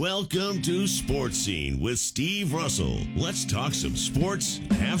Welcome to Sports Scene with Steve Russell. Let's talk some sports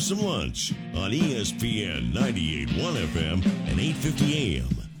and have some lunch on ESPN 98.1 FM and 850 AM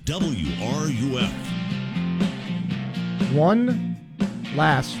WRUF. One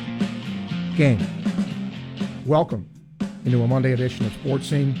last game. Welcome into a Monday edition of Sports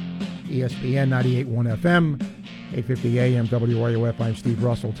Scene, ESPN 98.1 FM, 850 AM WRUF. I'm Steve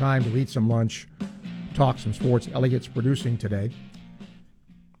Russell. Time to eat some lunch, talk some sports. Elliot's producing today.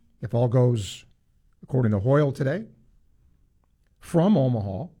 If all goes according to Hoyle today, from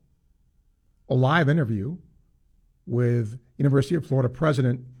Omaha, a live interview with University of Florida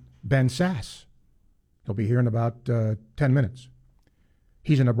President Ben Sasse. He'll be here in about 10 minutes.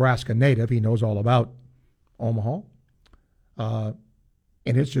 He's a Nebraska native. He knows all about Omaha. And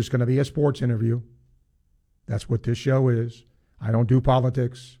it's just going to be a sports interview. That's what this show is. I don't do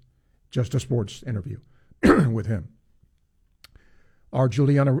politics, just a sports interview with him. Our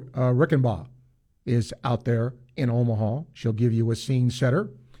Julianna Reichenbach is out there in Omaha. She'll give you a scene setter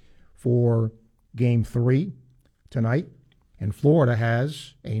for Game 3 tonight. And Florida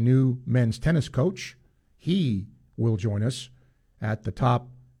has a new men's tennis coach. He will join us at the top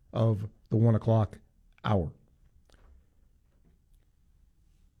of the 1 o'clock hour.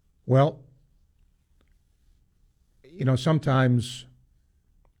 Well, you know, sometimes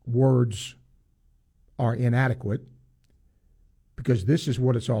words are inadequate, because this is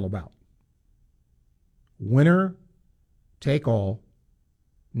what it's all about. Winner, take all,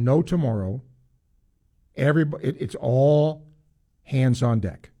 no tomorrow. Everybody, it's all hands on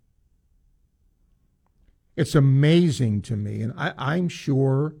deck. It's amazing to me, and I'm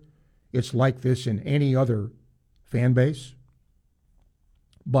sure it's like this in any other fan base.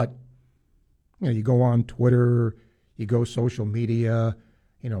 But, you know, you go on Twitter, you go social media,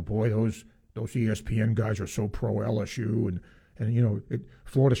 you know, boy, those ESPN guys are so pro LSU, and you know,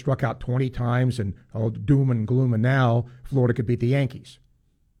 Florida struck out 20 times, and doom and gloom, and now Florida could beat the Yankees.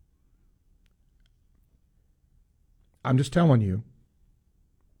 I'm just telling you,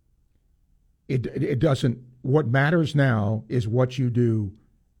 it doesn't. What matters now is what you do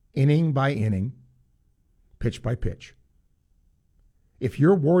inning by inning, pitch by pitch. If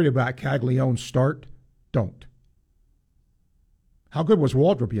you're worried about Caglione's start, don't. How good was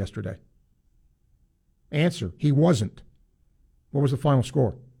Waldrop yesterday? Answer, he wasn't. What was the final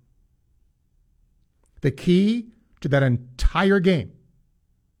score? The key to that entire game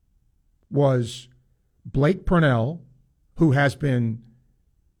was Blake Purnell, who has been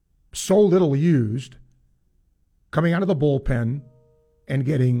so little used, coming out of the bullpen and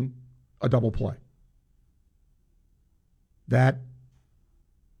getting a double play. That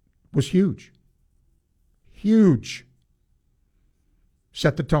was huge. Huge.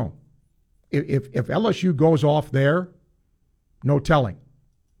 Set the tone. If LSU goes off there, no telling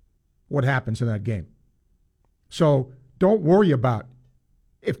what happens in that game. So don't worry about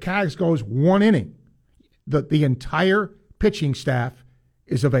if Cags goes one inning, the entire pitching staff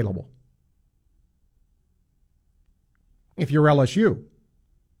is available. If you're LSU,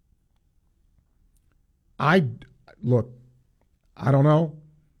 I don't know.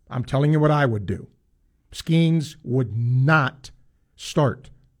 I'm telling you what I would do. Skeens would not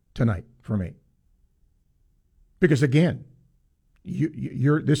start tonight for me. Because again,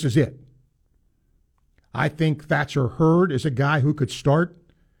 this is it. I think Thatcher Hurd is a guy who could start.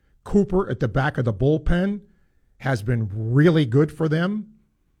 Cooper at the back of the bullpen has been really good for them.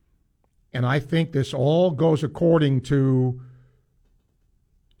 And I think this all goes according to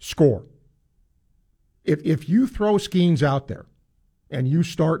score. If you throw Skeens out there and you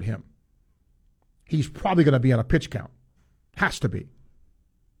start him, he's probably going to be on a pitch count. Has to be.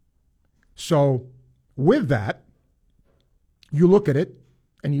 So with that, you look at it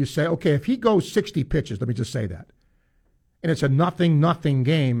and you say, okay, if he goes 60 pitches, let me just say that, and it's a 0-0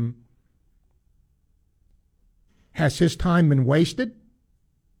 game, has his time been wasted?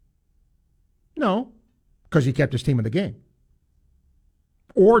 No, because he kept his team in the game.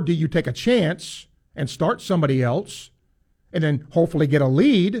 Or do you take a chance and start somebody else and then hopefully get a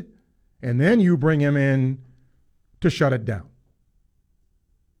lead, and then you bring him in to shut it down?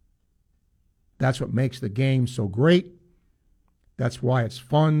 That's what makes the game so great. That's why it's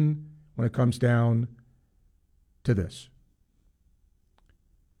fun when it comes down to this.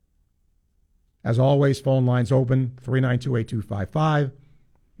 As always, phone lines open, 392-8255.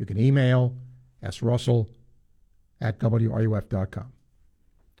 You can email srussell@wruf.com.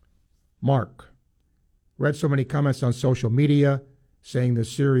 Mark, read so many comments on social media saying the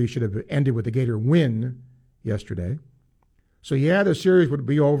series should have ended with the Gator win yesterday. So, yeah, the series would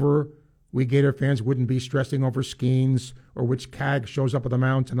be over we Gator fans wouldn't be stressing over Skeens or which CAG shows up at the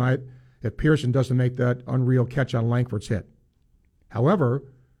mound tonight if Pearson doesn't make that unreal catch on Langford's hit. However,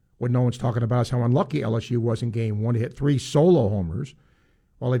 what no one's talking about is how unlucky LSU was in Game 1 to hit 3 solo homers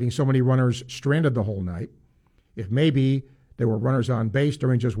while leaving so many runners stranded the whole night. If maybe there were runners on base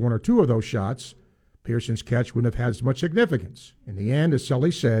during just 1 or 2 of those shots, Pearson's catch wouldn't have had as much significance. In the end, as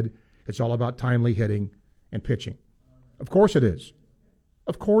Sully said, it's all about timely hitting and pitching. Of course it is.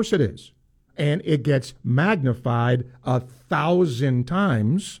 Of course it is. And it gets magnified 1,000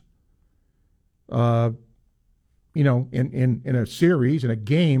 times, in a series, in a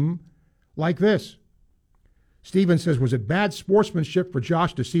game like this. Steven says, was it bad sportsmanship for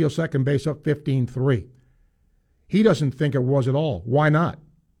Josh to steal second base up 15-3? He doesn't think it was at all. Why not?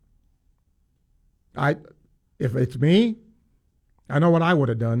 If it's me, I know what I would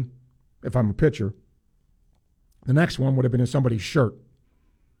have done if I'm a pitcher. The next one would have been in somebody's shirt.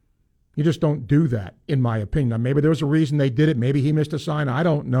 You just don't do that, in my opinion. Now, maybe there was a reason they did it. Maybe he missed a sign. I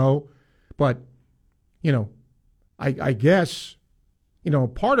don't know. But, I guess,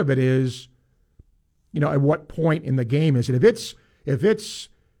 part of it is, at what point in the game is it? If it's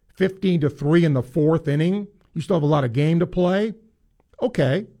 15-3 in the 4th inning, you still have a lot of game to play.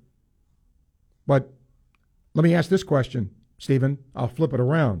 Okay. But let me ask this question, Stephen. I'll flip it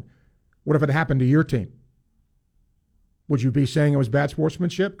around. What if it happened to your team? Would you be saying it was bad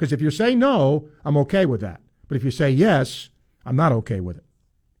sportsmanship? Because if you say no, I'm okay with that. But if you say yes, I'm not okay with it.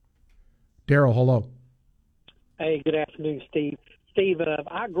 Daryl, hello. Hey, good afternoon, Steve. Steve,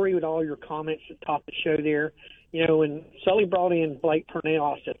 I agree with all your comments at the top of the show there. When Sully brought in Blake Purnell,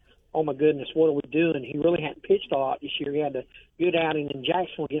 I said, oh, my goodness, what are we doing? He really hadn't pitched a lot this year. He had a good outing in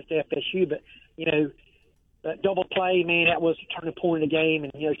Jacksonville against FSU. But, that double play, man, that was a turning point in the game.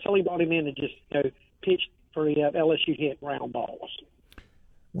 And, Sully brought him in to just, pitch for the LSU hit ground balls.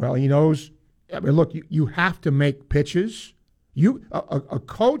 Well, he knows. I mean, look, you have to make pitches. A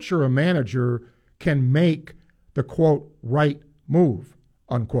coach or a manager can make the, quote, right move,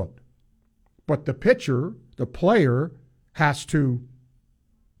 unquote. But the pitcher, the player, has to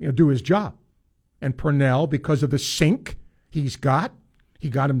do his job. And Purnell, because of the sink he got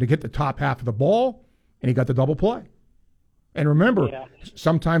him to get the top half of the ball, and he got the double play. And remember,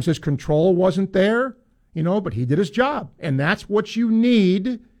 sometimes his control wasn't there, but he did his job. And that's what you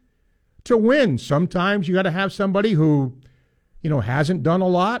need to win. Sometimes you got to have somebody who, hasn't done a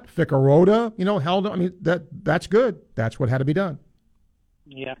lot. Ficarota, held. I mean, that's good. That's what had to be done.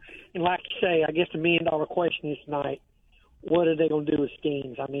 Yeah. And like you say, I guess the $1 million question is tonight, what are they going to do with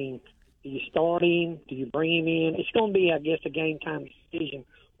Skeens? I mean, do you start him? Do you bring him in? It's going to be, I guess, a game-time decision.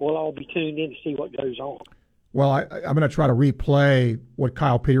 We'll all be tuned in to see what goes on. Well, I'm going to try to replay what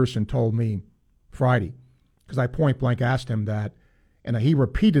Kyle Peterson told me Friday, because I point-blank asked him that, and he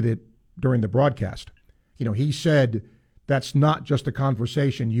repeated it during the broadcast. He said that's not just a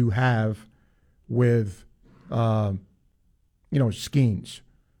conversation you have with, Skeens.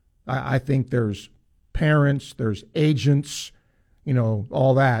 I think there's parents, there's agents,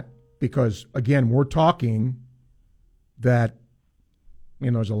 all that, because, again, we're talking that,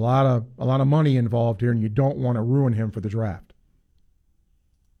 there's a lot of money involved here, and you don't want to ruin him for the draft.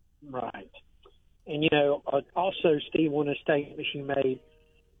 Right. And, also, Steve, one of the statements you made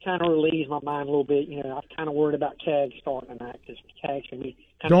kind of relieves my mind a little bit. I'm kind of worried about CAG starting tonight because CAG can be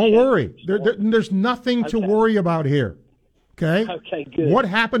kind of. Don't worry. There's nothing to worry about here. Okay? Okay, good. What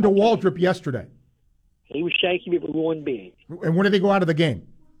happened to Waldrop yesterday? He was shaky, but we won big. And when did they go out of the game?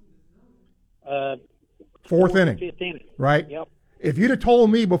 Fourth inning. Fifth inning. Right? Yep. If you'd have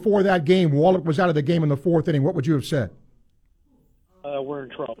told me before that game Waldrop was out of the game in the 4th inning, what would you have said? We're in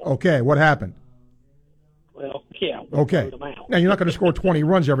trouble. Okay, what happened? Well, yeah. Okay. Now, you're not going to score 20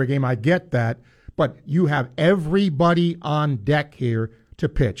 runs every game. I get that. But you have everybody on deck here to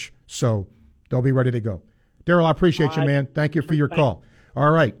pitch. So they'll be ready to go. Daryl, I appreciate you, man. Thank you for your call.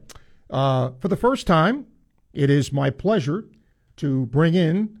 All right. For the first time, it is my pleasure to bring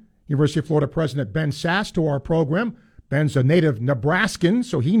in University of Florida President Ben Sasse to our program. Ben's a native Nebraskan,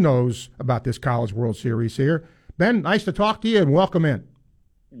 so he knows about this College World Series here. Ben, nice to talk to you, and welcome in.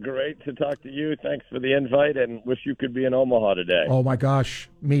 Great to talk to you. Thanks for the invite, and wish you could be in Omaha today. Oh, my gosh.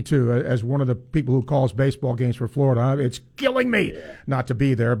 Me too. As one of the people who calls baseball games for Florida, it's killing me not to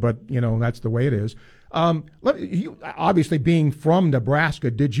be there, but, that's the way it is. You, obviously, being from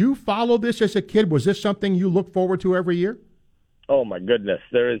Nebraska, did you follow this as a kid? Was this something you look forward to every year? Oh, my goodness.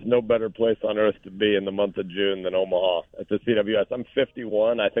 There is no better place on earth to be in the month of June than Omaha at the CWS. I'm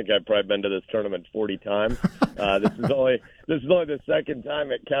 51. I think I've probably been to this tournament 40 times. This is only the second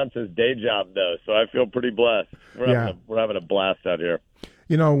time it counts as day job, though, so I feel pretty blessed. We're having a blast out here.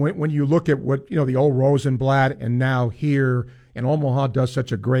 When you look at what, the old Rosenblatt and now here, and Omaha does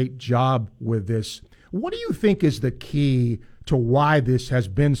such a great job with this, what do you think is the key to why this has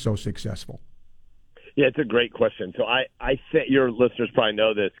been so successful? Yeah, it's a great question. So I think your listeners probably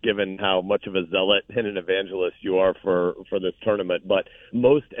know this, given how much of a zealot and an evangelist you are for this tournament. But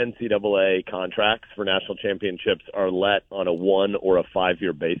most NCAA contracts for national championships are let on a 1 or a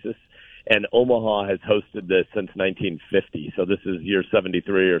 5-year basis. And Omaha has hosted this since 1950. So this is year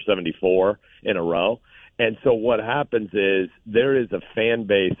 73 or 74 in a row. And so what happens is there is a fan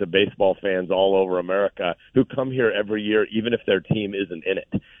base of baseball fans all over America who come here every year, even if their team isn't in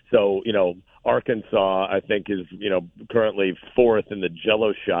it. So, Arkansas, I think, is, currently 4th in the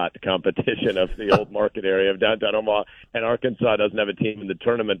Jello shot competition of the old market area of downtown Omaha. And Arkansas doesn't have a team in the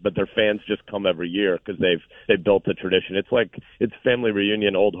tournament, but their fans just come every year because they've built a tradition. It's family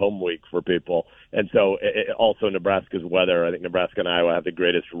reunion, old home week for people. And so also Nebraska's weather. I think Nebraska and Iowa have the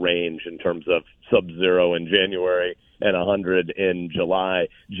greatest range in terms of sub-zero in January and 100 in July.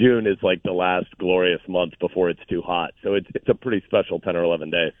 June is like the last glorious month before it's too hot. So it's a pretty special 10 or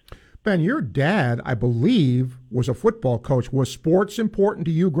 11 days. Ben, your dad, I believe, was a football coach. Was sports important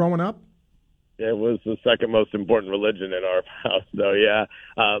to you growing up? It was the second most important religion in our house. So, yeah,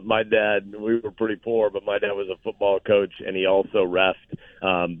 my dad, we were pretty poor, but my dad was a football coach, and he also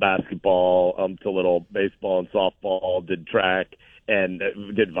refed basketball, a little baseball and softball, did track, and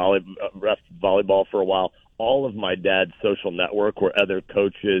did ref volleyball for a while. All of my dad's social network were other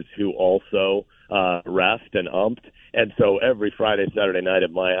coaches who also refed and umped. And so every Friday, Saturday night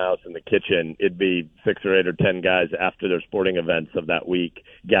at my house in the kitchen, it'd be 6 or 8 or 10 guys after their sporting events of that week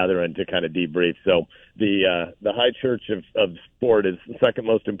gathering to kind of debrief. So the high church of sport is the second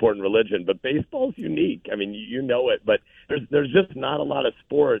most important religion, but baseball's unique. I mean, you know it, but there's just not a lot of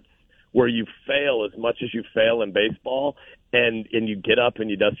sports where you fail as much as you fail in baseball, and you get up and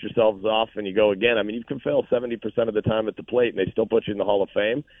you dust yourselves off and you go again. I mean, you can fail 70% of the time at the plate, and they still put you in the Hall of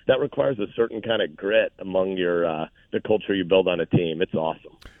Fame. That requires a certain kind of grit among your the culture you build on a team. It's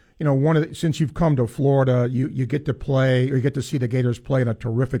awesome. Since you've come to Florida, you get to play, or you get to see the Gators play in a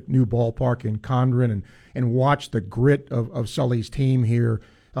terrific new ballpark in Condren and watch the grit of Sully's team here.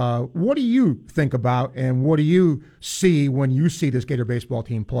 What do you think about, and what do you see when you see this Gator baseball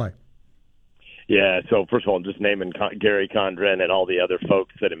team play? Yeah, so first of all, just naming Gary Condren and all the other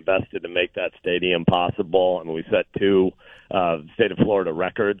folks that invested to make that stadium possible. I mean, we set 2 state of Florida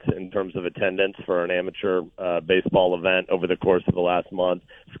records in terms of attendance for an amateur baseball event over the course of the last month.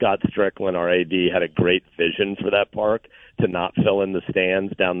 Scott Strickland, our AD, had a great vision for that park to not fill in the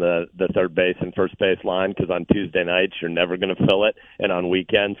stands down the third base and first base line, because on Tuesday nights you're never going to fill it, and on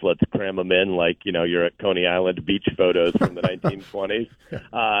weekends let's cram them in like you're at Coney Island beach photos from the 1920s.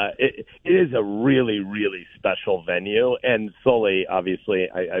 It is a really, really special venue, and Sully, obviously,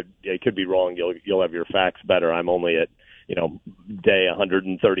 I could be wrong. You'll have your facts better. I'm only at day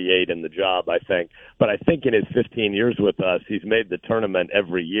 138 in the job, I think. But I think in his 15 years with us, he's made the tournament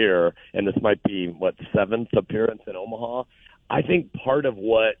every year, and this might be, 7th appearance in Omaha. I think part of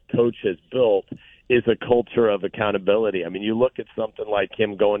what Coach has built is a culture of accountability. I mean, you look at something like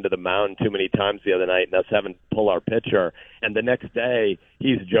him going to the mound too many times the other night and us having to pull our pitcher, and the next day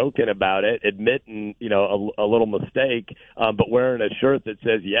he's joking about it, admitting, a little mistake, but wearing a shirt that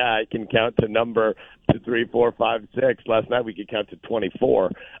says, yeah, I can count to number 2, 3, 4, 5, 6. Last night we could count to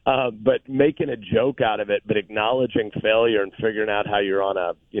 24. But making a joke out of it, but acknowledging failure and figuring out how you're on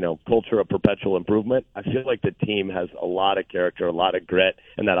a, culture of perpetual improvement. I feel like the team has a lot of character, a lot of grit,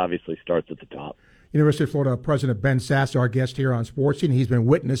 and that obviously starts at the top. University of Florida President Ben Sasse, our guest here on Sportscene. He's been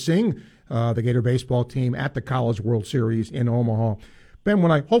witnessing the Gator baseball team at the College World Series in Omaha. Ben,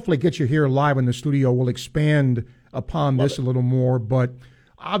 when I hopefully get you here live in the studio, we'll expand upon this a little more. But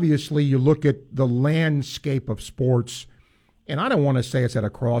obviously, you look at the landscape of sports, and I don't want to say it's at a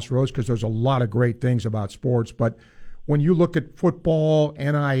crossroads because there's a lot of great things about sports. But when you look at football,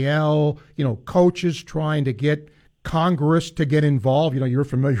 NIL, coaches trying to get Congress to get involved, you're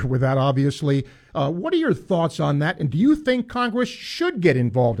familiar with that, obviously. What are your thoughts on that? And do you think Congress should get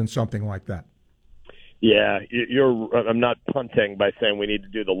involved in something like that? Yeah, I'm not punting by saying we need to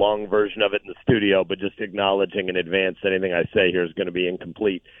do the long version of it in the studio, but just acknowledging in advance anything I say here is going to be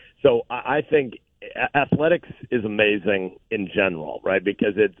incomplete. So I think athletics is amazing in general, right?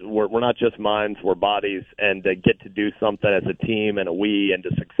 Because we're not just minds, we're bodies, and to get to do something as a team and a we, and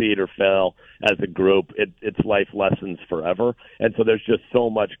to succeed or fail as a group, it's life lessons forever. And so there's just so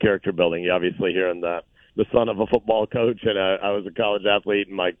much character building. You obviously hear in the son of a football coach, and I was a college athlete,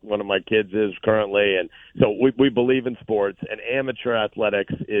 and one of my kids is currently, and so we believe in sports, and amateur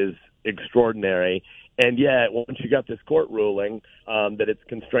athletics is extraordinary. And yet, once you got this court ruling that it's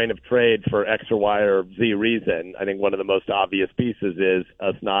constraint of trade for X or Y or Z reason, I think one of the most obvious pieces is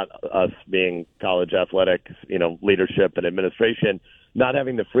us being college athletics, leadership and administration, not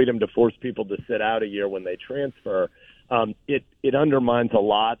having the freedom to force people to sit out a year when they transfer. It undermines a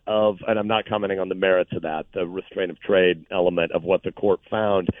lot of, and I'm not commenting on the merits of that, the restraint of trade element of what the court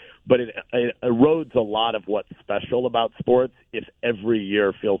found, but it erodes a lot of what's special about sports if every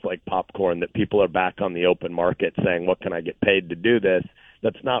year feels like popcorn, that people are back on the open market saying, what can I get paid to do this?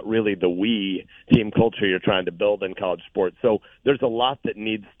 That's not really the we team culture you're trying to build in college sports. So there's a lot that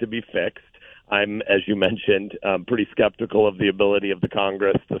needs to be fixed. I'm, as you mentioned, pretty skeptical of the ability of the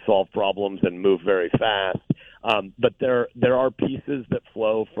Congress to solve problems and move very fast. But there are pieces that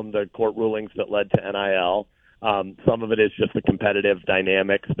flow from the court rulings that led to NIL. Some of it is just the competitive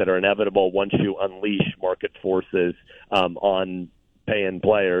dynamics that are inevitable once you unleash market forces on paying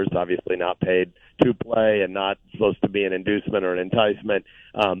players, obviously not paid to play and not supposed to be an inducement or an enticement.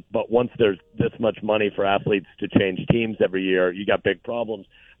 But once there's this much money for athletes to change teams every year, you got big problems.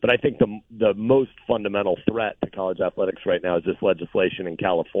 But I think the most fundamental threat to college athletics right now is this legislation in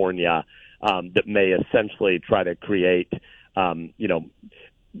California that may essentially try to create,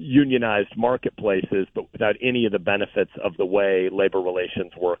 unionized marketplaces, but without any of the benefits of the way labor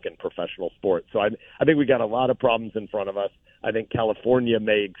relations work in professional sports. So I think we got a lot of problems in front of us. I think California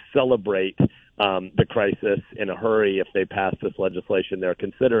may celebrate the crisis in a hurry if they pass this legislation they're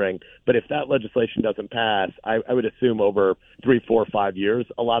considering. But if that legislation doesn't pass, I would assume over 3, 4, 5 years,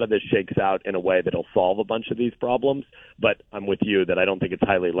 a lot of this shakes out in a way that'll solve a bunch of these problems. But I'm with you that I don't think it's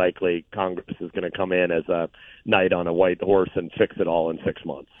highly likely Congress is going to come in as a knight on a white horse and fix it all in 6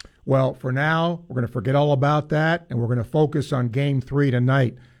 months. Well, for now, we're going to forget all about that, and we're going to focus on Game 3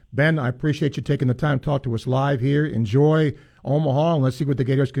 tonight. Ben, I appreciate you taking the time to talk to us live here. Enjoy Omaha, and let's see what the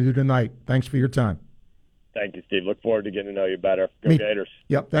Gators can do tonight. Thanks for your time. Thank you, Steve. Look forward to getting to know you better. Go Gators.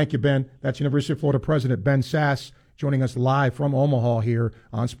 Yep, thank you, Ben. That's University of Florida President Ben Sasse joining us live from Omaha here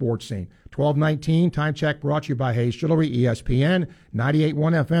on Sports Scene. 12:19, time check brought to you by Hayes Jewelry, ESPN,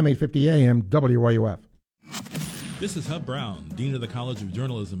 98.1 FM, 850 AM, WRUF. This is Hub Brown, Dean of the College of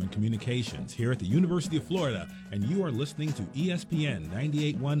Journalism and Communications here at the University of Florida, and you are listening to ESPN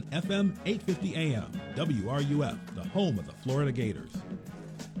 98.1 FM, 850 AM, WRUF, the home of the Florida Gators.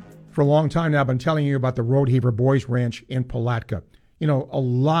 For a long time now, I've been telling you about the Roadheaver Boys Ranch in Palatka. A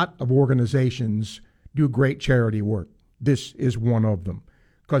lot of organizations do great charity work. This is one of them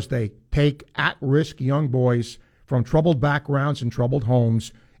because they take at-risk young boys from troubled backgrounds and troubled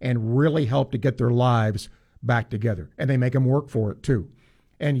homes and really help to get their lives back together. And they make them work for it, too.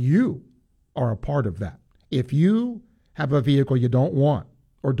 And you are a part of that. If you have a vehicle you don't want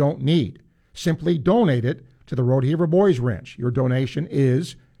or don't need, simply donate it to the Roadheaver Boys Ranch. Your donation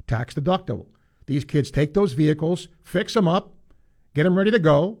is tax deductible. These kids take those vehicles, fix them up, get them ready to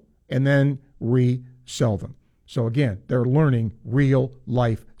go, and then resell them. So again, they're learning real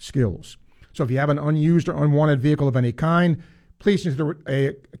life skills. So if you have an unused or unwanted vehicle of any kind, please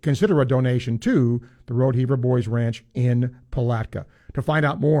consider a donation to the Roadheaver Boys Ranch in Palatka. To find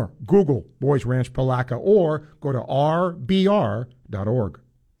out more, Google Boys Ranch Palatka or go to rbr.org.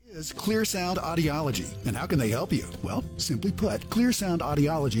 Is Clear Sound Audiology, and how can they help you? Well, simply put, Clear Sound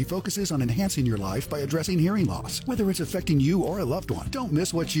Audiology focuses on enhancing your life by addressing hearing loss, whether it's affecting you or a loved one. Don't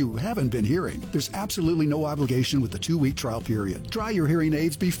miss what you haven't been hearing. There's absolutely no obligation with the 2-week trial period. Try your hearing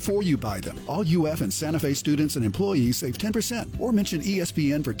aids before you buy them. All UF and Santa Fe students and employees save 10%, or mention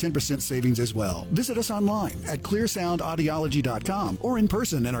ESPN for 10% savings as well. Visit us online at clearsoundaudiology.com or in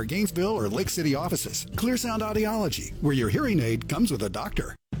person in our Gainesville or Lake City offices. Clear Sound Audiology, where your hearing aid comes with a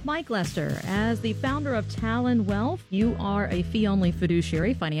doctor. Mike Lester, as the founder of Talon Wealth, you are a fee-only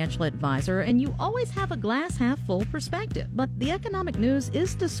fiduciary financial advisor, and you always have a glass-half-full perspective. But the economic news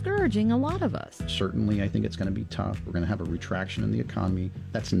is discouraging a lot of us. Certainly, I think it's going to be tough. We're going to have a retraction in the economy.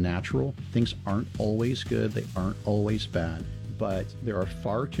 That's natural. Things aren't always good. They aren't always bad. But there are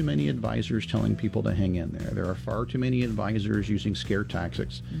far too many advisors telling people to hang in there. There are far too many advisors using scare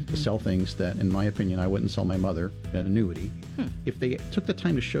tactics to sell things that, in my opinion, I wouldn't sell my mother an annuity. If they took the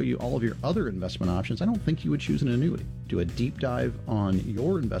time to show you all of your other investment options, I don't think you would choose an annuity. Do a deep dive on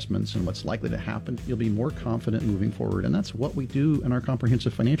your investments and what's likely to happen. You'll be more confident moving forward, and that's what we do in our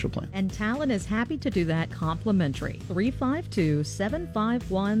comprehensive financial plan. And Talon is happy to do that complimentary.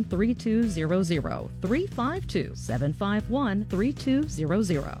 352-751-3200.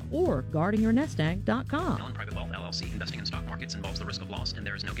 352-751-3200. Or guardingyournestegg.com. Talon Private Wealth, LLC. Investing in stock markets involves the risk of loss, and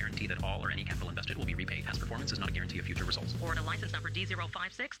there is no guarantee that all or any capital invested will be repaid. Past performance is not a guarantee of future results. Or to license number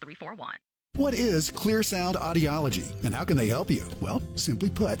D056341. What is Clear Sound Audiology, and how can they help you? Well, simply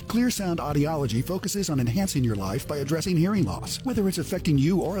put, Clear Sound Audiology focuses on enhancing your life by addressing hearing loss, whether it's affecting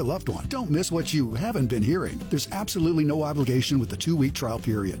you or a loved one. Don't miss what you haven't been hearing. There's absolutely no obligation with the 2-week trial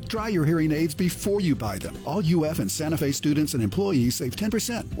period. Try your hearing aids before you buy them. All UF and Santa Fe students and employees save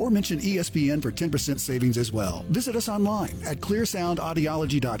 10%, or mention ESPN for 10% savings as well. Visit us online at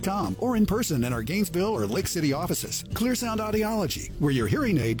clearsoundaudiology.com or in person in our Gainesville or Lake City offices. Clear Sound Audiology, where your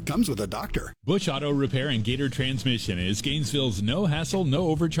hearing aid comes with a doctor. Bush Auto Repair and Gator Transmission is Gainesville's no-hassle,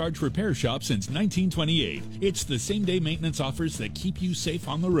 no-overcharge repair shop since 1928. It's the same-day maintenance offers that keep you safe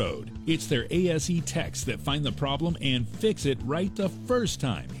on the road. It's their ASE techs that find the problem and fix it right the first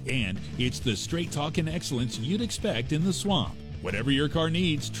time. And it's the straight talk and excellence you'd expect in the swamp. Whatever your car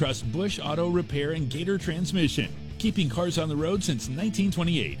needs, trust Bush Auto Repair and Gator Transmission. Keeping cars on the road since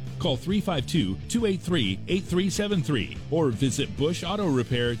 1928. Call 352-283-8373 or visit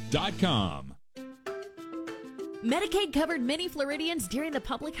bushautorepair.com. Medicaid covered many Floridians during the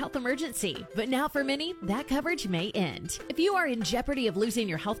public health emergency, but now for many, that coverage may end. If you are in jeopardy of losing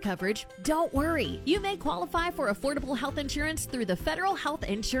your health coverage, don't worry. You may qualify for affordable health insurance through the Federal Health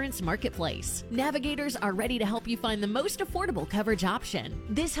Insurance Marketplace. Navigators are ready to help you find the most affordable coverage option.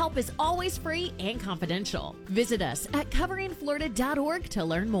 This help is always free and confidential. Visit us at coveringflorida.org to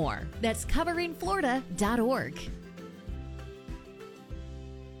learn more. That's coveringflorida.org.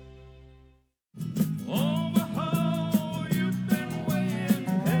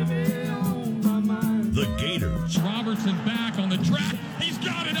 The Gators. Robertson back on the track. He's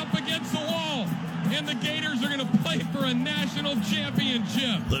got it up against the wall. And the Gators are going to play for a national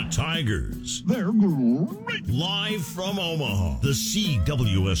championship. The Tigers. They're great. Live from Omaha, the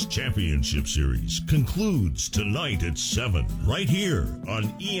CWS Championship Series concludes tonight at 7, right here on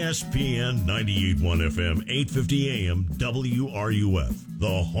ESPN 98.1 FM, 850 AM, WRUF,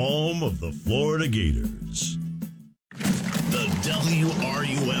 the home of the Florida Gators. The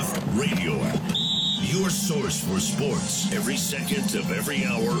WRUF radio app. Your source for sports every second of every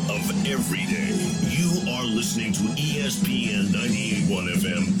hour of every day. You are listening to ESPN 98.1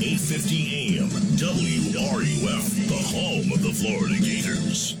 FM, 850 AM, WRUF, the home of the Florida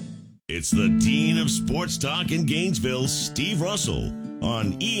Gators. It's the Dean of Sports Talk in Gainesville, Steve Russell,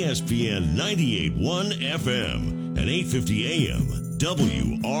 on ESPN 98.1 FM and 850 AM,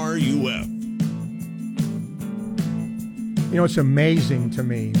 WRUF. You know, it's amazing to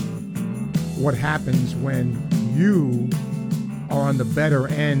me what happens when you are on the better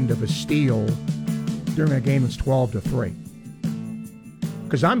end of a steal during a game that's 12-3.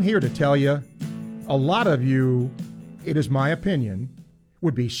 Because I'm here to tell you, a lot of you, it is my opinion,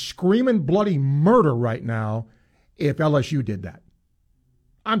 would be screaming bloody murder right now if LSU did that.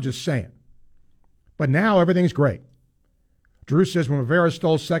 I'm just saying. But now everything's great. Drew says when Rivera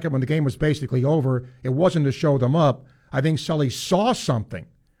stole second when the game was basically over, it wasn't to show them up. I think Sully saw something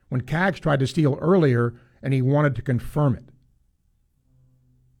when Cags tried to steal earlier, and he wanted to confirm it.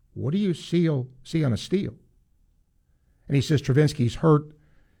 What do you see on a steal? And he says Travinsky's hurt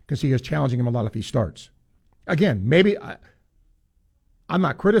because he is challenging him a lot if he starts. Again, maybe I'm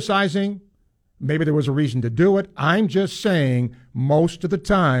not criticizing. Maybe there was a reason to do it. I'm just saying most of the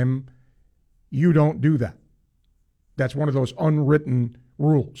time you don't do that. That's one of those unwritten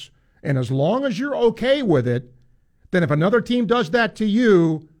rules. And as long as you're okay with it, then if another team does that to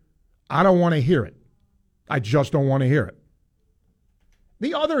you, I don't want to hear it. I just don't want to hear it.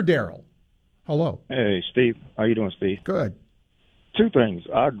 The other Daryl. Hello. Hey, Steve. How you doing, Steve? Good. Two things.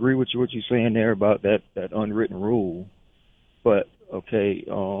 I agree with you what you're saying there about that unwritten rule. But okay,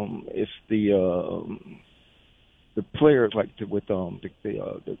 if the players like the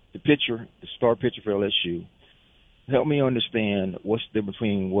pitcher, the star pitcher for LSU, help me understand what's the difference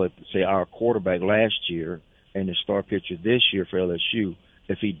between what say our quarterback last year and the star pitcher this year for LSU.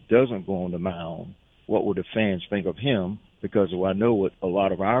 If he doesn't go on the mound, what would the fans think of him? Because I know what a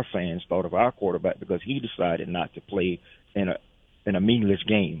lot of our fans thought of our quarterback because he decided not to play in a meaningless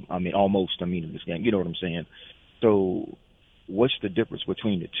game. I mean, almost a meaningless game. You know what I'm saying? So what's the difference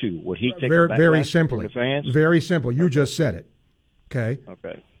between the two? Would he take very simply from the fans? Very simple. You just said it. Okay.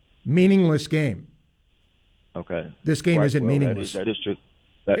 Okay. Meaningless game. Okay. This game isn't meaningless. That is true.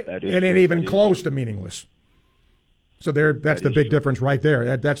 That is it ain't true. even close to meaningless. So that's the big difference right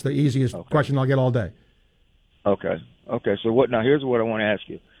there. That's the easiest question I'll get all day. Okay. So now here's what I want to ask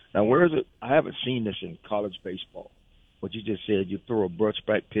you. Now where is it? I haven't seen this in college baseball. What you just said, you throw a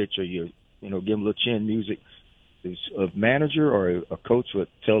brushback pitch or you give them a little chin music. Is a manager or a coach would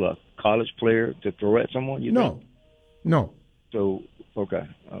tell a college player to throw at someone? No. So okay.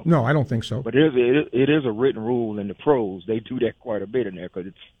 No, I don't think so. But it is a written rule in the pros. They do that quite a bit in there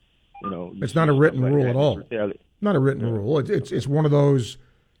because It's not a written rule at all. Retaliate. Not a written rule. It's one of those,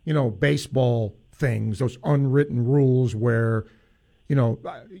 baseball things, those unwritten rules where,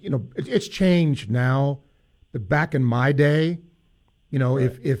 it's changed now. But back in my day,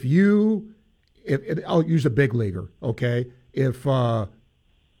 right. if I'll use a big leaguer, okay? Let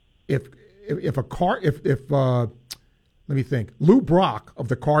me think. Lou Brock of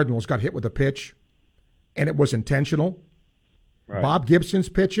the Cardinals got hit with a pitch, and it was intentional. Right. Bob Gibson's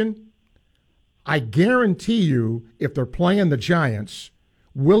pitching. I guarantee you, if they're playing the Giants,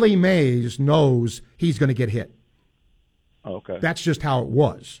 Willie Mays knows he's going to get hit. Okay. That's just how it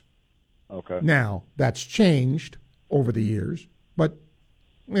was. Okay. Now, that's changed over the years, but,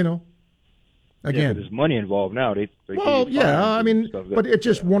 again. Yeah, there's money involved now. But it's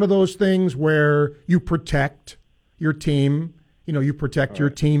just one of those things where you protect your team, you protect your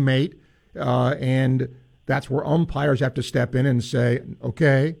teammate, and that's where umpires have to step in and say,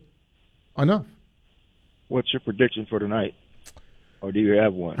 okay, enough. What's your prediction for tonight? Or do you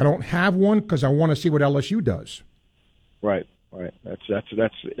have one? I don't have one because I want to see what LSU does. Right. That's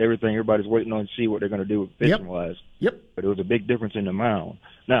everything. Everybody's waiting on to see what they're going to do pitching wise. Yep. But it was a big difference in the mound.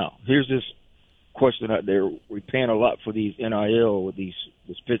 Now, here's this question out there. We're paying a lot for these NIL with this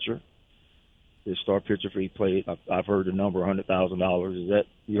pitcher, this star pitcher for he played. I've heard the number $100,000. Is that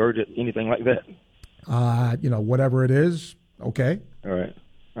you heard anything like that? Whatever it is, okay. All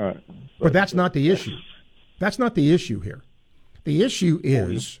right. But that's not the issue. That's not the issue here. The issue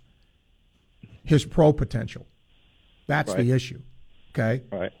is his pro potential. That's the issue. Okay?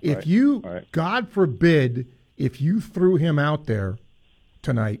 If God forbid, if you threw him out there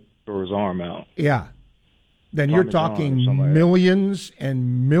tonight. Throw his arm out. Yeah. Then you're talking millions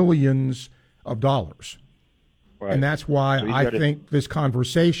and millions of dollars. Right. And that's why I think this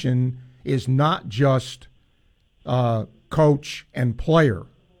conversation is not just coach and player.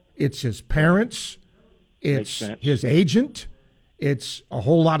 It's his parents. It's his agent. It's a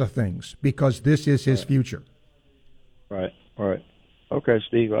whole lot of things because this is his future. Right. Okay,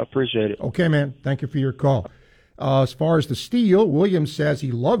 Steve, I appreciate it. Okay, man. Thank you for your call. As far as the steal, Williams says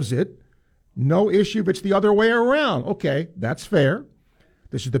he loves it. No issue if it's the other way around. Okay, that's fair.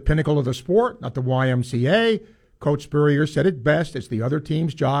 This is the pinnacle of the sport, not the YMCA. Coach Spurrier said it best. It's the other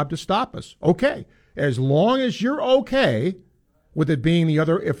team's job to stop us. Okay, as long as you're okay with it being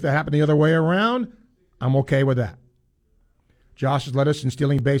if that happened the other way around, I'm okay with that. Josh has led us in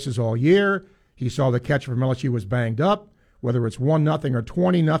stealing bases all year. He saw the catcher from LSU was banged up. Whether it's 1-0 or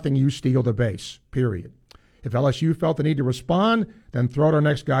 20-0, you steal the base, period. If LSU felt the need to respond, then throw our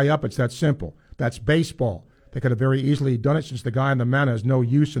next guy up. It's that simple. That's baseball. They could have very easily done it since the guy on the mound has no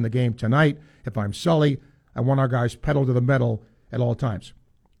use in the game tonight. If I'm Sully, I want our guys pedal to the metal at all times.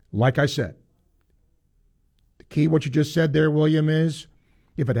 Like I said, the key, what you just said there, William, is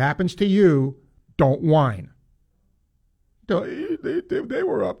if it happens to you, don't whine. They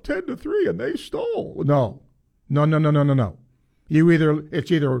were up 10-3 and they stole. No.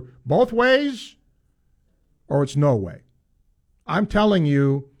 It's either both ways or it's no way. I'm telling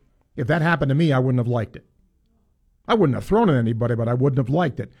you, if that happened to me, I wouldn't have liked it. I wouldn't have thrown at anybody, but I wouldn't have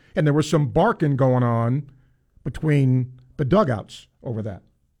liked it. And there was some barking going on between the dugouts over that.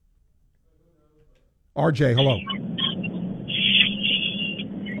 RJ, hello.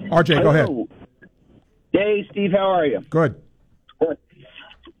 RJ, go ahead. Hey, Steve, how are you? Good.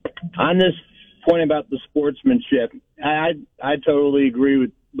 On this point about the sportsmanship, I totally agree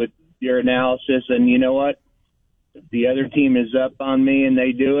with your analysis. And you know what? If the other team is up on me and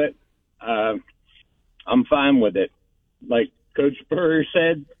they do it, I'm fine with it. Like Coach Spurrier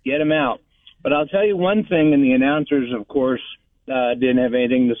said, get them out. But I'll tell you one thing, and the announcers, of course, didn't have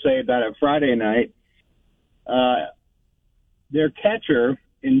anything to say about it Friday night. Their catcher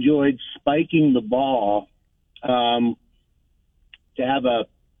enjoyed spiking the ball to have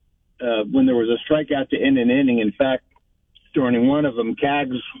when there was a strikeout to end an inning. In fact, during one of them,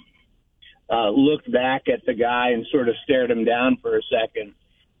 Cags looked back at the guy and sort of stared him down for a second.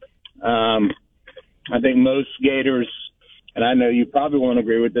 I think most Gators, and I know you probably won't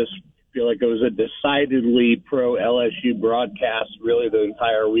agree with this, feel like it was a decidedly pro-LSU broadcast really the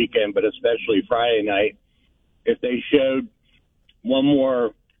entire weekend, but especially Friday night. If they showed one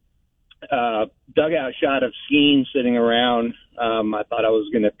more dugout shot of Skeen sitting around, I thought I was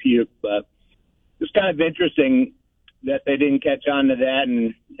going to puke. But it's kind of interesting that they didn't catch on to that,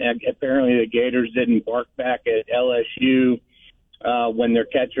 and apparently the Gators didn't bark back at LSU when their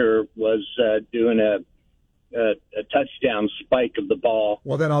catcher was doing a touchdown spike of the ball.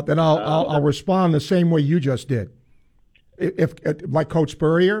 Well, then I'll respond the same way you just did. If like Coach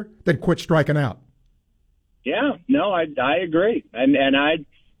Spurrier, then quit striking out. Yeah, no, I agree, and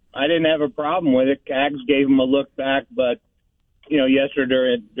I didn't have a problem with it. Cags gave them a look back, but,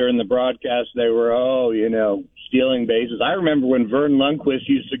 yesterday during the broadcast, they were, stealing bases. I remember when Vern Lundquist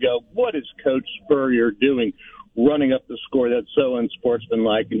used to go, what is Coach Spurrier doing, running up the score? That's so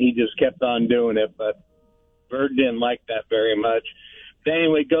unsportsmanlike, and he just kept on doing it, but Vern didn't like that very much. But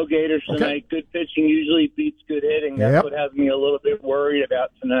anyway, go Gators tonight. Okay. Good pitching usually beats good hitting. That's what has me a little bit worried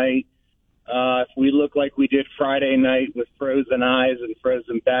about tonight. If we look like we did Friday night with frozen eyes and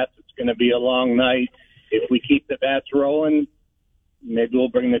frozen bats, it's going to be a long night. If we keep the bats rolling, maybe we'll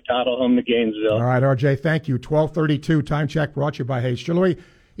bring the title home to Gainesville. All right, RJ, thank you. 12:32 time check brought to you by Hayes Jewelry,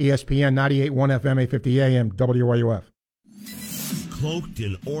 ESPN 98.1 FM, 850 AM, WRUF. Cloaked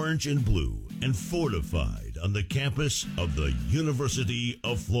in orange and blue and fortified on the campus of the University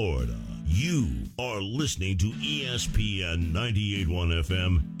of Florida. You are listening to ESPN 98.1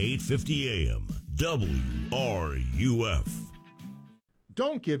 FM, 850 AM, WRUF.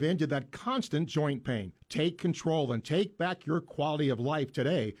 Don't give in to that constant joint pain. Take control and take back your quality of life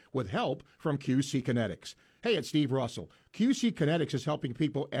today with help from QC Kinetics. Hey, it's Steve Russell. QC Kinetics is helping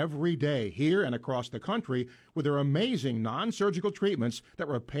people every day here and across the country with their amazing non-surgical treatments that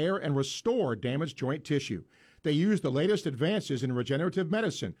repair and restore damaged joint tissue. They use the latest advances in regenerative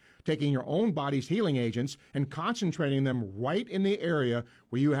medicine, taking your own body's healing agents and concentrating them right in the area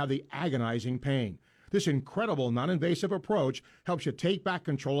where you have the agonizing pain. This incredible non-invasive approach helps you take back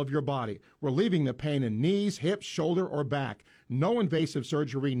control of your body, relieving the pain in knees, hips, shoulder, or back. No invasive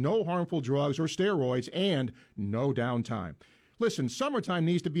surgery, no harmful drugs or steroids, and no downtime. Listen, summertime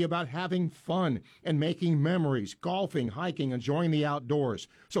needs to be about having fun and making memories, golfing, hiking, enjoying the outdoors.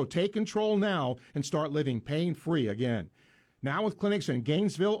 So take control now and start living pain-free again. Now with clinics in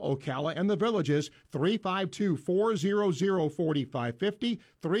Gainesville, Ocala, and the Villages, 352-400-4550,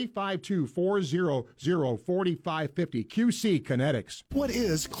 352-400-4550, QC Kinetics. What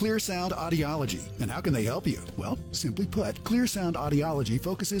is Clear Sound Audiology, and how can they help you? Well, simply put, Clear Sound Audiology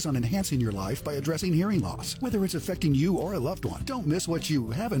focuses on enhancing your life by addressing hearing loss, whether it's affecting you or a loved one. Don't miss what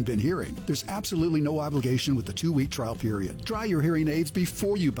you haven't been hearing. There's absolutely no obligation with the 2-week trial period. Try your hearing aids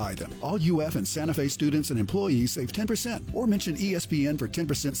before you buy them. All UF and Santa Fe students and employees save 10%, or mention ESPN for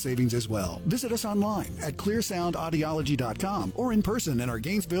 10% savings as well. Visit us online at clearsoundaudiology.com or in person in our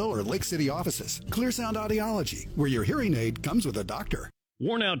Gainesville or Lake City offices. Clear Sound Audiology, where your hearing aid comes with a doctor.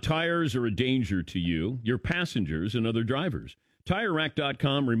 Worn out tires are a danger to you, your passengers, and other drivers.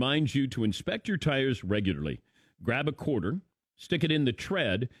 TireRack.com reminds you to inspect your tires regularly. Grab a quarter, stick it in the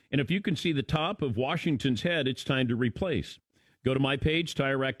tread, and if you can see the top of Washington's head, it's time to replace. Go to my page,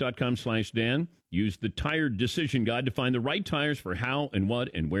 TireRack.com/Dan. Use the Tire Decision Guide to find the right tires for how and what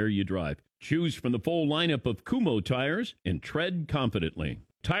and where you drive. Choose from the full lineup of Kumho tires and tread confidently.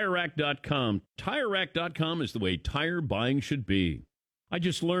 TireRack.com. TireRack.com is the way tire buying should be. I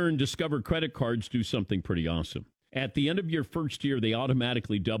just learned Discover credit cards do something pretty awesome. At the end of your first year, they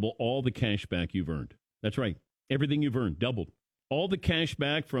automatically double all the cash back you've earned. That's right. Everything you've earned, doubled. All the cash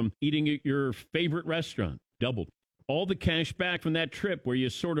back from eating at your favorite restaurant, doubled. All the cash back from that trip where you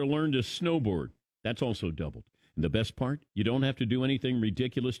sort of learned to snowboard, that's also doubled. And the best part, you don't have to do anything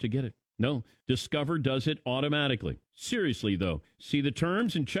ridiculous to get it. No, Discover does it automatically. Seriously, though, see the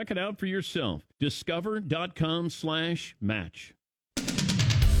terms and check it out for yourself. Discover.com/match.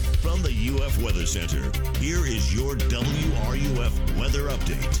 From the UF Weather Center, here is your WRUF weather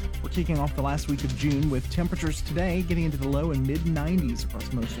update. We're kicking off the last week of June with temperatures today getting into the low and mid-90s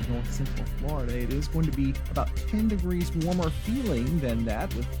across most of north central Florida. It is going to be about 10 degrees warmer feeling than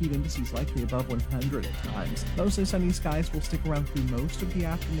that, with heat indices likely above 100 at times. Mostly sunny skies will stick around through most of the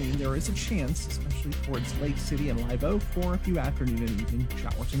afternoon. There is a chance, especially towards Lake City and Live Oak, for a few afternoon and evening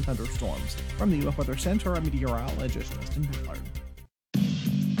showers and thunderstorms. From the UF Weather Center, I'm meteorologist Justin Ballard.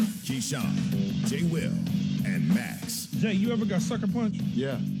 Keyshawn, J. Will, and Max. Jay, you ever got sucker punched?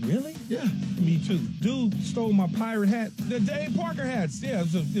 Yeah. Really? Yeah. Me too. Dude stole my pirate hat. The Dave Parker hats. Yeah,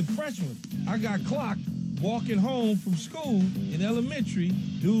 it was a freshman. I got clocked walking home from school in elementary.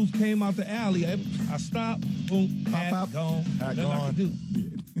 Dudes came out the alley. I stopped. Boom. Hat gone. Hat Nothing gone. I could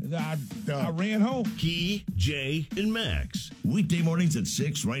do. I ran home. Key, Jay, and Max. Weekday mornings at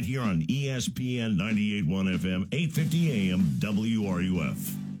 6 right here on ESPN 98.1 FM, 850 AM,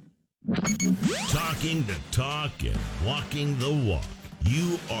 WRUF. Talking the talk and walking the walk.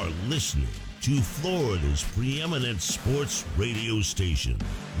 You are listening to Florida's preeminent sports radio station.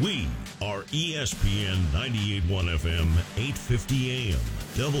 We are ESPN 98.1 FM, 850 AM,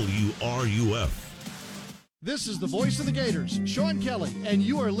 WRUF. This is the voice of the Gators, Sean Kelly, and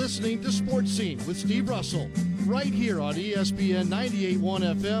you are listening to Sports Scene with Steve Russell, right here on ESPN 98.1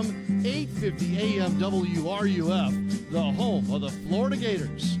 FM, 850 AM, WRUF, the home of the Florida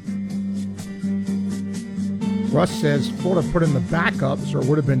Gators. Russ says Florida put in the backups or it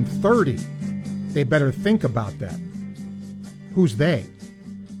would have been 30. They better think about that. Who's they?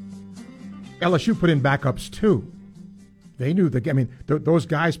 LSU put in backups too. They knew those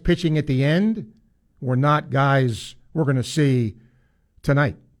guys pitching at the end were not guys we're going to see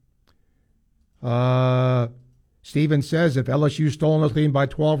tonight. Steven says if LSU stolen the lead by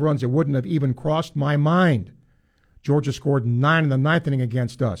 12 runs, it wouldn't have even crossed my mind. Georgia scored 9 in the 9th inning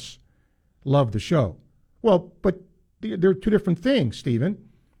against us. Love the show. Well, but they're two different things, Steven.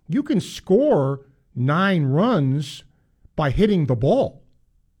 You can score 9 runs by hitting the ball.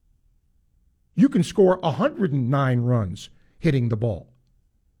 You can score 109 runs hitting the ball.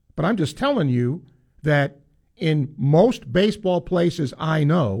 But I'm just telling you that in most baseball places I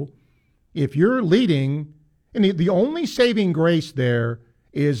know, if you're leading, and the only saving grace there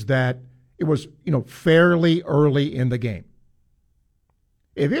is that it was, fairly early in the game.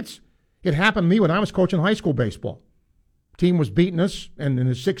 It happened to me when I was coaching high school baseball. Team was beating us, and in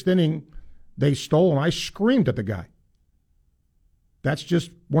the 6th inning, they stole, and I screamed at the guy. That's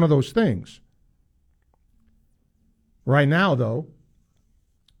just one of those things. Right now, though,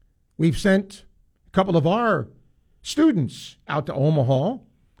 we've sent a couple of our students out to Omaha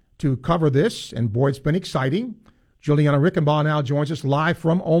to cover this, and boy, it's been exciting. Julianna Reichenbach now joins us live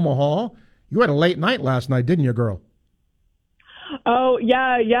from Omaha. You had a late night last night, didn't you, girl? Oh,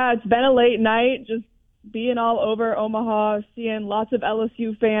 yeah. It's been a late night, just being all over Omaha, seeing lots of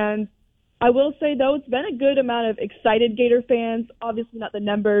LSU fans. I will say, though, it's been a good amount of excited Gator fans. Obviously not the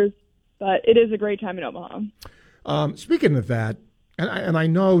numbers, but it is a great time in Omaha. Speaking of that, and I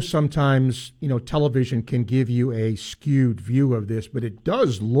know sometimes, television can give you a skewed view of this, but it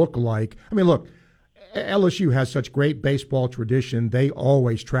does look like, look, LSU has such great baseball tradition. They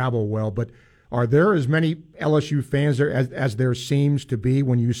always travel well, but are there as many LSU fans there as there seems to be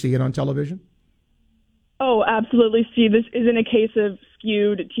when you see it on television? Oh, absolutely, Steve. This isn't a case of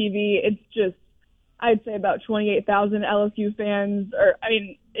skewed TV. It's just, I'd say about 28,000 LSU fans,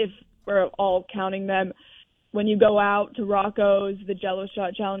 if we're all counting them. When you go out to Rocco's, the Jello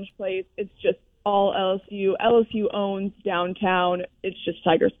Shot Challenge place, it's just all LSU. LSU owns downtown. It's just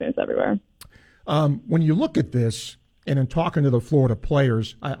Tigers fans everywhere. When you look at this, and in talking to the Florida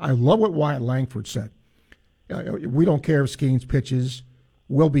players, I love what Wyatt Langford said. We don't care if Skeens pitches.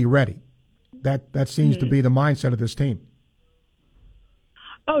 We'll be ready. That seems to be the mindset of this team.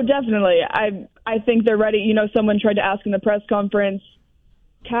 Oh, definitely. I think they're ready. Someone tried to ask in the press conference,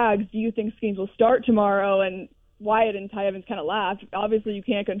 Cags, do you think Skeens will start tomorrow? And Wyatt and Ty Evans kind of laughed. Obviously, you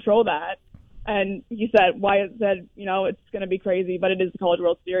can't control that. And Wyatt said, it's going to be crazy, but it is the College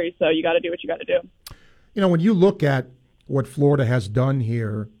World Series, so you got to do what you got to do. When you look at what Florida has done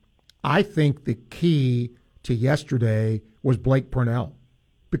here, I think the key to yesterday was Blake Purnell,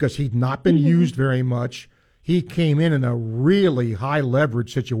 because he'd not been used very much. He came in a really high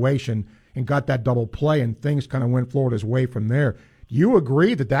leverage situation and got that double play, and things kind of went Florida's way from there. Do you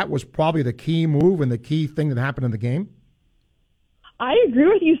agree that was probably the key move and the key thing that happened in the game? I agree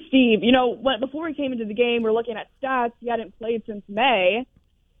with you, Steve. Before we came into the game, we're looking at stats. He hadn't played since May,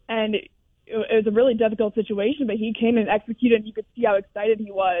 and it was a really difficult situation, but he came and executed, and you could see how excited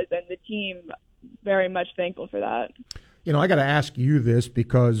he was, and the team very much thankful for that. I got to ask you this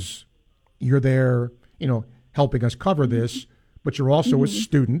because you're there, helping us cover this, but you're also a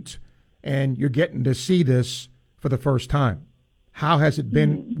student, and you're getting to see this for the first time. How has it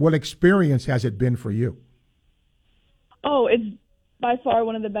been? What experience has it been for you? Oh, it's by far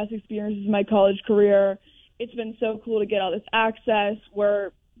one of the best experiences of my college career. It's been so cool to get all this access.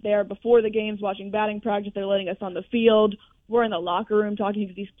 We're there before the games watching batting practice. They're letting us on the field. We're in the locker room talking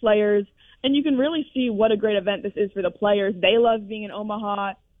to these players. And you can really see what a great event this is for the players. They love being in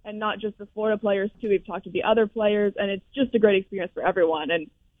Omaha, and not just the Florida players, too. We've talked to the other players, and it's just a great experience for everyone. And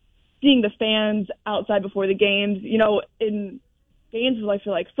seeing the fans outside before the games, in Gainesville, I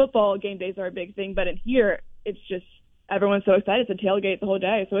feel like football game days are a big thing, but in here, it's just everyone's so excited to tailgate the whole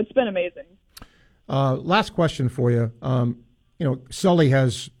day. So it's been amazing. Last question for you. Sully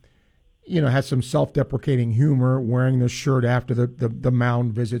has some self-deprecating humor wearing this shirt after the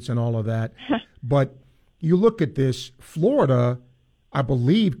mound visits and all of that. But you look at this, Florida, I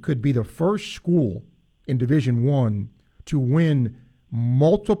believe, could be the first school in Division I to win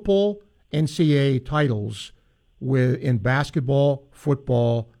multiple NCAA titles in basketball,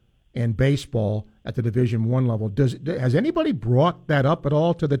 football, and baseball at the Division I level. Has anybody brought that up at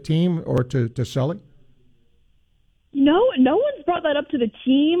all to the team or to Sully? No one's brought that up to the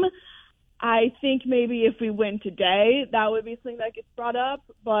team. I think maybe if we win today, that would be something that gets brought up.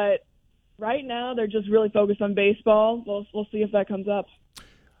 But right now, they're just really focused on baseball. We'll see if that comes up.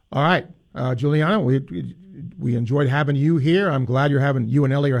 All right. Julianna, we enjoyed having you here. I'm glad you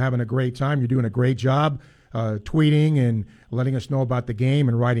and Ellie are having a great time. You're doing a great job tweeting and letting us know about the game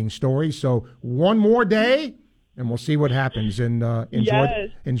and writing stories. So one more day, and we'll see what happens. And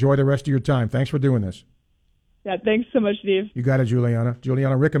enjoy the rest of your time. Thanks for doing this. Yeah, thanks so much, Steve. You got it, Julianna.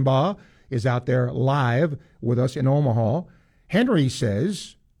 Julianna Reichenbach is out there live with us in Omaha. Henry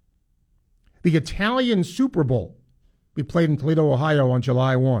says the Italian Super Bowl be played in Toledo, Ohio on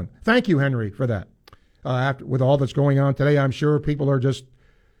July 1. Thank you, Henry, for that. With all that's going on today, I'm sure people are just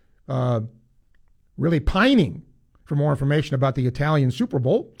really pining for more information about the Italian Super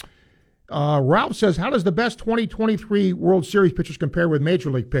Bowl. Ralph says, how does the best 2023 World Series pitchers compare with Major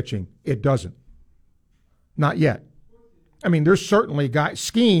League pitching? It doesn't. Not yet. I mean, there's certainly guys.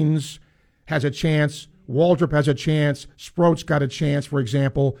 Skeens has a chance. Waldrop has a chance. Sproat's got a chance, for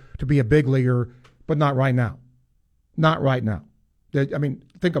example, to be a big leaguer, but not right now. Not right now. I mean,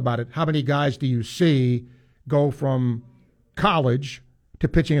 think about it. How many guys do you see go from college to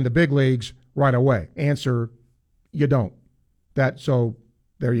pitching in the big leagues right away? Answer, you don't. So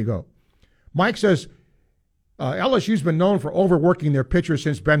there you go. Mike says, LSU's been known for overworking their pitchers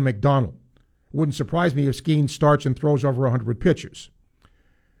since Ben McDonald. Wouldn't surprise me if Skeen starts and throws over 100 pitches.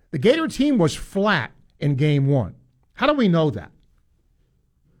 The Gator team was flat in Game 1. How do we know that?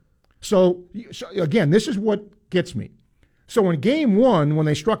 So again, this is what gets me. So in Game 1, when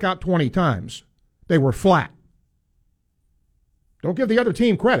they struck out 20 times, they were flat. Don't give the other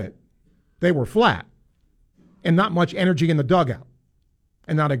team credit. They were flat and not much energy in the dugout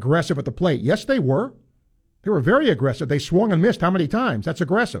and not aggressive at the plate. Yes, they were. They were very aggressive. They swung and missed how many times? That's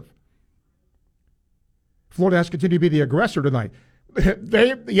aggressive. Florida has continued to be the aggressor tonight.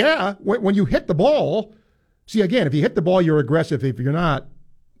 When you hit the ball, see, again, if you hit the ball, you're aggressive. If you're not,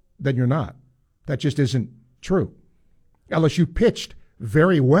 then you're not. That just isn't true. LSU pitched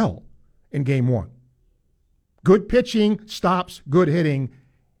very well in Game 1. Good pitching, stops, good hitting,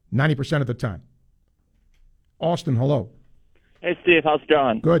 90% of the time. Austin, hello. Hey, Steve, how's it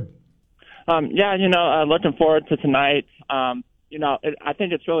going? Good. Looking forward to tonight. I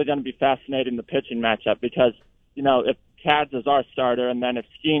think it's really going to be fascinating, the pitching matchup, because, if Cads is our starter and then if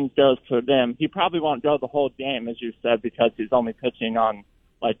Skeens goes to them, he probably won't go the whole game, as you said, because he's only pitching on,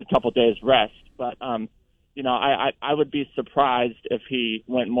 a couple days rest. But, I would be surprised if he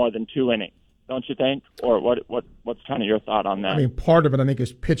went more than 2 innings, don't you think? Or what's kind of your thought on that? I mean, part of it, I think,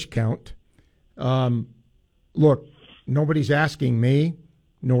 is pitch count. Look, nobody's asking me,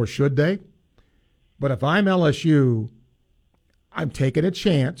 nor should they. But if I'm LSU, I'm taking a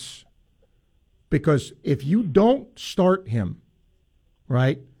chance, because if you don't start him,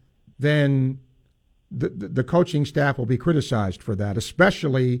 right, then the coaching staff will be criticized for that,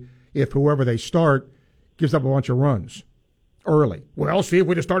 especially if whoever they start gives up a bunch of runs early. Well, see, if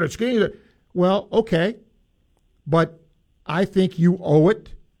we just started skiing. Well, okay. But I think you owe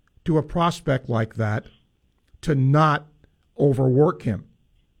it to a prospect like that to not overwork him.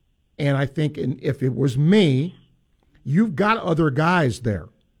 And I think if it was me, you've got other guys there,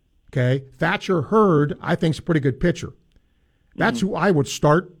 okay? Thatcher Hurd, I think, is a pretty good pitcher. That's who I would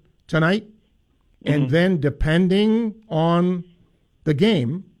start tonight. And then depending on the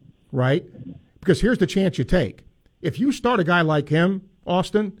game, right? Because here's the chance you take. If you start a guy like him,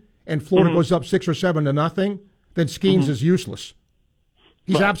 Austin, and Florida goes up 6 or 7 to nothing, then Skeens is useless.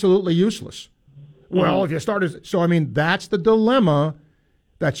 He's absolutely useless. Well, if you start his... So, I mean, that's the dilemma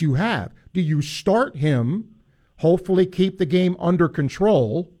that you have. Do you start him, hopefully keep the game under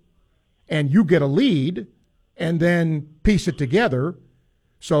control, and you get a lead, and then piece it together?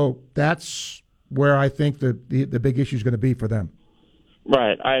 So that's where I think the big issue is going to be for them.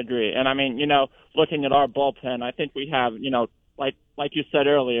 Right, I agree. And, I mean, looking at our bullpen, I think we have, like you said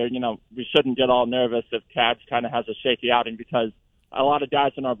earlier, we shouldn't get all nervous if Cads kind of has a shaky outing, because a lot of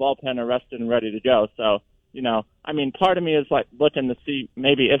guys in our bullpen are rested and ready to go. So, part of me is looking to see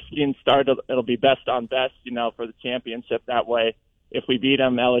maybe if Skeens start, it'll be best on best, for the championship. That way, if we beat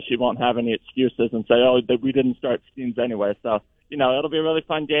them, LSU won't have any excuses and say, we didn't start Skeens anyway. So, it'll be a really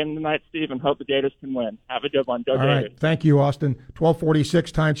fun game tonight, Steve, and hope the Gators can win. Have a good one. Go Gators. All right. Thank you, Austin.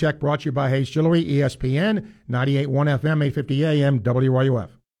 1246 time check brought to you by Hayes Jewelry, ESPN, 98.1 FM, 850 AM, WRUF.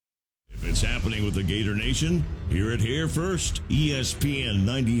 If it's happening with the Gator Nation, hear it here first. ESPN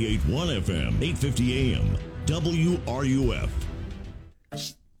 98.1 FM, 850 AM, WRUF.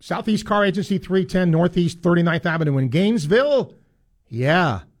 Southeast Car Agency, 310 Northeast 39th Avenue in Gainesville.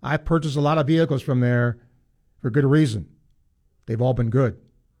 Yeah, I purchased a lot of vehicles from there for good reason. They've all been good.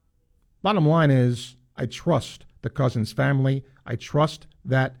 Bottom line is, I trust the Cousins family. I trust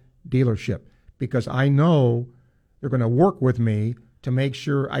that dealership because I know they're going to work with me to make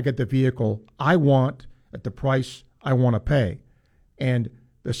sure I get the vehicle I want at the price I want to pay. And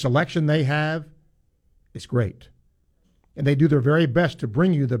the selection they have is great. And they do their very best to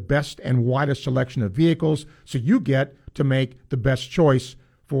bring you the best and widest selection of vehicles so you get to make the best choice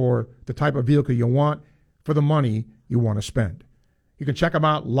for the type of vehicle you want for the money you want to spend. You can check them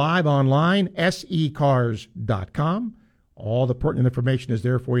out live online, secars.com. All the pertinent information is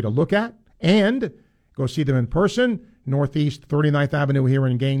there for you to look at. And go see them in person, Northeast 39th Avenue here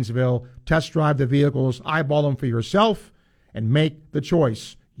in Gainesville. Test drive the vehicles, eyeball them for yourself, and make the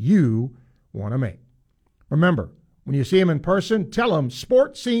choice you want to make. Remember, when you see them in person, tell them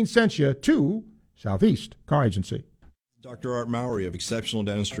Sports Scene sent you to Southeast Car Agency. Dr. Art Mowry of Exceptional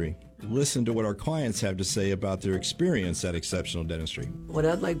Dentistry. Listen to what our clients have to say about their experience at Exceptional Dentistry. What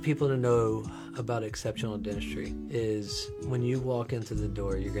I'd like people to know about Exceptional Dentistry is when you walk into the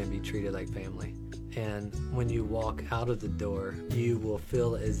door, you're going to be treated like family. And when you walk out of the door, you will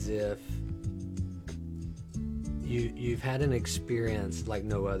feel as if you've had an experience like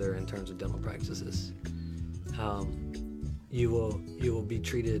no other in terms of dental practices. You will be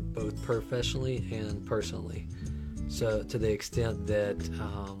treated both professionally and personally. So to the extent that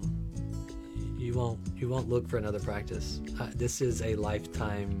you won't look for another practice. This is a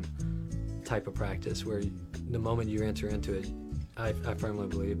lifetime type of practice where the moment you enter into it, I firmly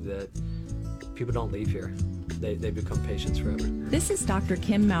believe that people don't leave here. They become patients forever. This is Dr.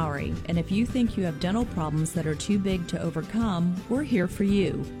 Kim Mowry, and if you think you have dental problems that are too big to overcome, we're here for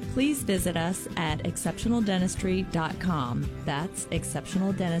you. Please visit us at exceptionaldentistry.com. That's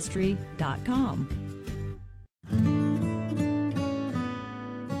exceptionaldentistry.com.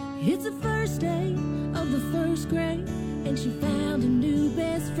 It's the first day of the first grade, and she found a new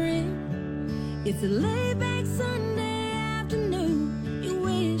best friend. It's a laid-back Sunday afternoon you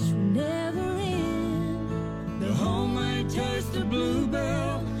wish would never end. The homemade taste of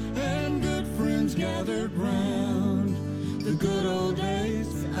Bluebell and good friends gathered round. The good old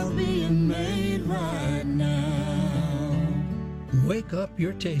days are being made right now. Wake up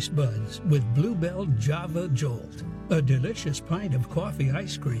your taste buds with Bluebell Java Jolt. A delicious pint of coffee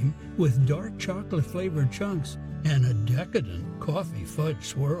ice cream with dark chocolate-flavored chunks and a decadent coffee fudge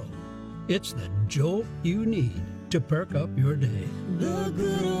swirl. It's the jolt you need to perk up your day. The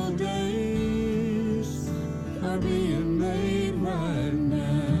good old days are being made right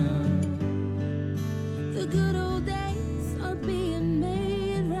now. The good old days are being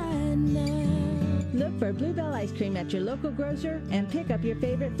made right now. Look for Bluebell ice cream at your local grocer and pick up your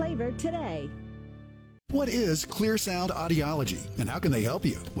favorite flavor today. What is Clear Sound Audiology, and how can they help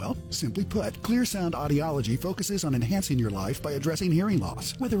you? Well, simply put, Clear Sound Audiology focuses on enhancing your life by addressing hearing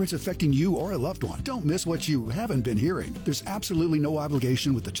loss, whether it's affecting you or a loved one. Don't miss what you haven't been hearing. There's absolutely no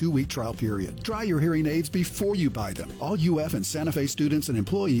obligation with the 2-week trial period. Try your hearing aids before you buy them. All UF and Santa Fe students and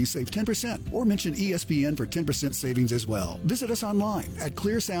employees save 10%, or mention ESPN for 10% savings as well. Visit us online at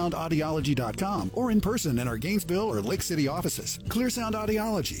clearsoundaudiology.com or in person in our Gainesville or Lake City offices. Clear Sound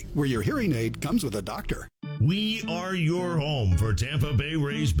Audiology, where your hearing aid comes with a doctor. We are your home for Tampa Bay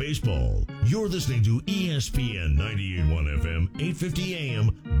Rays baseball. You're listening to ESPN 98.1 FM, 850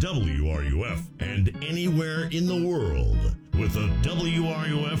 AM, WRUF, and anywhere in the world with the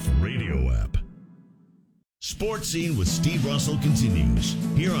WRUF radio app. Sports Scene with Steve Russell continues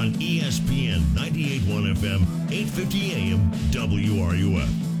here on ESPN 98.1 FM, 850 AM, WRUF,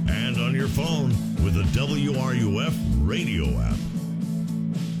 and on your phone with the WRUF radio app.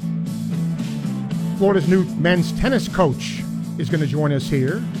 Florida's new men's tennis coach is going to join us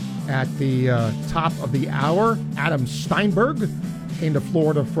here at the top of the hour. Adam Steinberg came to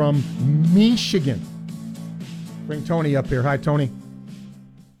Florida from Michigan. Bring Tony up here. Hi, Tony.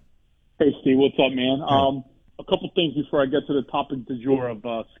 Hey, Steve. What's up, man? A couple things before I get to the topic du jour of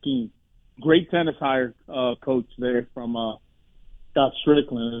skiing. Great tennis hire coach there from Scott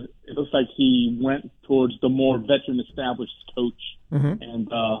Strickland. It looks like he went towards the more veteran established coach and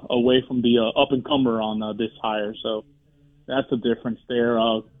away from the up-and-comer on this hire. So that's a difference there.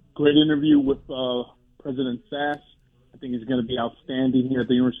 Great interview with President Sasse. I think he's going to be outstanding here at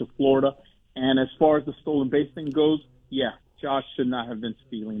the University of Florida. And as far as the stolen base thing goes, yeah, Josh should not have been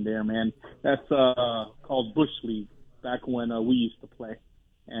stealing there, man. That's called Bush League back when we used to play.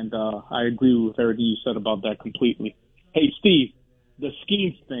 And I agree with everything you said about that completely. Hey, Steve, the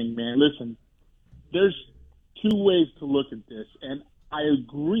skiing thing, man, listen, there's two ways to look at this. And I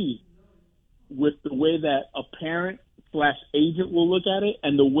agree with the way that a parent/agent will look at it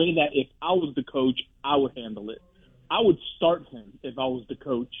and the way that if I was the coach, I would handle it. I would start him if I was the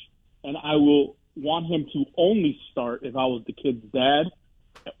coach, and I will want him to only start if I was the kid's dad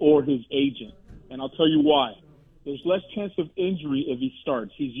or his agent. And I'll tell you why. there's less chance of injury if he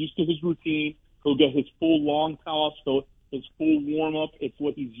starts. He's used to his routine. He'll get his full long toss, so his full warm-up. It's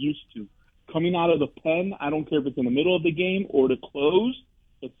what he's used to. Coming out of the pen, I don't care if it's in the middle of the game or to close,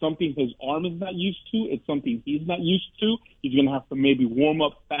 it's something his arm is not used to. It's something he's not used to. He's going to have to maybe warm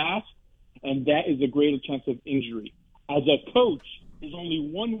up fast, and that is a greater chance of injury. As a coach, there's only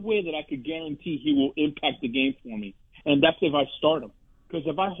one way that I could guarantee he will impact the game for me, and that's if I start him. Because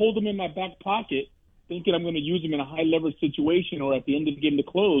if I hold him in my back pocket, thinking I'm going to use him in a high-leverage situation or at the end of the game to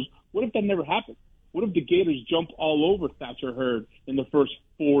close, what if that never happens? What if the Gators jump all over Thatcher Hurd in the first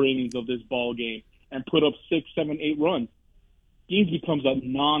 4 innings of this ball game and put up 6, 7, 8 runs? Games becomes a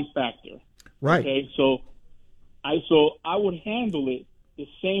non-factor. Right. Okay, so I would handle it the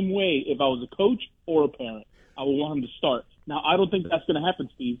same way if I was a coach or a parent. I would want him to start. Now, I don't think that's going to happen,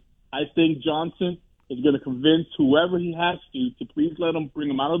 Steve. I think Johnson is going to convince whoever he has to please let him bring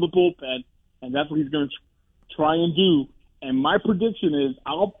him out of the bullpen, and that's what he's going to try and do. And my prediction is,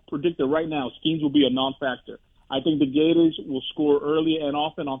 I'll predict it right now, Skeens will be a non-factor. I think the Gators will score early and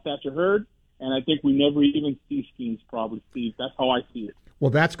often on Thatcher Hurd, and I think we never even see Skeens probably, Steve. That's how I see it. Well,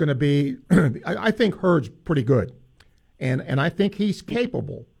 that's going to be – I think Hurd's pretty good, and I think he's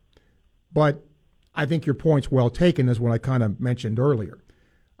capable. But I think your point's well taken, is what I kind of mentioned earlier.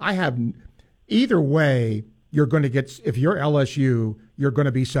 I have – either way, you're going to get – if you're LSU, you're going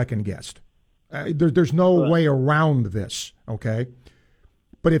to be second-guessed. There's no way around this, okay?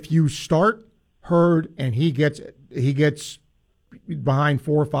 But if you start Hurd and he gets behind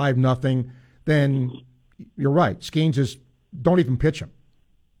 4 or 5-0, then you're right. Skeens is don't even pitch him.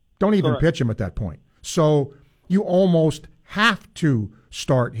 Don't even pitch him at that point. So you almost have to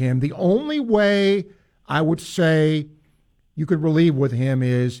start him. The only way I would say you could relieve with him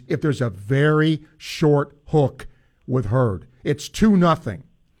is if there's a very short hook with Hurd. It's 2-0.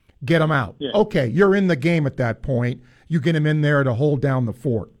 Get him out. Yeah. Okay, you're in the game at that point. You get him in there to hold down the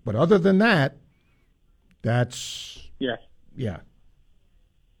fort. But other than that, that's yeah.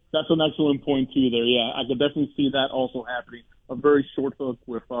 That's an excellent point too. There, yeah, I could definitely see that also happening. A very short hook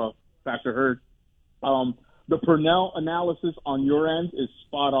with Thatcher Hurd. The Purnell analysis on your end is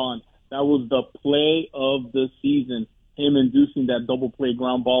spot on. That was the play of the season. Him inducing that double play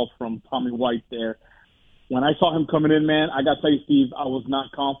ground ball from Tommy White there. When I saw him coming in, man, I got to tell you, Steve, I was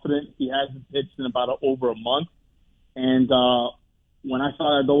not confident. He hasn't pitched in about over a month. And when I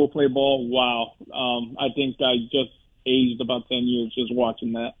saw that double play ball, wow, I think I just aged about 10 years just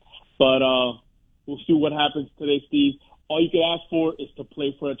watching that. But we'll see what happens today, Steve. All you can ask for is to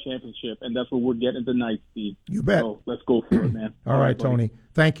play for a championship, and that's what we're getting tonight, Steve. You bet. So let's go for it, man. All right, Tony.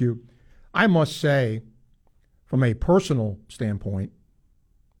 Thank you. I must say, from a personal standpoint,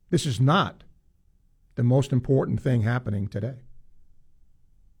 this is not the most important thing happening today.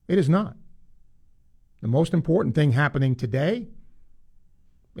 It is not. The most important thing happening today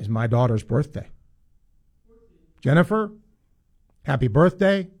is my daughter's birthday. Jennifer, happy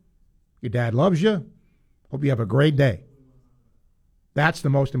birthday. Your dad loves you. Hope you have a great day. That's the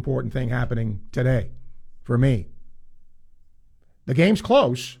most important thing happening today for me. The game's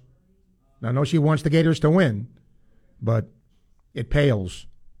close. I know she wants the Gators to win, but it pales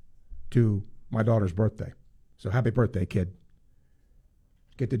to my daughter's birthday. So happy birthday, kid.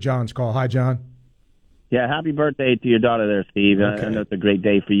 Get to John's call. Hi, John. Yeah, happy birthday to your daughter there, Steve. Okay. I know it's a great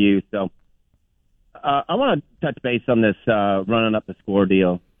day for you. So I want to touch base on this running up the score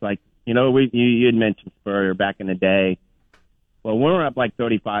deal. Like, you know, you had mentioned Spurrier back in the day. Well, we were up like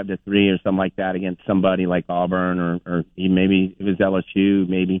 35-3 or something like that against somebody like Auburn or maybe it was LSU,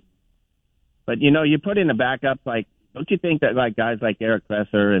 maybe. But, you know, you put in the backups, like, don't you think that like guys like Eric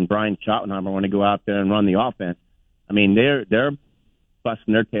Kresser and Brian Schottenheimer want to go out there and run the offense? I mean, they're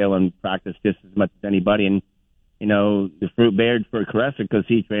busting their tail in practice just as much as anybody. And, you know, the fruit bared for Kresser because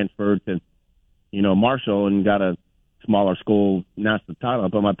he transferred to, you know, Marshall and got a smaller school national title.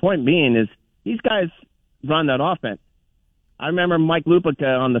 But my point being is these guys run that offense. I remember Mike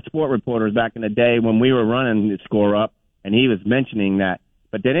Lupica on the Sport Reporters back in the day when we were running the score up, and he was mentioning that.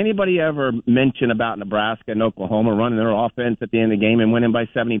 But did anybody ever mention about Nebraska and Oklahoma running their offense at the end of the game and winning by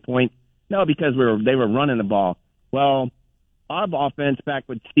 70 points? No, because they were running the ball. Well, our offense back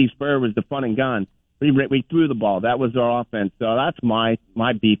with Steve Spurrier was the fun and gun. We threw the ball. That was our offense. So that's my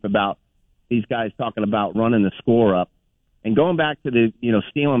beef about these guys talking about running the score up. And going back to the, you know,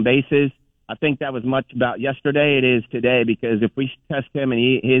 stealing bases, I think that was much about yesterday. It is today, because if we test him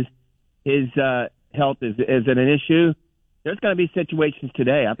and his health is an issue, there's going to be situations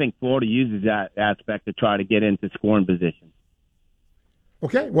today. I think Florida uses that aspect to try to get into scoring positions.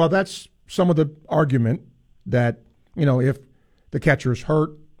 Okay, well, that's some of the argument that, you know, if the catcher's hurt,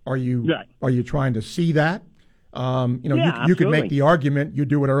 are you trying to see that? You could make the argument you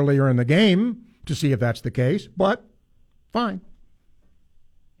do it earlier in the game to see if that's the case, but fine.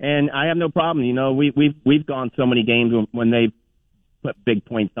 And I have no problem. We've gone so many games when they put big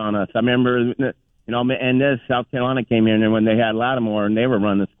points on us. I remember, and this South Carolina came in and when they had Lattimore and they were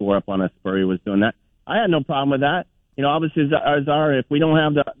running the score up on us, Spurrier was doing that. I had no problem with that. Obviously, if we don't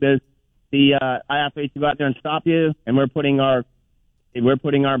have the IFH to go out there and stop you, and we're putting our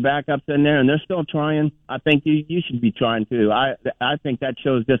backups in there, and they're still trying, I think you should be trying too. I think that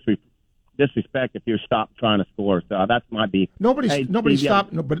shows disrespect if you're stopped trying to score. So that's my beef. Nobody's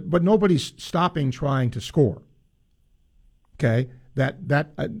stopping trying to score. Okay,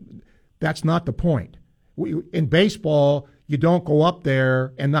 that's not the point. In baseball, you don't go up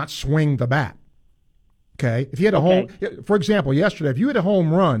there and not swing the bat. Okay, if you had a home, for example, yesterday, if you had a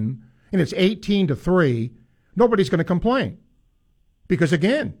home run and it's 18-3, nobody's going to complain because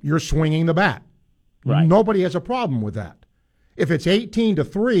again, you're swinging the bat. Right. Nobody has a problem with that. If it's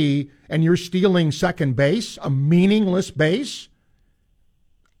 18-3 and you're stealing second base, a meaningless base,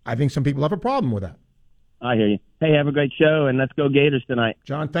 I think some people have a problem with that. I hear you. Hey, have a great show, and let's go Gators tonight.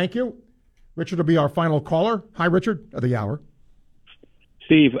 John, thank you. Richard will be our final caller. Hi, Richard, of the hour.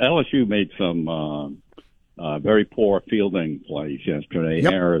 Steve, LSU made some very poor fielding plays yesterday,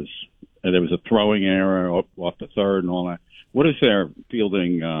 errors. And there was a throwing error off the third and all that. What is their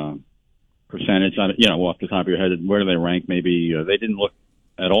fielding percentage? Off the top of your head, where do they rank? Maybe they didn't look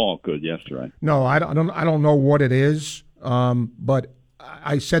at all good yesterday. No, I don't know what it is, but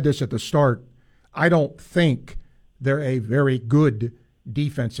I said this at the start. I don't think they're a very good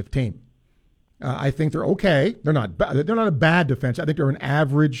defensive team. I think they're okay. They're not a bad defense. I think they're an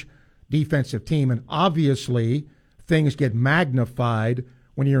average defensive team, and obviously things get magnified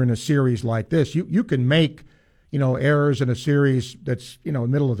when you're in a series like this. You can make errors in a series that's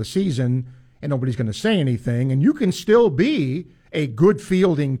middle of the season and nobody's going to say anything, and you can still be a good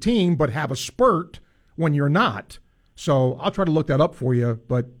fielding team but have a spurt when you're not. So I'll try to look that up for you,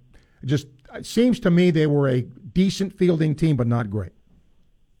 but it seems to me they were a decent fielding team but not great.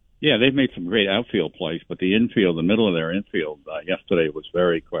 Yeah, they've made some great outfield plays, but the middle of their infield yesterday was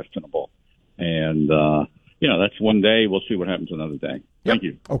very questionable. And, that's one day. We'll see what happens another day. Thank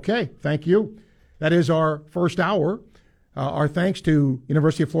you. Okay, thank you. That is our first hour. Our thanks to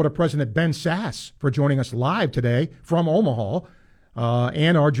University of Florida President Ben Sasse for joining us live today from Omaha,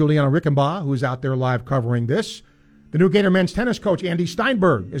 and our Julianna Reichenbach, who's out there live covering this. The new Gator men's tennis coach, Andy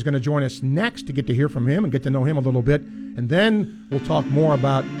Steinberg, is going to join us next to get to hear from him and get to know him a little bit. And then we'll talk more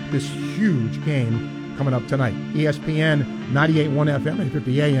about this huge game coming up tonight. ESPN 98.1 FM and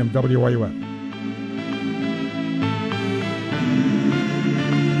 50 AM WRUF.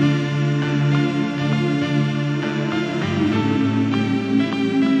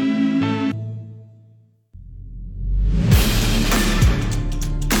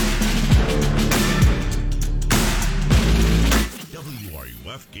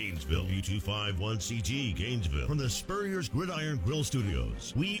 Gainesville, U251CG, Gainesville. From the Spurrier's Gridiron Grill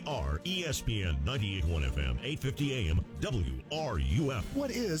Studios, we are ESPN 98.1 FM, 850 AM, WRUF.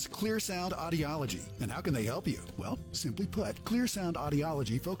 What is Clear Sound Audiology, and how can they help you? Well, simply put, Clear Sound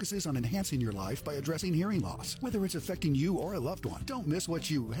Audiology focuses on enhancing your life by addressing hearing loss, whether it's affecting you or a loved one. Don't miss what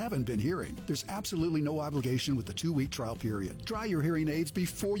you haven't been hearing. There's absolutely no obligation with the 2-week trial period. Try your hearing aids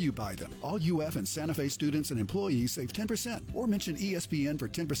before you buy them. All UF and Santa Fe students and employees save 10%, or mention ESPN for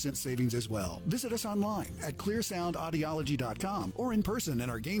 10% savings as well. Visit us online at clearsoundaudiology.com or in person in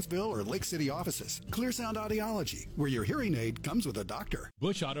our Gainesville or Lake City offices. Clear Sound Audiology, where your hearing aid comes with a doctor.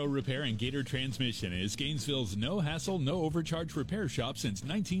 Bush Auto Repair and Gator Transmission is Gainesville's no-hassle, no-overcharge repair shop since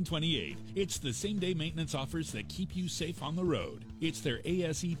 1928. It's the same-day maintenance offers that keep you safe on the road. It's their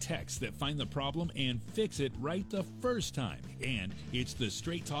ASE techs that find the problem and fix it right the first time. And it's the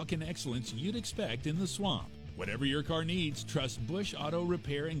straight talk and excellence you'd expect in the swamp. Whatever your car needs, trust Bush Auto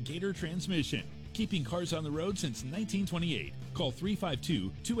Repair and Gator Transmission. Keeping cars on the road since 1928. Call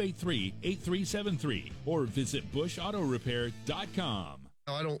 352-283-8373 or visit bushautorepair.com.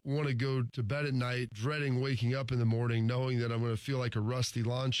 I don't want to go to bed at night dreading waking up in the morning knowing that I'm going to feel like a rusty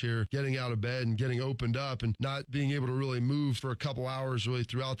lawn chair getting out of bed and getting opened up and not being able to really move for a couple hours really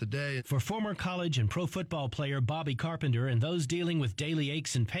throughout the day. For former college and pro football player Bobby Carpenter and those dealing with daily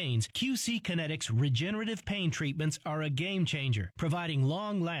aches and pains, QC Kinetics regenerative pain treatments are a game changer, providing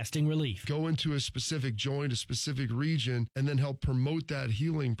long-lasting relief. Go into a specific joint, a specific region, and then help promote that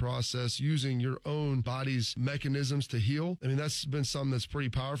healing process using your own body's mechanisms to heal. I mean, that's been something that's pretty pretty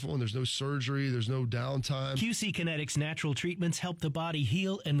powerful, and there's no surgery, there's no downtime. QC Kinetics natural treatments help the body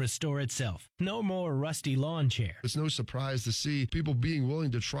heal and restore itself. No more rusty lawn chair. It's no surprise to see people being willing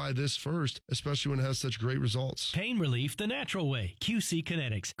to try this first, especially when it has such great results. Pain relief the natural way. QC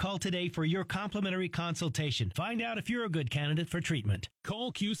Kinetics. Call today for your complimentary consultation. Find out if you're a good candidate for treatment.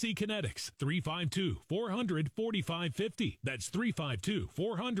 Call QC Kinetics, 352-400-4550. That's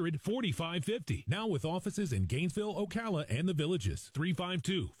 352-400-4550. Now with offices in Gainesville, Ocala, and the Villages.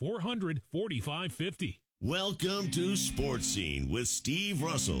 352-400-4550. Welcome to Sports Scene with Steve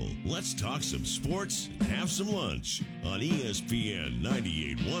Russell. Let's talk some sports and have some lunch on ESPN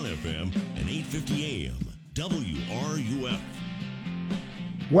 98.1 FM and 850 AM WRUF.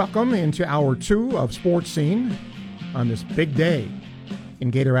 Welcome into Hour 2 of Sports Scene on this big day in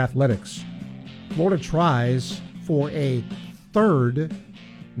Gator athletics. Florida tries for a third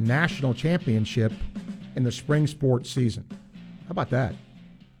national championship in the spring sports season. How about that?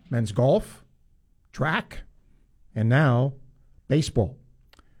 Men's golf, track, and now baseball.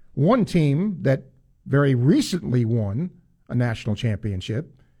 One team that very recently won a national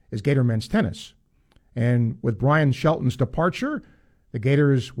championship is Gator men's tennis. And with Brian Shelton's departure, the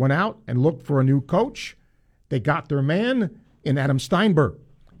Gators went out and looked for a new coach. They got their man in Adam Steinberg,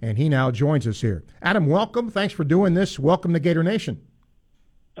 and he now joins us here. Adam, welcome. Thanks for doing this. Welcome to Gator Nation.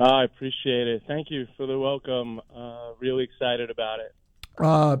 I appreciate it. Thank you for the welcome. Really excited about it.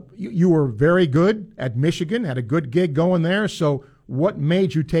 You were very good at Michigan, had a good gig going there. So what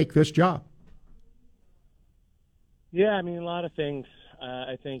made you take this job? Yeah, I mean, a lot of things.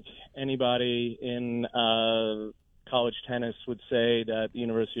 I think anybody in college tennis would say that the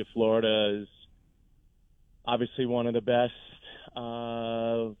University of Florida is obviously one of the best,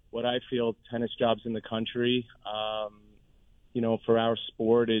 what I feel, tennis jobs in the country. For our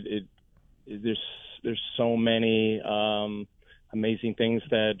sport, there's so many amazing things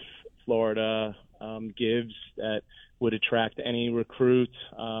that Florida gives that would attract any recruit.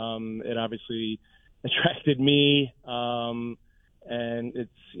 It obviously attracted me, and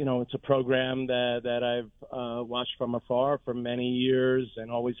it's a program that I've watched from afar for many years and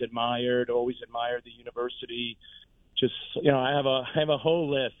always admired the university. Just I have a whole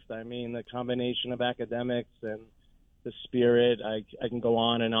list. I mean, the combination of academics and the spirit. I can go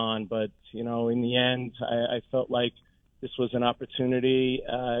on and on, but in the end, I felt like this was an opportunity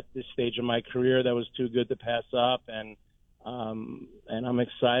at this stage of my career that was too good to pass up, and I'm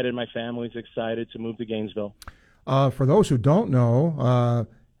excited. My family's excited to move to Gainesville. For those who don't know,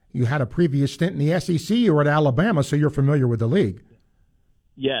 you had a previous stint in the SEC. You were at Alabama, so you're familiar with the league.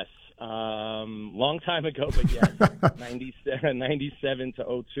 Yes, long time ago, but yes, 97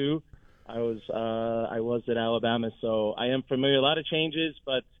 to 02. I was at Alabama, so I am familiar. A lot of changes,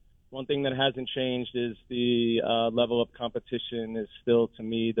 but one thing that hasn't changed is the level of competition is still, to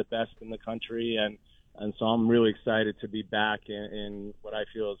me, the best in the country, and so I'm really excited to be back in what I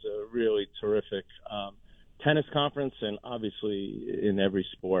feel is a really terrific tennis conference, and obviously in every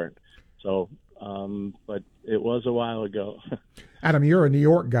sport. So, but it was a while ago. Adam, you're a New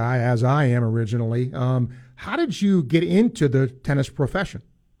York guy, as I am originally. How did you get into the tennis profession?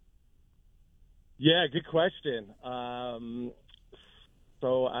 Yeah, good question.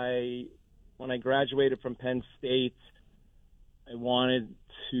 So when I graduated from Penn State,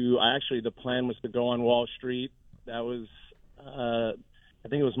 the plan was to go on Wall Street. That was, I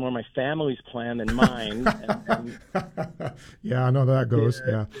think it was more my family's plan than mine. Yeah, I know that goes.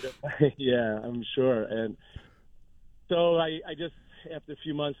 Yeah. Yeah, I'm sure. And so I just, after a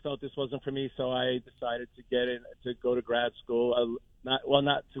few months, felt this wasn't for me. So I decided to go to grad school.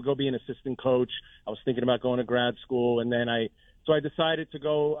 Not to go be an assistant coach. I was thinking about going to grad school, and then I decided to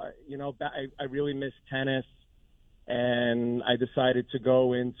go. I really miss tennis, and I decided to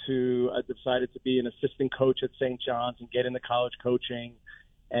be an assistant coach at St. John's and get into college coaching.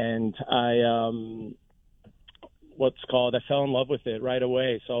 And I fell in love with it right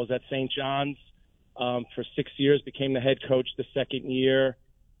away. So I was at St. John's for 6 years, became the head coach the second year,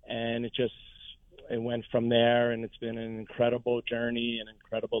 and it went from there, and it's been an incredible journey, an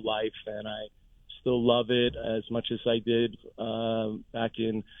incredible life, and I still love it as much as I did back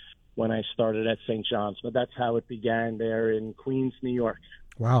in when I started at St. John's. But that's how it began there in Queens, New York.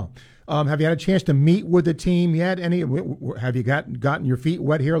 Wow. Have you had a chance to meet with the team yet? Have you gotten your feet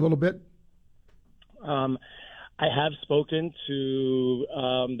wet here a little bit? I have spoken to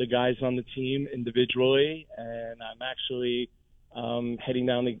the guys on the team individually, and I'm actually heading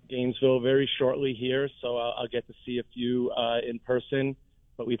down to Gainesville very shortly here, so I'll get to see a few in person.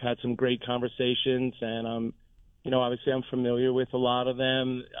 But we've had some great conversations, and obviously I'm familiar with a lot of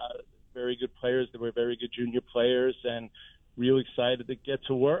them. Very good players. They were very good junior players, and really excited to get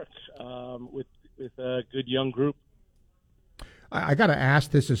to work with a good young group. I got to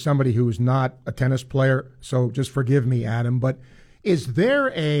ask this as somebody who's not a tennis player, so just forgive me, Adam, but is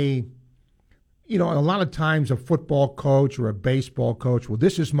there a lot of times a football coach or a baseball coach, well,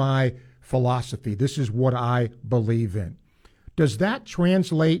 this is my philosophy, this is what I believe in. Does that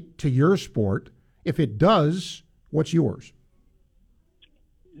translate to your sport? If it does, what's yours?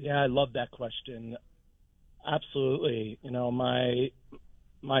 Yeah, I love that question. Absolutely. My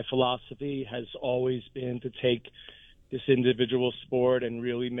philosophy has always been to take this individual sport and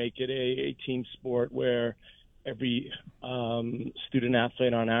really make it a team sport where every student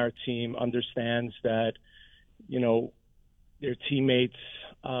athlete on our team understands that, their teammates,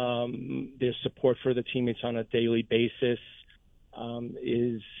 their support for the teammates on a daily basis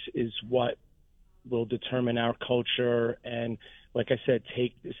is what will determine our culture. And like I said,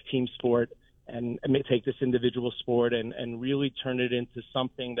 take this team sport and take this individual sport and really turn it into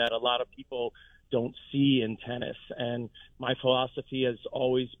something that a lot of people don't see in tennis. And my philosophy has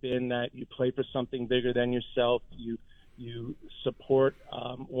always been that you play for something bigger than yourself. You support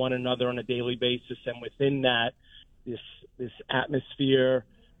one another on a daily basis, and within that, this atmosphere,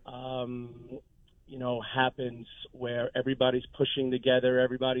 happens where everybody's pushing together,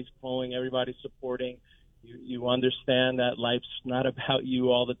 everybody's pulling, everybody's supporting. You understand that life's not about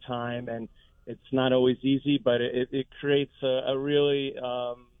you all the time, and it's not always easy, but it creates a really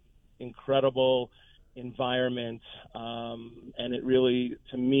incredible environment, and it really,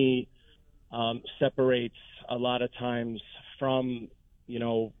 to me, separates a lot of times from,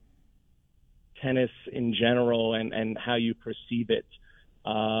 tennis in general and how you perceive it.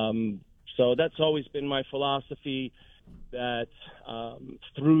 So that's always been my philosophy, that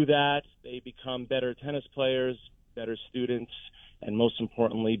through that they become better tennis players, better students, and most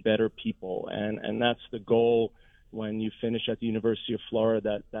importantly, better people. And that's the goal when you finish at the University of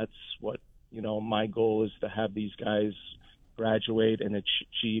Florida. That's what, my goal is, to have these guys graduate and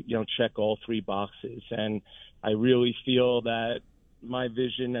achieve, check all three boxes. And I really feel that my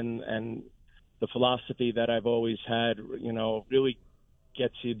vision and the philosophy that I've always had, really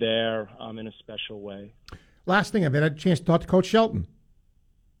gets you there in a special way. Last thing, I've had a chance to talk to Coach Shelton.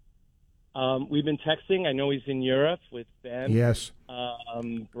 We've been texting. I know he's in Europe with Ben. Yes.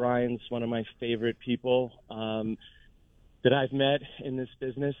 Brian's one of my favorite people that I've met in this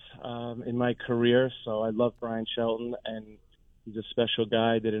business in my career. So I love Brian Shelton, and he's a special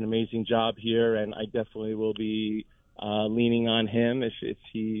guy, did an amazing job here, and I definitely will be leaning on him if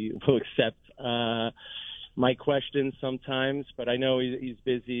he will accept my questions sometimes. But I know he's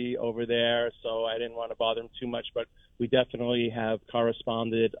busy over there, so I didn't want to bother him too much. But we definitely have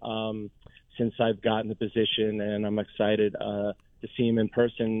corresponded since I've gotten the position, and I'm excited to see him in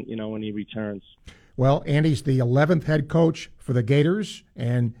person, when he returns. Well, Andy's the 11th head coach for the Gators,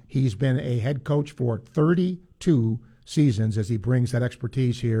 and he's been a head coach for 32 seasons as he brings that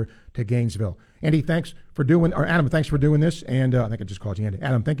expertise here to Gainesville. Andy, thanks for doing, or Adam, thanks for doing this, and I think I just called you Andy.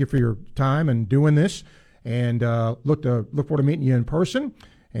 Adam, thank you for your time and doing this, and look forward to meeting you in person,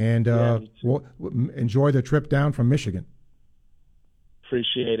 and we'll enjoy the trip down from Michigan.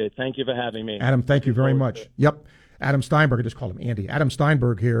 Appreciate it. Thank you for having me. Adam, thank you very much. Yep. Adam Steinberg, I just called him Andy. Adam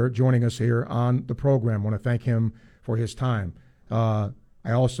Steinberg here, joining us here on the program. I want to thank him for his time. I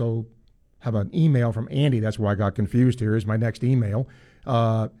also have an email from Andy. That's why I got confused here, is my next email,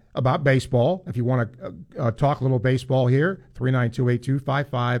 about baseball. If you want to talk a little baseball here,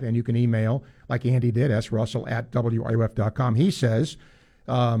 392-8255, and you can email, like Andy did, srussell@wruf.com. He says,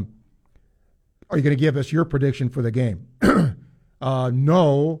 are you going to give us your prediction for the game?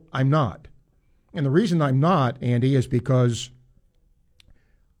 No, I'm not. And the reason I'm not, Andy, is because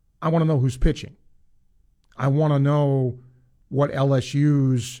I want to know who's pitching. I want to know what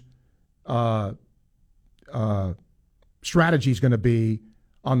LSU's strategy is going to be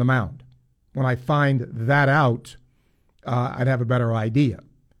on the mound. When I find that out, I'd have a better idea.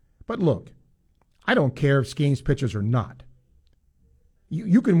 But look, I don't care if Skeens pitches or not.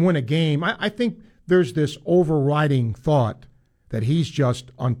 You can win a game. I think there's this overriding thought that he's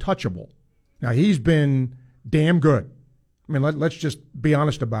just untouchable. Now, he's been damn good. I mean, let's just be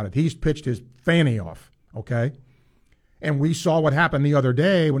honest about it. He's pitched his fanny off, okay? And we saw what happened the other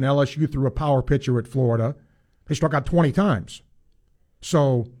day when LSU threw a power pitcher at Florida. They struck out 20 times.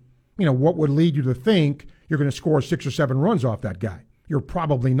 So, what would lead you to think you're going to score 6 or 7 runs off that guy? You're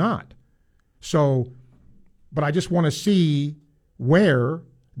probably not. So, but I just want to see where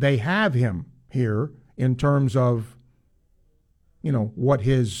they have him here in terms of, what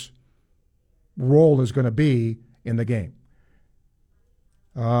his role is going to be in the game.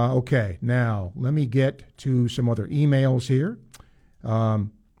 Okay, now let me get to some other emails here.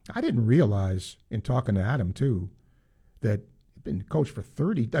 I didn't realize in talking to Adam, too, that he'd been coach for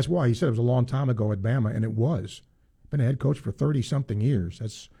 30. That's why he said it was a long time ago at Bama, and it was. Been a head coach for 30-something years.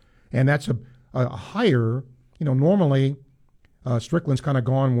 That's a hire. Normally Strickland's kind of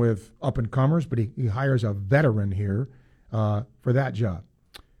gone with up-and-comers, but he hires a veteran here for that job.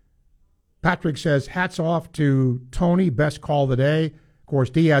 Patrick says, hats off to Tony, best call of the day. Of course,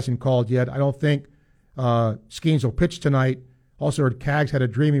 D hasn't called yet. I don't think Skeens will pitch tonight. Also heard Cags had a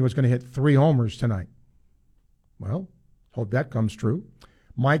dream he was going to hit 3 homers tonight. Well, hope that comes true.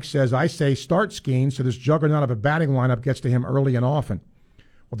 Mike says, I say start Skeens so this juggernaut of a batting lineup gets to him early and often.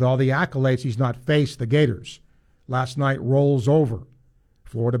 With all the accolades, he's not faced the Gators. Last night rolls over.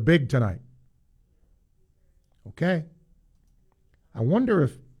 Florida big tonight. Okay. I wonder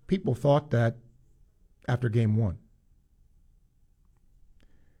if people thought that after game 1.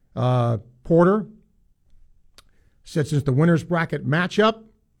 Porter said since the winner's bracket matchup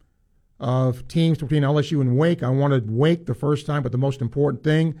of teams between LSU and Wake, I wanted Wake the first time, but the most important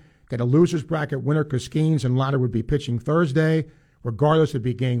thing, get a loser's bracket winner because Skeens and Ladder would be pitching Thursday. Regardless, it'd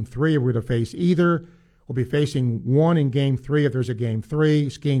be game 3 if we're to face either. We'll be facing one in game 3 if there's a game 3.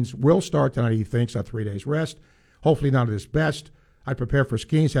 Skeens will start tonight, he thinks, on 3 days rest. Hopefully not at his best. I prepare for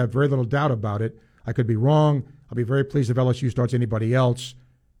Skeens, have very little doubt about it. I could be wrong. I'll be very pleased if LSU starts anybody else.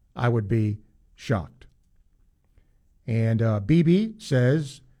 I would be shocked. And BB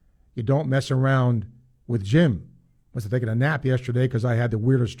says, you don't mess around with Jim. Must have taken a nap yesterday because I had the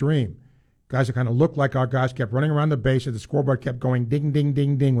weirdest dream. Guys that kind of looked like our guys kept running around the bases. The scoreboard kept going ding, ding,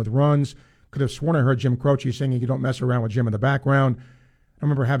 ding, ding with runs. Could have sworn I heard Jim Croce singing, you don't mess around with Jim in the background. I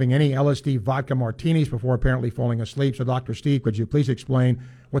remember having any LSD vodka martinis before apparently falling asleep. So, Dr. Steve, could you please explain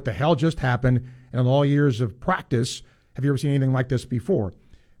what the hell just happened? And in all years of practice, have you ever seen anything like this before?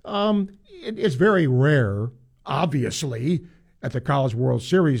 It's very rare, obviously, at the College World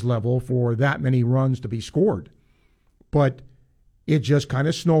Series level for that many runs to be scored. But it just kind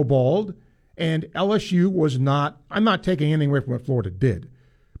of snowballed. And LSU was not, I'm not taking anything away from what Florida did,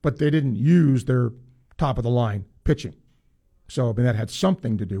 but they didn't use their top-of-the-line pitching. So, I mean, that had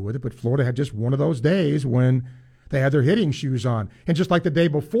something to do with it, but Florida had just one of those days when they had their hitting shoes on. And just like the day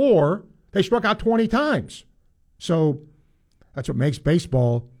before, they struck out 20 times. So that's what makes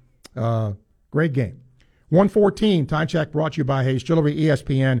baseball a great game. 1:14, time check brought to you by Hayes Jewelry,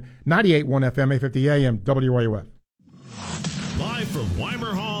 ESPN, 98.1 FM, 850 AM, WRUF. Live from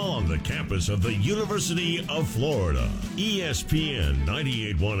Weimer Hall on the campus of the University of Florida, ESPN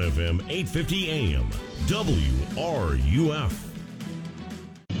 98.1 FM, 850 AM, WRUF.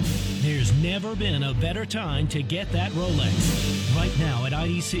 There's never been a better time to get that Rolex. Right now at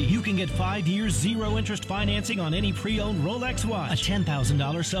IDC, you can get 5 years zero-interest financing on any pre-owned Rolex watch. A $10,000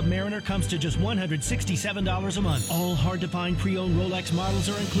 Submariner comes to just $167 a month. All hard-to-find pre-owned Rolex models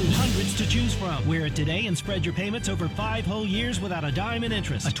are included. Hundreds to choose from. Wear it today and spread your payments over 5 whole years without a dime in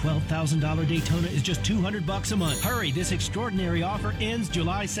interest. A $12,000 Daytona is just $200 a month. Hurry, this extraordinary offer ends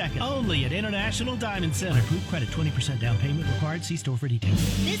July 2nd. Only at International Diamond Center. Approved credit, 20% down payment required. See store for details.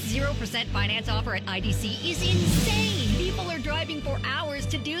 This 0% finance offer at IDC is insane. People are driving for hours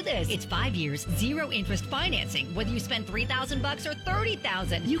to do this. It's 5 years, zero interest financing. Whether you spend $3,000 or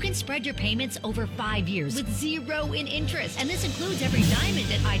 $30,000, you can spread your payments over 5 years with zero in interest. And this includes every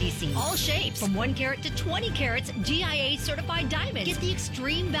diamond at IDC. All shapes, from 1 carat to 20 carats, GIA certified diamonds. Get the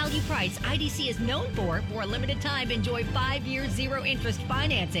extreme value price IDC is known for a limited time. Enjoy 5 years, zero interest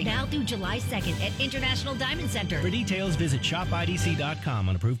financing. Now through July 2nd at International Diamond Center. For details, visit shopidc.com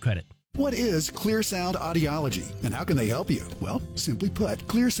on approved credit. What is Clear Sound Audiology, and how can they help you? Well, simply put,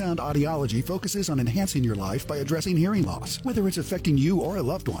 Clear Sound Audiology focuses on enhancing your life by addressing hearing loss, whether it's affecting you or a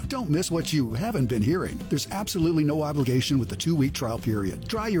loved one. Don't miss what you haven't been hearing. There's absolutely no obligation with the 2-week trial period.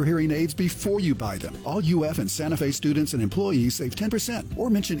 Try your hearing aids before you buy them. All UF and Santa Fe students and employees save 10%, or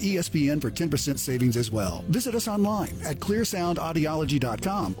mention ESPN for 10% savings as well. Visit us online at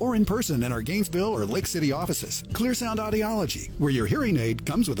clearsoundaudiology.com or in person in our Gainesville or Lake City offices. Clear Sound Audiology, where your hearing aid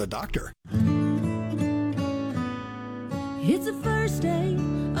comes with a doctor. It's the first day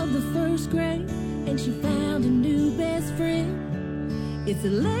of the first grade, and she found a new best friend. It's a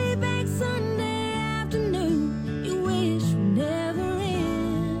laid-back Sunday afternoon you wish would never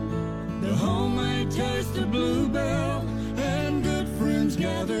end. The homemade taste of Bluebell and good friends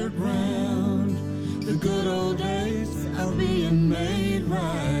gathered round. The good old days are being made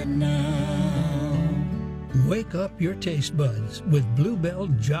right now. Wake up your taste buds with Bluebell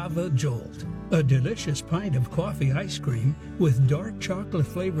Java Jolt, a delicious pint of coffee ice cream with dark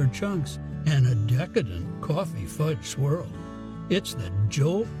chocolate-flavored chunks and a decadent coffee fudge swirl. It's the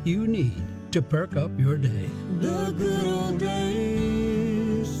jolt you need to perk up your day. The good old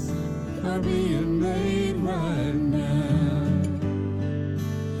days are being made right now.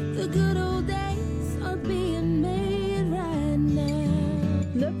 The good old days are being made right now.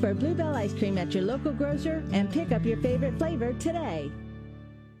 Look for Bluebell ice cream at your local grocer and pick up your favorite flavor today.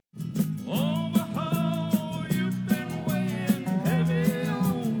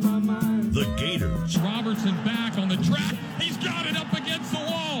 The Gators. Robertson back on the track. He's got it up against the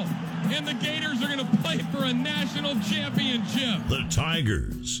wall. And the Gators are going to play for a national championship. The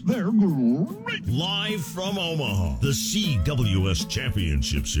Tigers. They're great. Live from Omaha, the CWS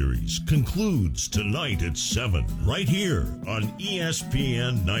Championship Series concludes tonight at 7, right here on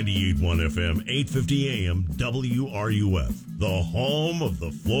ESPN 98.1 FM, 850 AM, WRUF, the home of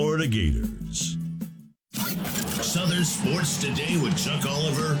the Florida Gators. Southern Sports Today with Chuck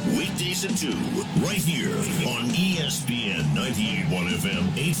Oliver, weekdays at 2, right here on ESPN 98.1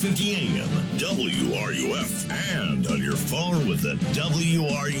 FM, 850 AM, WRUF, and on your phone with the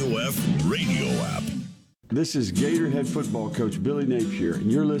WRUF radio app. This is Gator head football coach Billy Napier, and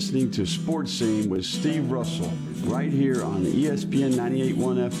you're listening to Sports Scene with Steve Russell, right here on ESPN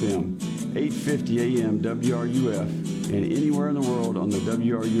 98.1 FM, 850 AM, WRUF, and anywhere in the world on the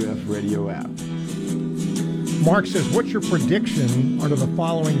WRUF radio app. Mark says, what's your prediction under the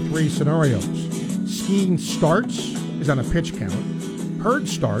following 3 scenarios? Skeens starts, is on a pitch count. Hurd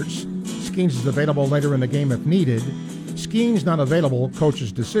starts, Skeens is available later in the game if needed. Skeens not available,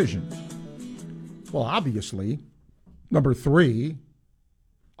 coach's decision. Well, obviously, number 3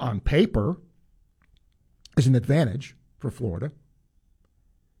 on paper is an advantage for Florida.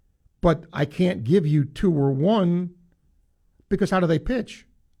 But I can't give you 2 or 1 because how do they pitch?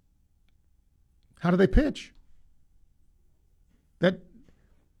 How do they pitch?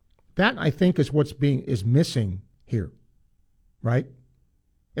 That I think is what's is missing here, right?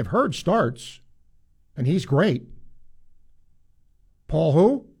 If Hurd starts and he's great, Paul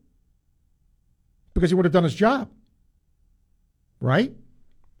who? Because he would have done his job, right?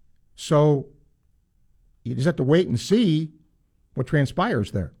 So you just have to wait and see what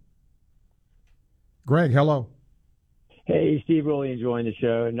transpires there. Greg, hello. Hey, Steve, really enjoying the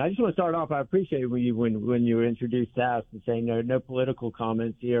show. And I just want to start off, I appreciate when you introduced Sasse and saying no political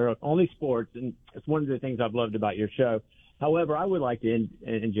comments here, only sports. And it's one of the things I've loved about your show. However, I would like to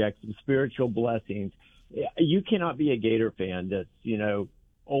inject some spiritual blessings. You cannot be a Gator fan that's,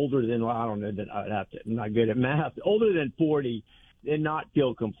 older than, I don't know, that I'd have to, I'm not good at math, older than 40 and not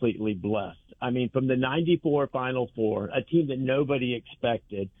feel completely blessed. I mean, from the 94 Final Four, a team that nobody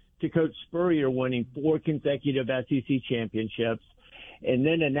expected, to Coach Spurrier winning 4 consecutive SEC championships, and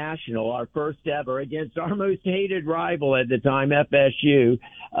then a national, our first ever, against our most hated rival at the time, FSU,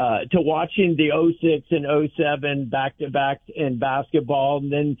 to watching the 06 and 07 back-to-backs in basketball.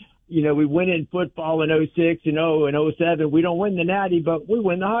 And then, we win in football in 06 and 07. We don't win the Natty, but we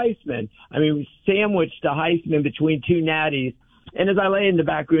win the Heisman. I mean, we sandwiched the Heisman between 2 Natties. And as I lay in the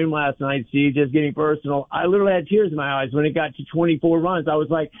back room last night, Steve, just getting personal, I literally had tears in my eyes when it got to 24 runs. I was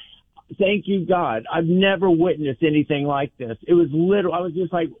like, thank you, God. I've never witnessed anything like this. It was literal. I was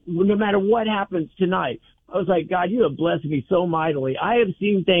just like, no matter what happens tonight, I was like, God, you have blessed me so mightily. I have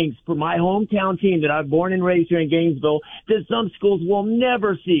seen things for my hometown team that I've born and raised here in Gainesville that some schools will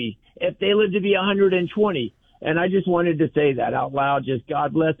never see if they live to be 120. And I just wanted to say that out loud. Just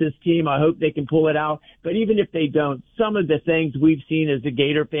God bless this team. I hope they can pull it out. But even if they don't, some of the things we've seen as the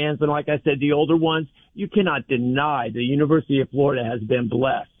Gator fans, and like I said, the older ones, you cannot deny the University of Florida has been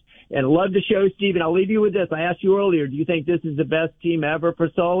blessed. And love the show, Steve. And I'll leave you with this. I asked you earlier, do you think this is the best team ever for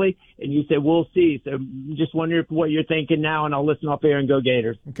Sully? And you said, we'll see. So just wondering what you're thinking now, and I'll listen off air and go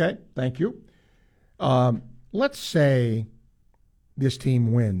Gators. Okay, thank you. Let's say this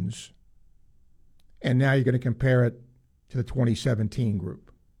team wins, and now you're going to compare it to the 2017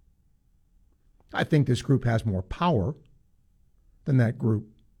 group. I think this group has more power than that group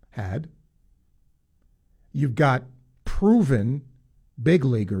had. You've got proven big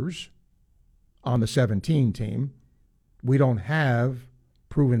leaguers on the 17 team. We don't have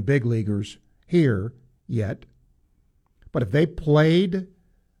proven big leaguers here yet. But if they played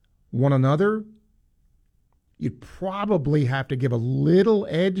one another, you'd probably have to give a little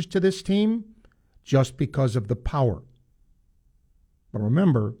edge to this team just because of the power. But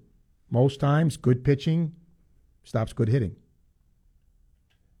remember, most times good pitching stops good hitting.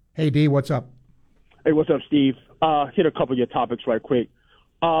 Hey, D, what's up? Hey, what's up, Steve? Hit a couple of your topics right quick.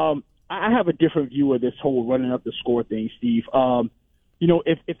 I have a different view of this whole running up the score thing, Steve.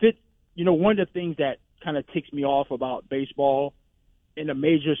 If it, one of the things that kind of ticks me off about baseball in the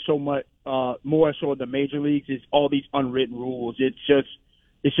majors so much more so in the major leagues is all these unwritten rules. It's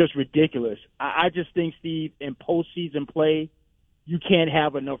just ridiculous. I just think, Steve, in postseason play, you can't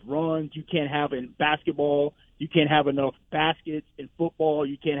have enough runs. You can't have in basketball. You can't have enough baskets. In football,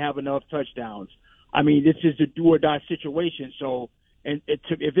 you can't have enough touchdowns. I mean, this is a do-or-die situation. So, if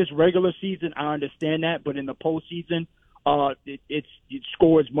it's regular season, I understand that. But in the postseason, you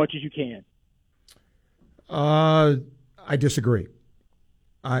score as much as you can. I disagree.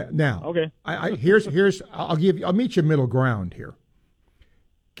 Okay. I'll meet you middle ground here.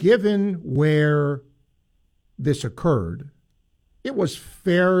 Given where this occurred, it was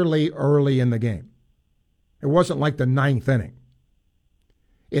fairly early in the game. It wasn't like the ninth inning.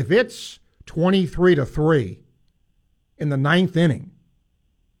 If it's 23-3 in the ninth inning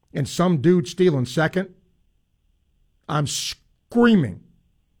and some dude stealing second, I'm screaming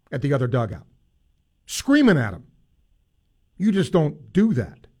at the other dugout. Screaming at him. You just don't do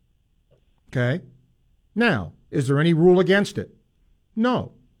that. Okay? Now, is there any rule against it?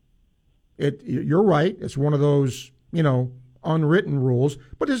 No. You're right. It's one of those, unwritten rules,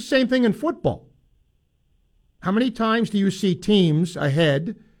 but it's the same thing in football. How many times do you see teams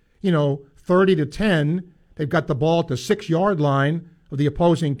ahead, 30-10, they've got the ball at the 6-yard line of the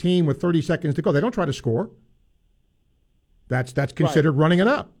opposing team with 30 seconds to go. They don't try to score. That's considered running it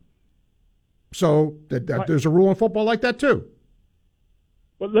up. So there's a rule in football like that too.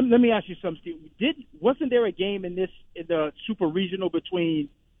 Well, let me ask you something, Steve. Wasn't there a game in the Super Regional between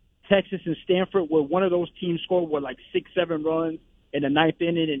Texas and Stanford where one of those teams scored 6-7 runs in the ninth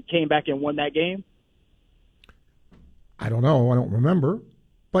inning and came back and won that game? I don't know. I don't remember.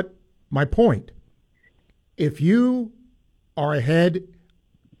 But my point, if you are ahead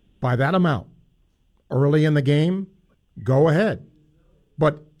by that amount early in the game, go ahead.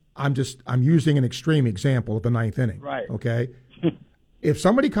 But I'm using an extreme example of the ninth inning. Right. Okay? If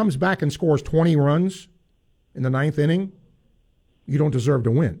somebody comes back and scores 20 runs in the ninth inning, you don't deserve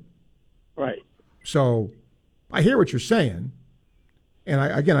to win. Right. So I hear what you're saying. And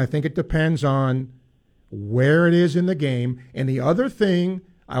I think it depends on where it is in the game. And the other thing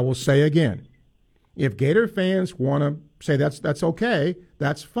I will say again, if Gator fans want to say that's okay,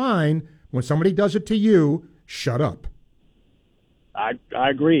 that's fine. When somebody does it to you, shut up. I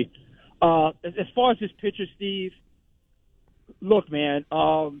agree. As far as this pitcher, Steve, look, man,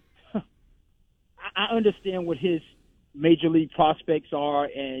 I understand what his major league prospects are,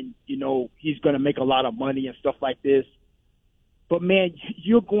 and, he's going to make a lot of money and stuff like this. But, man,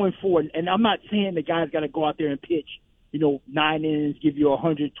 you're going forward, and I'm not saying the guy's got to go out there and pitch, 9 innings, give you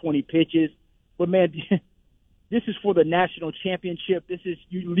 120 pitches. But, man, this is for the national championship. This is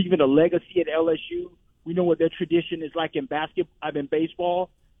you leaving a legacy at LSU. We know what their tradition is like in baseball.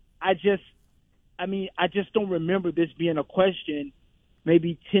 I just don't remember this being a question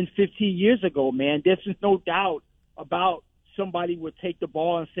maybe 10, 15 years ago, man. There's no doubt about somebody would take the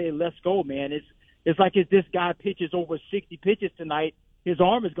ball and say, let's go, man. It's like if this guy pitches over 60 pitches tonight, his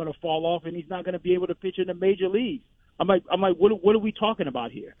arm is going to fall off and he's not going to be able to pitch in the major leagues. I'm like, what are we talking about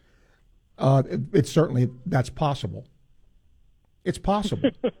here? It's certainly, that's possible. It's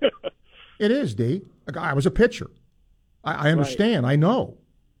possible. It is, D. I was a pitcher. I understand. Right. I know.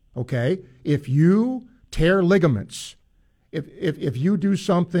 Okay? If you tear ligaments, if you do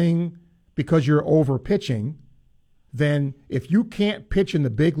something because you're over pitching, then if you can't pitch in the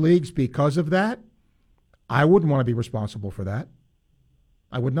big leagues because of that, I wouldn't want to be responsible for that.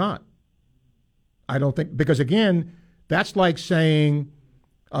 I would not. I don't think, because again, that's like saying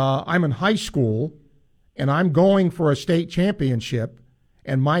I'm in high school and I'm going for a state championship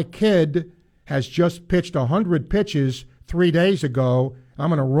and my kid has just pitched 100 pitches 3 days ago. I'm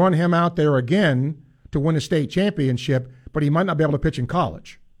going to run him out there again to win a state championship, but he might not be able to pitch in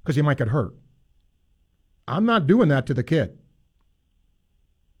college because he might get hurt. I'm not doing that to the kid.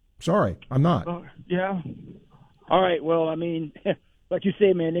 Sorry, I'm not. Yeah. All right. Well, I mean, like you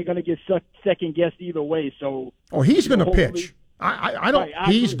say, man, they're going to get second guessed either way. So. Oh, he's going to pitch. I don't. Right,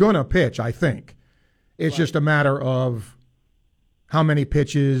 he's going to pitch. I think. It's just a matter of how many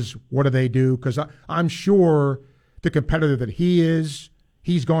pitches. What do they do? Because I'm sure the competitor that he is,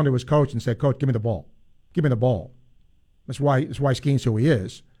 he's gone to his coach and said, "Coach, give me the ball. Give me the ball." That's why Skeen's who he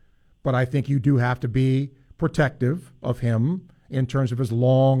is. But I think you do have to be protective of him in terms of his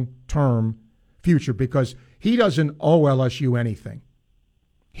long-term future because he doesn't owe LSU anything.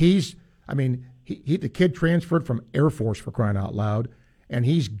 The kid transferred from Air Force, for crying out loud, and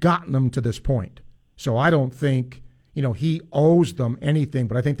he's gotten them to this point. So I don't think, he owes them anything,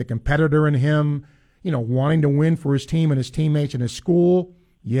 but I think the competitor in him, wanting to win for his team and his teammates and his school,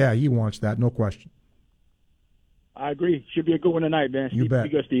 yeah, he wants that, no question. I agree. Should be a good one tonight, man. You bet. Be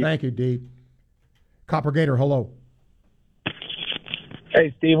good, Steve. Thank you, D. Copper Gator, hello.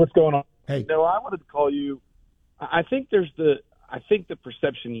 Hey, Steve, what's going on? Hey. No, I wanted to call you. I think the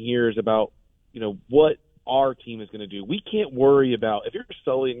perception here is about, what our team is going to do. We can't worry about, if you're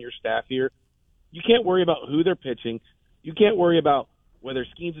Sully and your staff here, you can't worry about who they're pitching. You can't worry about whether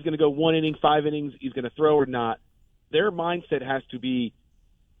Skeens is going to go 1 inning, 5 innings, he's going to throw or not. Their mindset has to be,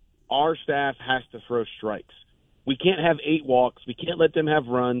 our staff has to throw strikes. We can't have 8 walks. We can't let them have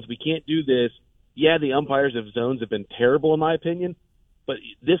runs. We can't do this. Yeah, the umpires of zones have been terrible in my opinion, but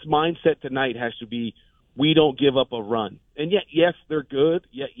this mindset tonight has to be, we don't give up a run. And yet, yes, they're good.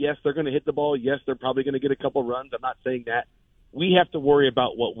 Yes, they're going to hit the ball. Yes, they're probably going to get a couple runs. I'm not saying that. We have to worry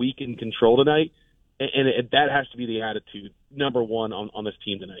about what we can control tonight, and that has to be the attitude, number one, on this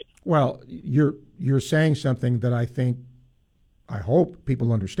team tonight. Well, you're saying something that I hope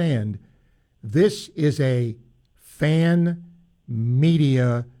people understand. This is a fan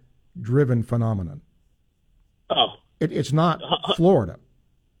media-driven phenomenon. Oh. It's not Florida.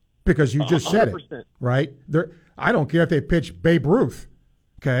 Because you just said 100%. it, right? I don't care if they pitch Babe Ruth,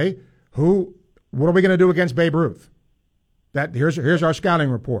 okay? What are we going to do against Babe Ruth? Here's our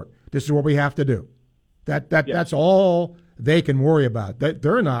scouting report. This is what we have to do. That's all they can worry about.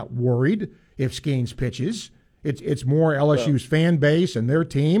 They're not worried if Skeens pitches. It's more LSU's fan base and their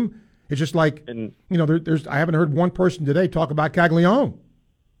team. It's just like, I haven't heard one person today talk about Caglione.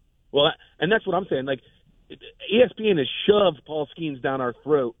 Well, and that's what I'm saying. Like, ESPN has shoved Paul Skeens down our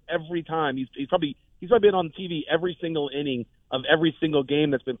throat every time. He's probably been on TV every single inning of every single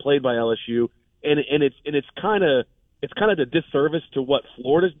game that's been played by LSU, and it's kind of the disservice to what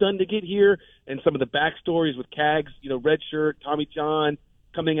Florida's done to get here, and some of the backstories with Cags, red shirt, Tommy John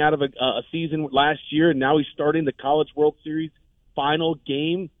coming out of a season last year, and now he's starting the College World Series final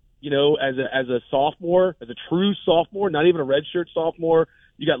game, as a sophomore, as a true sophomore, not even a red shirt sophomore.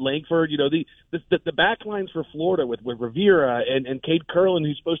 You got Langford, the back lines for Florida with Rivera and Cade Curlin,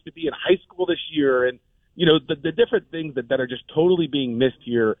 who's supposed to be in high school this year. And, the different things that are just totally being missed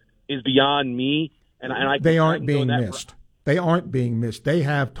here is beyond me. They aren't being missed. They aren't being missed. They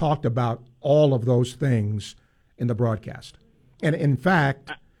have talked about all of those things in the broadcast. And in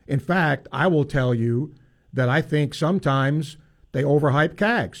fact, I will tell you that I think sometimes they overhype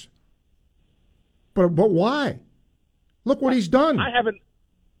Cags. But why? Look what he's done. I haven't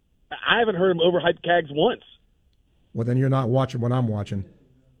heard him overhype Cags once. Well, then you're not watching what I'm watching.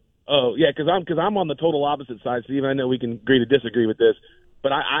 Oh yeah, because I'm on the total opposite side, Steve. I know we can agree to disagree with this,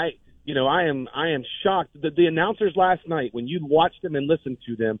 but I am shocked that the announcers last night, when you watched them and listened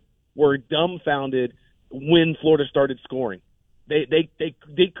to them, were dumbfounded when Florida started scoring. They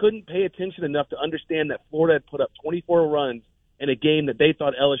couldn't pay attention enough to understand that Florida had put up 24 runs in a game that they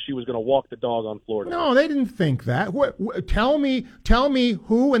thought LSU was going to walk the dog on Florida. No, they didn't think that. Tell me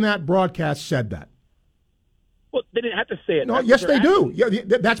who in that broadcast said that. Well, they didn't have to say it. No, yes, they do. Yeah,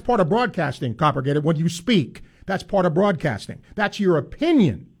 that's part of broadcasting, Coppergated. When you speak, that's part of broadcasting. That's your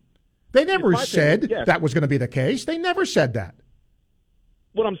opinion. They never said that was going to be the case. They never said that.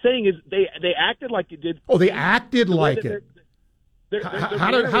 What I'm saying is they acted like it did. Oh, they acted like it.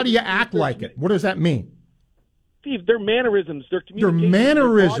 How do you act like it? What does that mean? Steve, their mannerisms, their communication. Their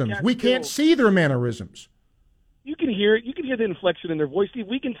mannerisms. We can't see their mannerisms. You can hear it. You can hear the inflection in their voice. Steve,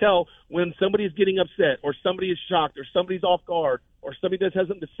 we can tell when somebody is getting upset or somebody is shocked or somebody's off guard or somebody has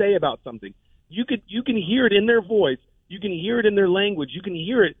something to say about something. You can hear it in their voice. You can hear it in their language. You can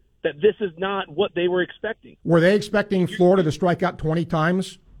hear it that this is not what they were expecting. Were they expecting Florida to strike out 20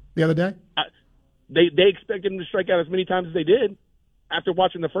 times the other day? They expected them to strike out as many times as they did. After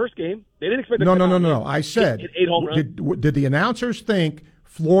watching the first game, they didn't expect. No. I said, eight home runs. Did the announcers think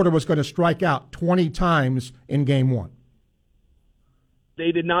Florida was going to strike out 20 times in Game 1?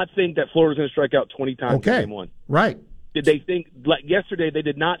 They did not think that Florida was going to strike out 20 times in Game 1. Right. Did they think, like yesterday, they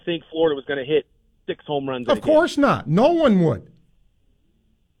did not think Florida was going to hit 6 home runs? Of course not. No one would.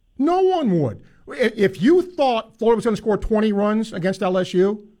 No one would. If you thought Florida was going to score 20 runs against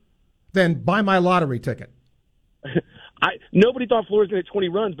LSU, then buy my lottery ticket. Nobody thought Florida was going to hit 20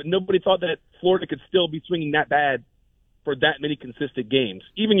 runs, but nobody thought that Florida could still be swinging that bad for that many consistent games.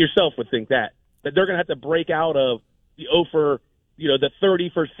 Even yourself would think that they're going to have to break out of the the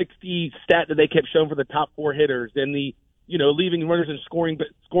 30 for 60 stat that they kept showing for the top 4 hitters and the, leaving runners in scoring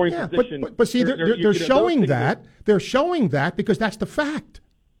position. But see, they're showing that. They're showing that because that's the fact.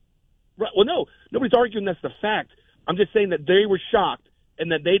 Right. Well, no, nobody's arguing that's the fact. I'm just saying that they were shocked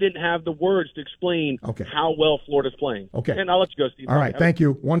and that they didn't have the words to explain how well Florida's playing. Okay. And I'll let you go, Steve. All right, thank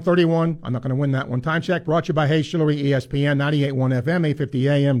you. 131. I'm not going to win that one. Time check brought to you by Hayes Chillery, ESPN 98.1 FM, 850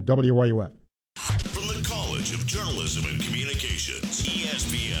 AM, WRUF. From the College of Journalism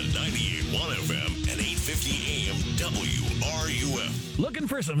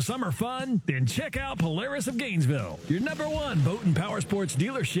Looking for some summer fun? Then check out Polaris of Gainesville, your #1 boat and power sports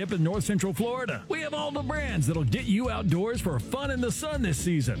dealership in North Central Florida. We have all the brands that'll get you outdoors for fun in the sun this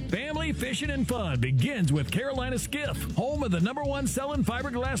season. Family fishing and fun begins with Carolina Skiff, home of the #1 selling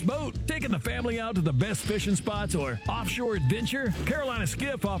fiberglass boat. Taking the family out to the best fishing spots or offshore adventure, Carolina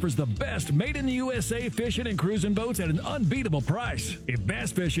Skiff offers the best made-in-the-USA fishing and cruising boats at an unbeatable price. If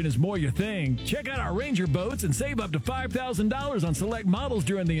bass fishing is more your thing, check out our Ranger boats and save up to $5,000 on select models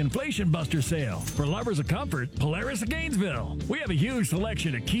during the Inflation Buster sale. For lovers of comfort, Polaris of Gainesville. We have a huge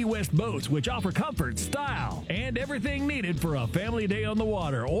selection of Key West boats which offer comfort, style, and everything needed for a family day on the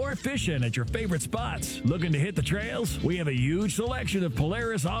water or fishing at your favorite spots. Looking to hit the trails? We have a huge selection of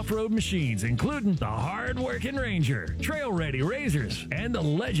Polaris off-road machines, including the hard-working Ranger, trail-ready Razors, and the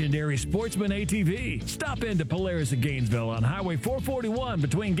legendary Sportsman ATV. Stop into Polaris of Gainesville on Highway 441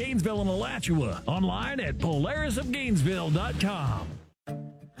 between Gainesville and Alachua. Online at polarisofgainesville.com.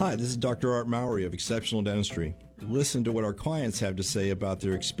 Hi, this is Dr. Art Mowry of Exceptional Dentistry. Listen to what our clients have to say about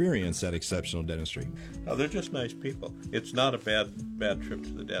their experience at Exceptional Dentistry. Oh, they're just nice people. It's not a bad trip to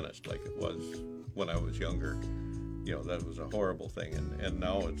the dentist like it was when I was younger. You know, that was a horrible thing, and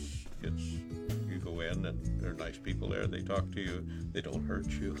now it's you go in and there are nice people there. They talk to you. They don't hurt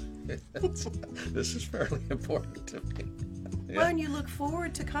you. This is fairly important to me. Yeah. Well, and you look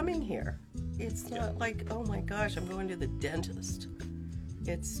forward to coming here. It's not like, oh my gosh, I'm going to the dentist.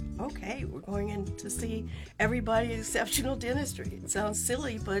 It's, okay, we're going in to see everybody at Exceptional Dentistry. It sounds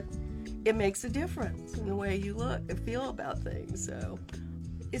silly, but it makes a difference in the way you look and feel about things. So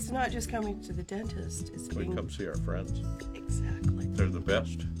it's not just coming to the dentist. It's We come see our friends. Exactly. They're the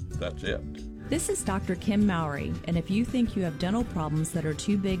best. That's it. This is Dr. Kim Mowry, and if you think you have dental problems that are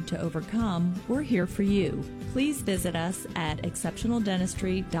too big to overcome, we're here for you. Please visit us at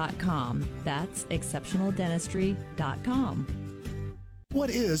exceptionaldentistry.com. That's exceptionaldentistry.com. What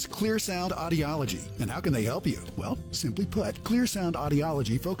is Clear Sound Audiology, and how can they help you? Well, simply put, Clear Sound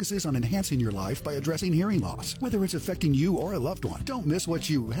Audiology focuses on enhancing your life by addressing hearing loss, whether it's affecting you or a loved one. Don't miss what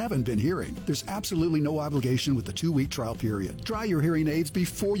you haven't been hearing. There's absolutely no obligation with the 2-week trial period. Try your hearing aids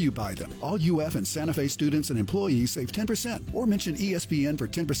before you buy them. All UF and Santa Fe students and employees save 10%, or mention ESPN for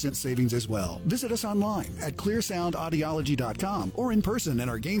 10% savings as well. Visit us online at clearsoundaudiology.com or in person in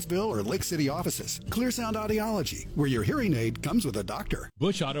our Gainesville or Lake City offices. Clear Sound Audiology, where your hearing aid comes with a doctor.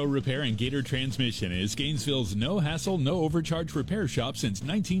 Bush Auto Repair and Gator Transmission is Gainesville's no-hassle, no-overcharge repair shop since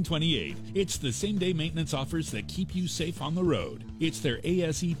 1928. It's the same-day maintenance offers that keep you safe on the road. It's their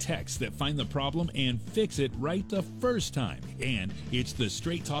ASE techs that find the problem and fix it right the first time. And it's the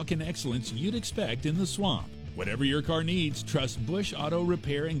straight talk and excellence you'd expect in the swamp. Whatever your car needs, trust Bush Auto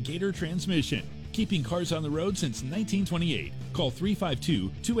Repair and Gator Transmission. Keeping cars on the road since 1928. Call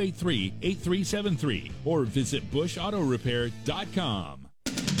 352-283-8373 or visit bushautorepair.com.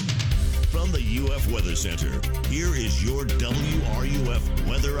 From the UF Weather Center, here is your WRUF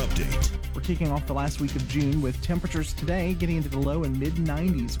weather update. We're kicking off the last week of June with temperatures today getting into the low and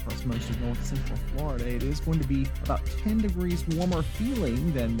mid-90s across most of north central Florida. It is going to be about 10 degrees warmer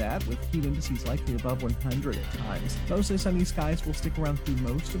feeling than that, with heat indices likely above 100 at times. Mostly sunny skies will stick around through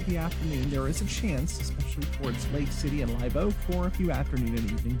most of the afternoon. There is a chance, especially towards Lake City and Live Oak, for a few afternoon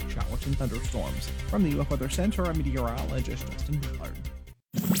and evening showers and thunderstorms. From the UF Weather Center, I'm meteorologist Justin Ballard.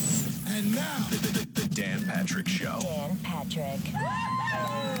 And now, the Dan Patrick Show. Dan Patrick.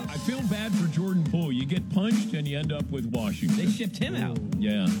 I feel bad for Jordan Poole. You get punched and you end up with Washington. They shipped him out.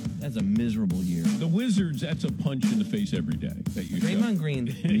 Yeah. That's a miserable year. The Wizards, that's a punch in the face every day. Draymond Green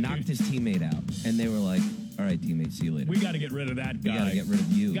knocked his teammate out, and they were like, all right, teammate, see you later. We got to get rid of that guy. We got to get rid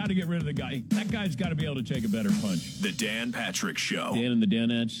of you. Got to get rid of the guy. That guy's got to be able to take a better punch. The Dan Patrick Show. Dan and the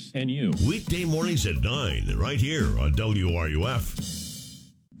Danettes and you. Weekday mornings at 9, right here on WRUF.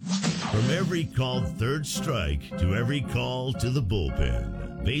 From every called third strike to every call to the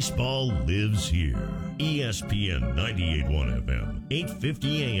bullpen, baseball lives here. ESPN 98.1 FM,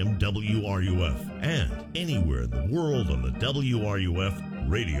 850 AM WRUF, and anywhere in the world on the WRUF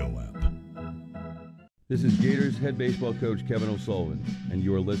radio app. This is Gators head baseball coach Kevin O'Sullivan, and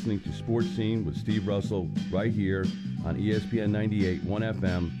you are listening to Sports Scene with Steve Russell right here on ESPN 98.1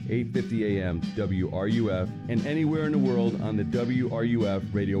 FM, 850 AM WRUF, and anywhere in the world on the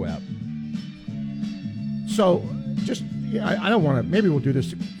WRUF radio app. So, I don't want to, maybe we'll do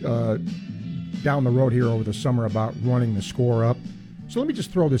this down the road here over the summer about running the score up. So let me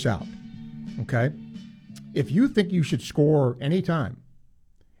just throw this out, okay? If you think you should score anytime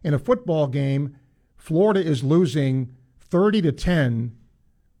in a football game, Florida is losing 30-10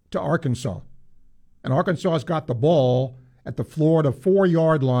 to Arkansas. And Arkansas has got the ball at the Florida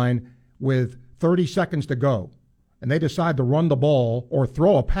 4-yard line with 30 seconds to go. and they decide to run the ball or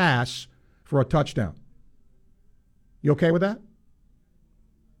throw a pass for a touchdown. You okay with that?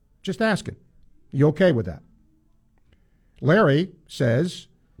 Just asking. You okay with that? Larry says,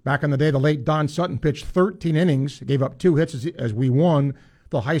 back in the day, the late Don Sutton pitched 13 innings, gave up 2 hits as we won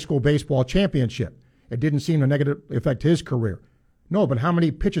the high school baseball championship. It didn't seem to negatively affect his career. No, but how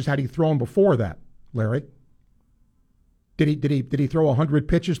many pitches had he thrown before that, Larry? Did he throw 100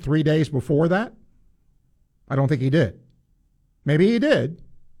 pitches 3 days before that? I don't think he did. Maybe he did,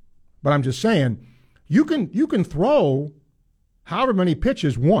 but I'm just saying, you can throw however many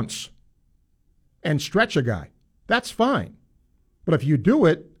pitches once and stretch a guy. That's fine. But if you do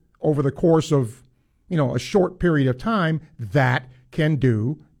it over the course of, a short period of time, that can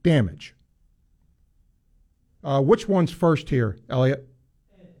do damage. Which one's first here, Elliot?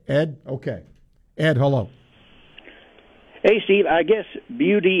 Ed? Okay. Ed, hello. Hey, Steve, I guess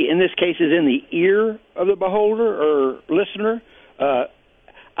beauty in this case is in the ear of the beholder or listener.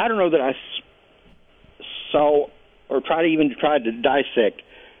 I don't know that I saw or tried to dissect,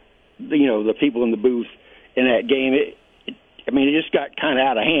 the people in the booth in that game. It just got kind of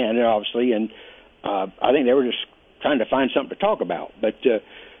out of hand, obviously, and I think they were just trying to find something to talk about. But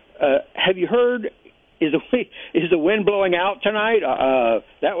have you heard, is the wind blowing out tonight?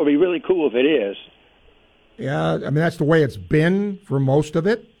 That would be really cool if it is. Yeah, that's the way it's been for most of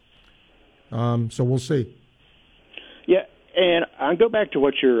it. So we'll see. Yeah, and I'll go back to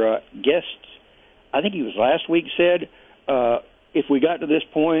what your guest, I think he was last week, said. If we got to this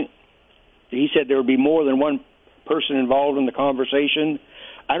point, he said there would be more than one person involved in the conversation.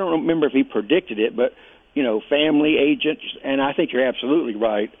 I don't remember if he predicted it, but, family, agents, and I think you're absolutely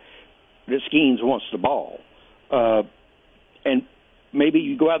right that Skeens wants the ball. And maybe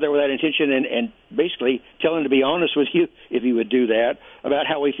you go out there with that intention and basically tell him to be honest with you, if he would do that, about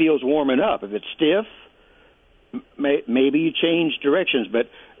how he feels warming up. If it's stiff, maybe you change directions. But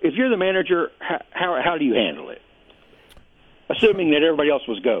if you're the manager, how do you handle it? Assuming that everybody else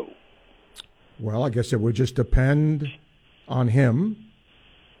was go. Well, I guess it would just depend on him,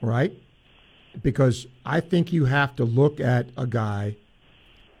 right? Because I think you have to look at a guy,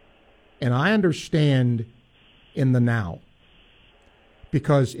 and I understand in the now.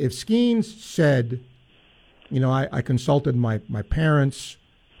 Because if Skeens said, I consulted my parents,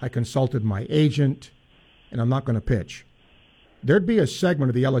 I consulted my agent, and I'm not going to pitch, there'd be a segment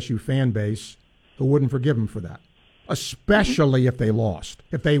of the LSU fan base who wouldn't forgive him for that, especially if they lost.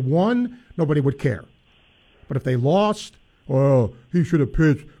 If they won, nobody would care. But if they lost, he should have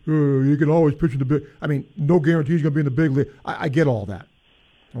pitched. You can always pitch in the big. No guarantee he's going to be in the big league. I get all that.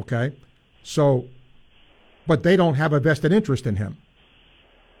 Okay? So, but they don't have a vested interest in him.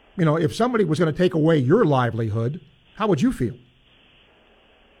 If somebody was going to take away your livelihood, how would you feel?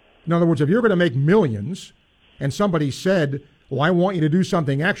 In other words, if you're going to make millions and somebody said, well, I want you to do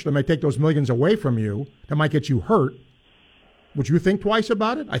something extra that might take those millions away from you, that might get you hurt, would you think twice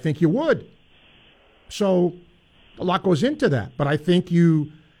about it? I think you would. So a lot goes into that. But I think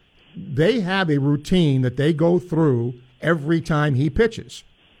they have a routine that they go through every time he pitches.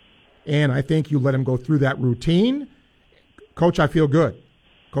 And I think you let him go through that routine. Coach, I feel good.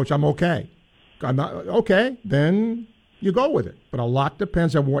 Coach, I'm okay. I'm not okay, then you go with it. But a lot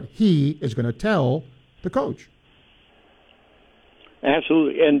depends on what he is going to tell the coach.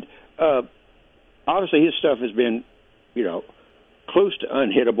 Absolutely. And obviously his stuff has been, close to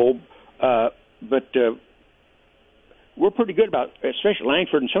unhittable. But we're pretty good about, especially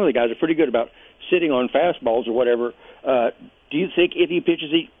Langford and some of the guys are pretty good about sitting on fastballs or whatever. Do you think if he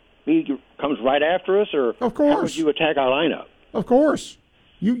pitches, he comes right after us? Or of course. How would you attack our lineup? Of course.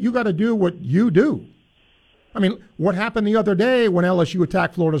 You got to do what you do. What happened the other day when LSU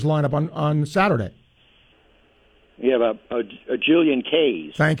attacked Florida's lineup on Saturday? You have a Julian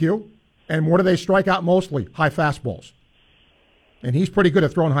K's. Thank you. And what do they strike out mostly? High fastballs. And he's pretty good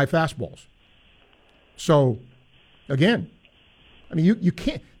at throwing high fastballs. So, again, you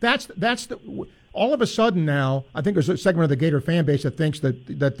can't. That's the. All of a sudden now, I think there's a segment of the Gator fan base that thinks that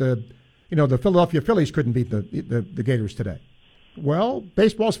the Philadelphia Phillies couldn't beat the Gators today. Well,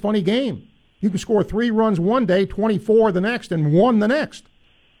 baseball's a funny game. You can score 3 runs one day, 24 the next, and 1 the next.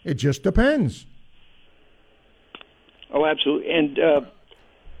 It just depends. Oh, absolutely. And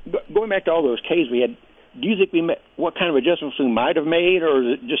going back to all those Ks we had, do you think what kind of adjustments we might have made, or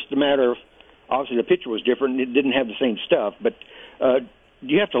is it just a matter of, obviously the pitcher was different and it didn't have the same stuff, but do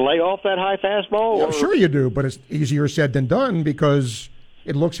you have to lay off that high fastball? Yeah, sure you do, but it's easier said than done because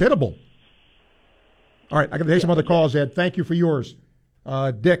it looks hittable. All right, I got to take some other calls, Ed. Thank you for yours.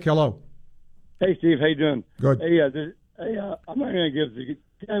 Dick, hello. Hey, Steve. How you doing? Good. Hey, I'm not going to give the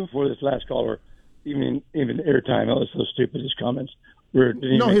time before this last caller. even airtime. That was so stupid. His comments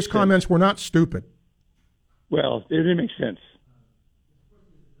his comments were not stupid. Well, it didn't make sense.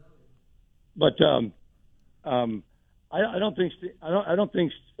 But I don't think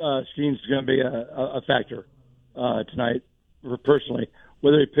Skeen's is going to be a factor tonight, personally,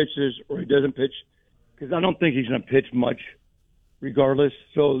 whether he pitches or he doesn't pitch, because I don't think he's going to pitch much, regardless.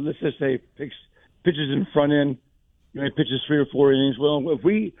 So let's just say pitches in front end, he pitches 3 or 4 innings. Well, if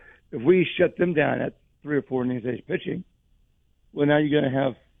we shut them down at 3 or 4 innings that he's pitching, well, now you're going to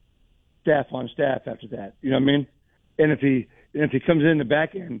have staff on staff after that. You know what I mean? And if he comes in the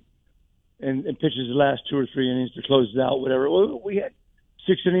back end and pitches the last 2 or 3 innings to close it out, whatever. Well, we had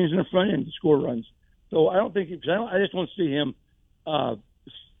 6 innings in the front end to score runs. So I don't think I just don't see him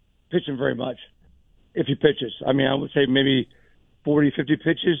pitching very much if he pitches. I mean, I would say maybe 40, 50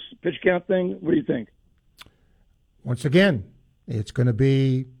 pitch count thing. What do you think? Once again, it's going to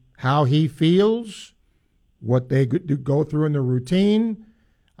be how he feels, what they go through in the routine.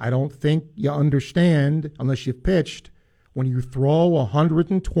 I don't think you understand, unless you've pitched, when you throw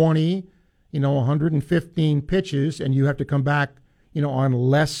 120, 115 pitches and you have to come back, on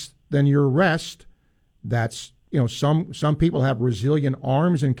less than your rest. That's, some people have resilient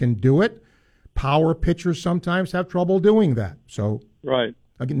arms and can do it. Power pitchers sometimes have trouble doing that. So, right.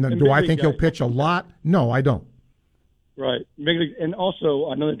 Again, do I think he'll pitch a lot? No, I don't. Right. And also,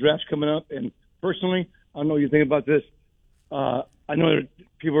 I know the draft's coming up, and personally, I don't know what you think about this. I know that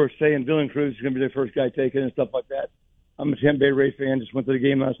people are saying Dylan Cruz is going to be their first guy taken and stuff like that. I'm a Tampa Bay Rays fan, just went to the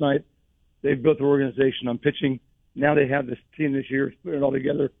game last night. They've built their organization on pitching. Now they have this team this year, put it all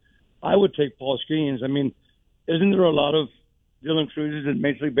together. I would take Paul Skeens. I mean, isn't there a lot of Dylan Cruzes in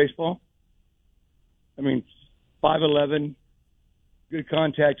Major League Baseball? I mean, 5'11", good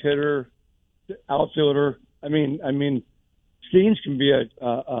contact hitter, outfielder. I mean, Skeens can be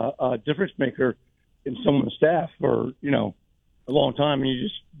a difference maker in someone's staff for, a long time. And you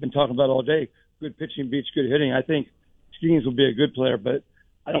just been talking about all day. Good pitching beats good hitting. I think Skeens will be a good player, but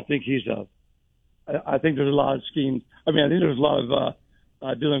I don't think he's I think there's a lot of Skeens. I think there's a lot of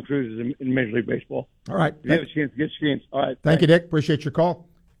Dylan Cruzes in Major League Baseball. All right. If you have a chance to get Skeens. All right. Thank you, Dick. Appreciate your call.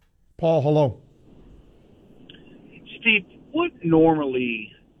 Paul, hello. Steve, what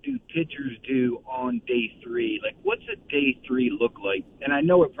normally do pitchers do on day 3? Like, what's a day 3 look like? And I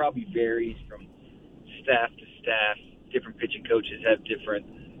know it probably varies from staff to staff. Different pitching coaches have different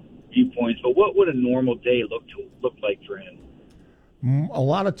viewpoints, but what would a normal day look like for him? A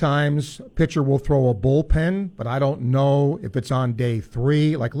lot of times, pitcher will throw a bullpen, but I don't know if it's on day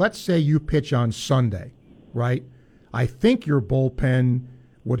 3. Like, let's say you pitch on Sunday, right? I think your bullpen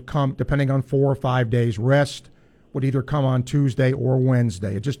would come, depending on 4 or 5 days rest, would either come on Tuesday or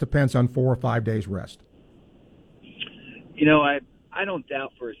Wednesday. It just depends on 4 or 5 days rest. I don't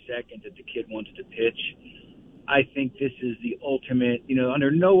doubt for a second that the kid wants to pitch. I think this is the ultimate,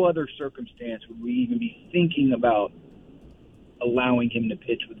 under no other circumstance would we even be thinking about allowing him to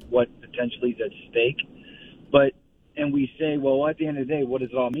pitch with what potentially is at stake. And we say, well, at the end of the day, what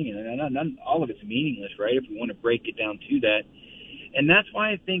does it all mean? And all of it's meaningless, right, if we want to break it down to that. And that's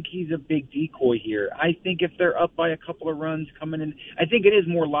why I think he's a big decoy here. I think if they're up by a couple of runs coming in, I think it is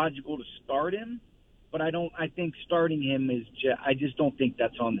more logical to start him. But I think starting him I just don't think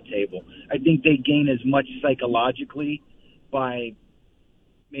that's on the table. I think they gain as much psychologically by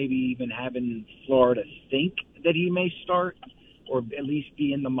maybe even having Florida think that he may start or at least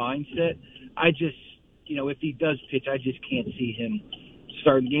be in the mindset. I just, if he does pitch, I just can't see him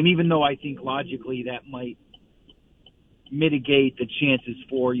starting the game, even though I think logically that might mitigate the chances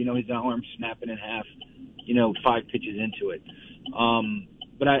for, his arm snapping in half, 5 pitches into it.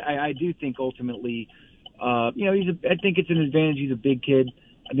 But I do think ultimately, I think it's an advantage. He's a big kid.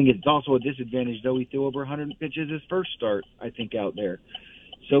 I think it's also a disadvantage, though. He threw over 100 pitches his first start, I think, out there.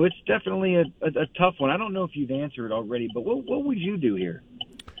 So it's definitely a tough one. I don't know if you've answered already, but what would you do here?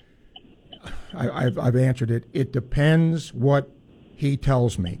 I've answered it. It depends what he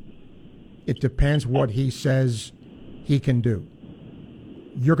tells me. It depends what he says he can do.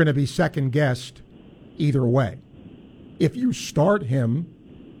 You're going to be second-guessed either way. If you start him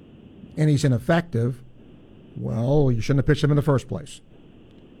and he's ineffective, well, you shouldn't have pitched him in the first place.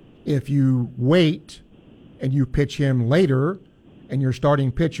 If you wait and you pitch him later and your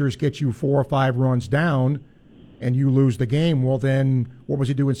starting pitchers get you 4 or 5 runs down and you lose the game, well, then what was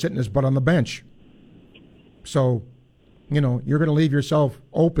he doing sitting his butt on the bench? So, you're going to leave yourself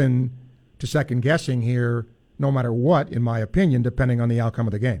open to second-guessing here no matter what, in my opinion, depending on the outcome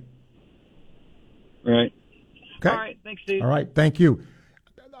of the game. Right. Okay. All right. Thanks, Steve. All right. Thank you.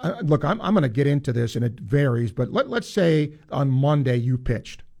 Look, I'm going to get into this, and it varies, but let's say on Monday you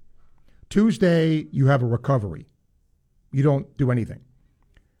pitched. Tuesday, you have a recovery. You don't do anything.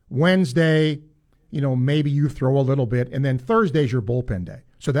 Wednesday, maybe you throw a little bit, and then Thursday's your bullpen day.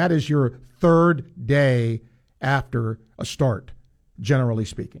 So that is your third day after a start, generally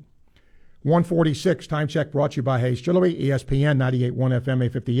speaking. 1:46, time check brought to you by Hayes Jewelry, ESPN 98.1 FM,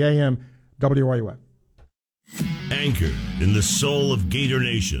 850 AM, WRUF. Anchored in the soul of Gator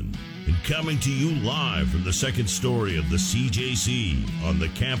Nation and coming to you live from the second story of the CJC on the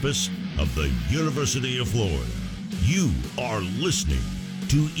campus of the University of Florida. You are listening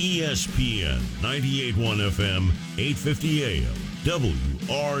to ESPN 98.1 FM, 850 AM,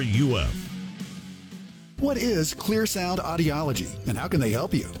 WRUF. What is Clear Sound Audiology, and how can they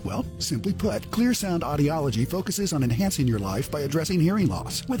help you? Well, simply put, Clear Sound Audiology focuses on enhancing your life by addressing hearing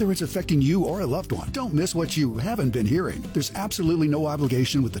loss, whether it's affecting you or a loved one. Don't miss what you haven't been hearing. There's absolutely no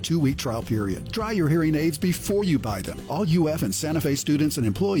obligation with the 2-week trial period. Try your hearing aids before you buy them. All UF and Santa Fe students and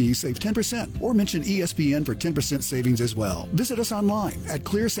employees save 10%, or mention ESPN for 10% savings as well. Visit us online at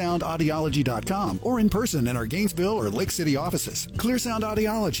clearsoundaudiology.com or in person in our Gainesville or Lake City offices. Clear Sound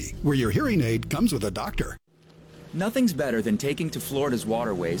Audiology, where your hearing aid comes with a doctor. Nothing's better than taking to Florida's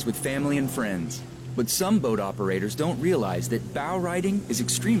waterways with family and friends. But some boat operators don't realize that bow riding is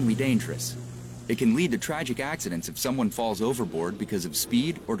extremely dangerous. It can lead to tragic accidents if someone falls overboard because of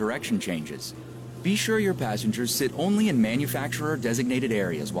speed or direction changes. Be sure your passengers sit only in manufacturer-designated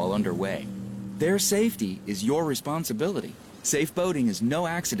areas while underway. Their safety is your responsibility. Safe boating is no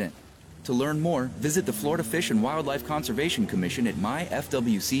accident. To learn more, visit the Florida Fish and Wildlife Conservation Commission at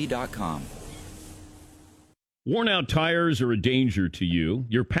myfwc.com. Worn-out tires are a danger to you,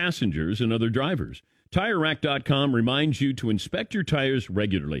 your passengers, and other drivers. TireRack.com reminds you to inspect your tires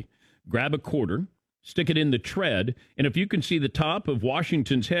regularly. Grab a quarter, stick it in the tread, and if you can see the top of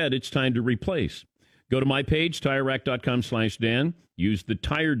Washington's head, it's time to replace. Go to my page, TireRack.com/Dan. Use the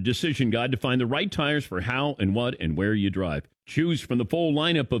Tire Decision Guide to find the right tires for how and what and where you drive. Choose from the full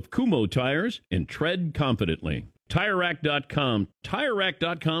lineup of Kumho tires and tread confidently. TireRack.com.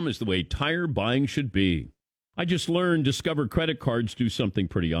 TireRack.com is the way tire buying should be. I just learned Discover credit cards do something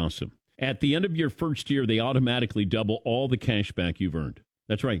pretty awesome. At the end of your first year, they automatically double all the cash back you've earned.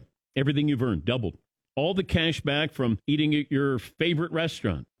 That's right. Everything you've earned, doubled. All the cash back from eating at your favorite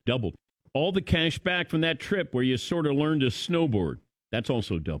restaurant, doubled. All the cash back from that trip where you sort of learned to snowboard, that's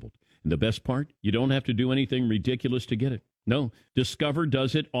also doubled. And the best part, you don't have to do anything ridiculous to get it. No, Discover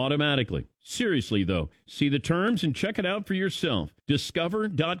does it automatically. Seriously, though, see the terms and check it out for yourself.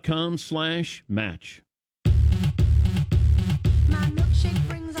 Discover.com/match. My milkshake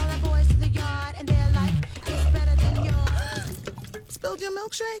brings all the boys to the yard, and they're like, it's better than yours. Spilled your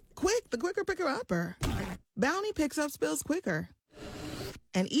milkshake? Quick, the quicker picker upper. Bounty picks up spills quicker.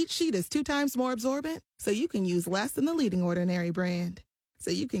 And each sheet is 2 times more absorbent, so you can use less than the leading Ordinary brand. So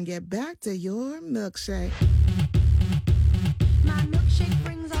you can get back to your milkshake. My milkshake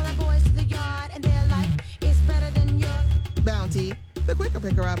brings all the boys to the yard, and they're like, it's better than yours. Bounty, the quicker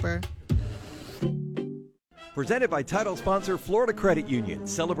picker upper. Presented by title sponsor Florida Credit Union.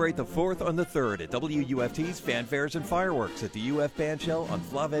 Celebrate the 4th on the 3rd at WUFT's Fanfares and Fireworks at the UF Bandshell on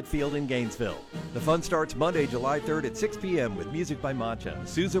Flavette Field in Gainesville. The fun starts Monday, July 3rd at 6 p.m. with music by Matcha,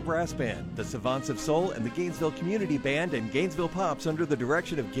 Sousa Brass Band, the Savants of Soul, and the Gainesville Community Band and Gainesville Pops under the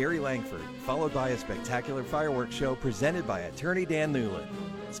direction of Gary Langford, followed by a spectacular fireworks show presented by attorney Dan Newland.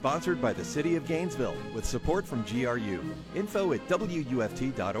 Sponsored by the City of Gainesville with support from GRU. Info at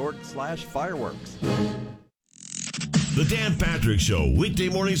wuft.org/fireworks. The Dan Patrick Show, weekday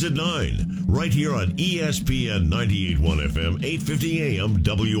mornings at 9, right here on ESPN 98.1 FM, 850 AM,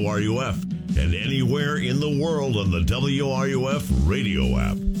 WRUF, and anywhere in the world on the WRUF radio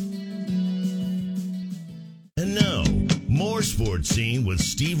app. And now, more Sports Scene with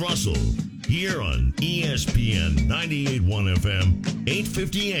Steve Russell, here on ESPN 98.1 FM,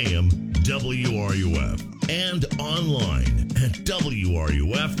 850 AM, WRUF, and online at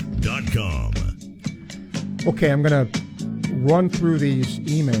WRUF.com. Okay, I'm going to run through these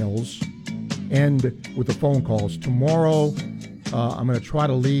emails, end with the phone calls. Tomorrow, I'm going to try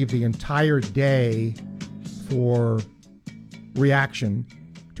to leave the entire day for reaction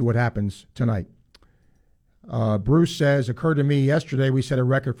to what happens tonight. Bruce says, occurred to me yesterday we set a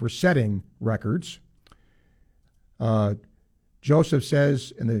record for setting records. Joseph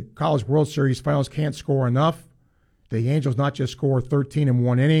says, in the College World Series finals can't score enough. The Angels not just score 13 in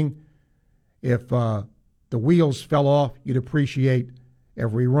one inning. If the wheels fell off, you'd appreciate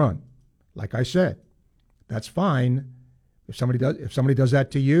every run. Like I said, that's fine. If somebody does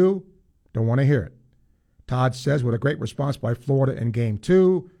that to you, don't want to hear it. Todd says, what a great response by Florida in Game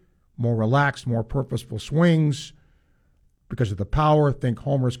 2. More relaxed, more purposeful swings. because of the power, think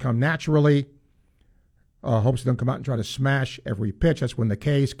homers come naturally. Hopes they don't come out and try to smash every pitch. That's when the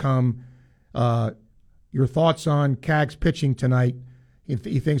Ks come. Your thoughts on Cag's pitching tonight?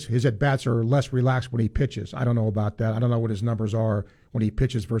 He thinks his at-bats are less relaxed when he pitches. I don't know about that. I don't know what his numbers are when he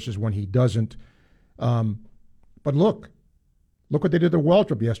pitches versus when he doesn't. But look what they did to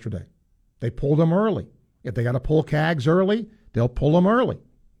Weltrup yesterday. They pulled him early. If they got to pull Cags early, they'll pull him early.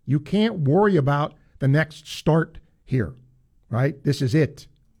 You can't worry about the next start here, right? This is it.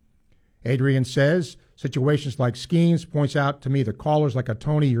 Adrian says, situations like Skeens points out to me the callers like a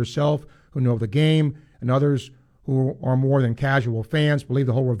Tony, yourself, who know the game, and others who are more than casual fans believe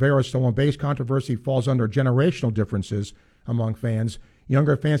the whole Rivera stolen base controversy falls under generational differences among fans.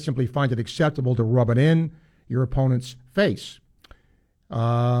 Younger fans simply find it acceptable to rub it in your opponent's face.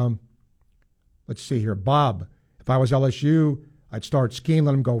 Let's see here. Bob, if I was LSU, I'd start Skeen,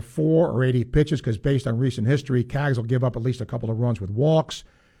 let him go 4 or 80 pitches because based on recent history, Cags will give up at least a couple of runs with walks,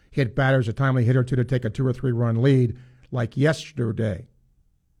 hit batters a timely hit or two to take a 2 or 3 run lead like yesterday.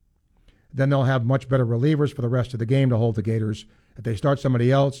 Then they'll have much better relievers for the rest of the game to hold the Gators. If they start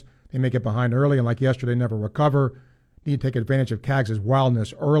somebody else, they may get behind early and like yesterday never recover. Need to take advantage of Cags'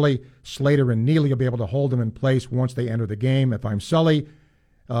 wildness early. Slater and Neely will be able to hold them in place once they enter the game. If I'm Sully,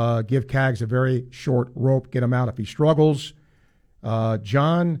 give Cags a very short rope, get him out if he struggles.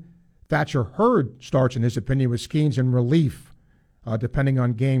 John Thatcher Hurd starts, in his opinion, with Skeens in relief, depending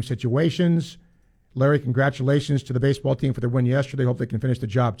on game situations. Larry, congratulations to the baseball team for their win yesterday. Hope they can finish the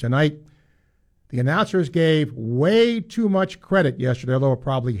job tonight. The announcers gave way too much credit yesterday, although it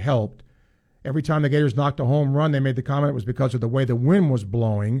probably helped. Every time the Gators knocked a home run, they made the comment it was because of the way the wind was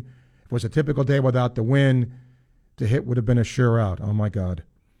blowing. If it was a typical day without the wind, the hit would have been a sure out. Oh, my God.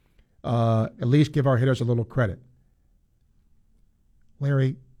 At least give our hitters a little credit.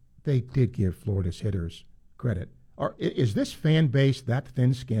 Larry, they did give Florida's hitters credit. Is this fan base that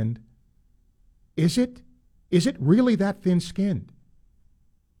thin-skinned? Is it? Is it really that thin-skinned?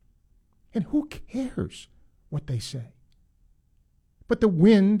 And who cares what they say? But the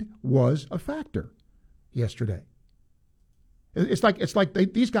wind was a factor yesterday. It's like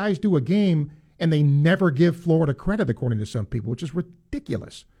these guys do a game and they never give Florida credit, according to some people, which is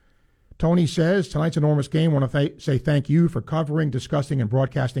ridiculous. Tony says, tonight's an enormous game. I want to say thank you for covering, discussing, and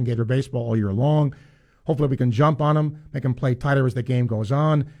broadcasting Gator baseball all year long. Hopefully we can jump on them, make them play tighter as the game goes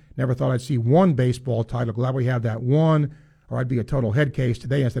on. Never thought I'd see one baseball title. Glad we have that one, or I'd be a total head case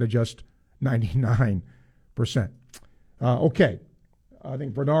today instead of just 99%. Okay. I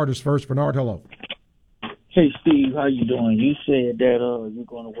think Bernard is first. Bernard, hello. Hey, Steve, how you doing? You said that you're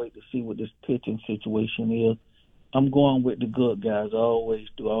going to wait to see what this pitching situation is. I'm going with the good guys. I always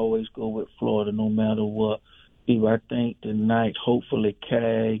do. I always go with Florida no matter what. Steve, I think tonight, hopefully,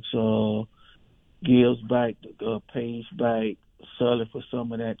 Cags gives back, pays back Sully for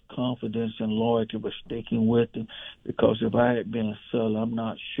some of that confidence and loyalty for sticking with him. Because if I had been a Sully, I'm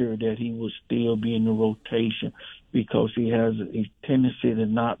not sure that he would still be in the rotation because he has a tendency to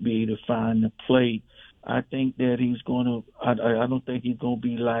not be able to find the plate. I think that he's going to – I don't think he's going to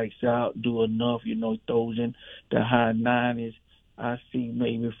be lights out, do enough, throws in the high 90s. I see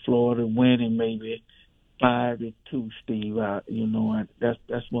maybe Florida winning maybe 5-2, Steve.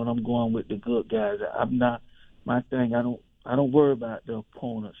 That's what I'm going with the good guys. I'm not – my thing, I don't worry about the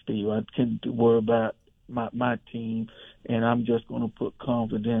opponent, Steve. I tend to worry about my team, and I'm just going to put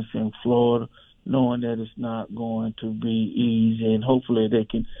confidence in Florida, knowing that it's not going to be easy, and hopefully they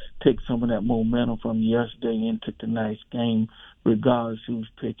can take some of that momentum from yesterday into tonight's game, regardless who's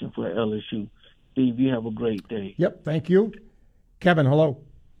pitching for LSU. Steve, you have a great day. Yep, thank you. Kevin, hello.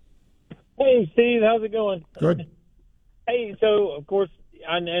 Hey, Steve, how's it going? Good. Hey, so of course,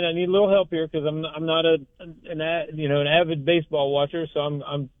 I need a little help here because I'm not an avid baseball watcher, so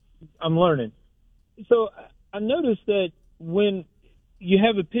I'm learning. So I noticed that when you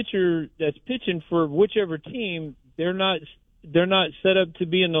have a pitcher that's pitching for whichever team, they're not set up to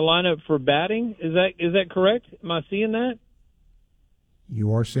be in the lineup for batting. Is that correct? Am I seeing that?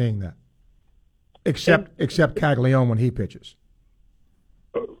 You are seeing that. Except Caglione when he pitches.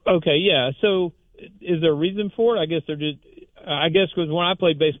 Okay, yeah. So is there a reason for it? I guess because when I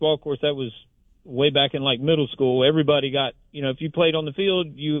played baseball, of course, that was way back in like middle school. Everybody got, if you played on the field,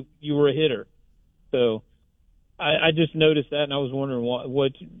 you were a hitter. So I just noticed that, and I was wondering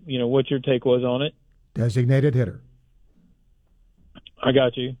what your take was on it. Designated hitter. I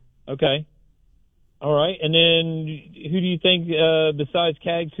got you. Okay. All right. And then who do you think, besides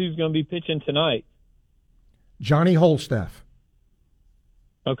Cags, who's going to be pitching tonight? Johnny Holstaff.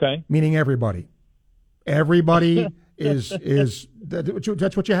 Okay. Meaning everybody. Everybody is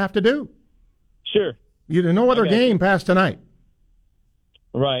that's what you have to do. Sure. No other game past tonight.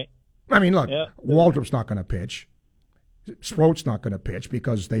 Right. I mean, look, Yeah. Waldrop's not going to pitch. Sproat's not going to pitch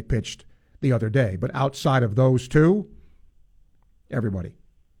because they pitched the other day. But outside of those two, everybody.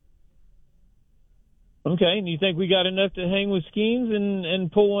 Okay. And you think we got enough to hang with Skeens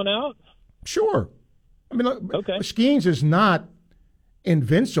and pull one out? Sure. I mean, look, okay. Skeens is not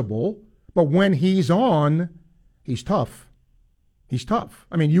invincible, but when he's on, he's tough. He's tough.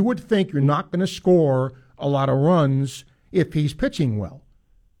 I mean, you would think you're not going to score a lot of runs if he's pitching well.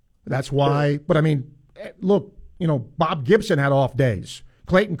 That's why. But, I mean, look, Bob Gibson had off days.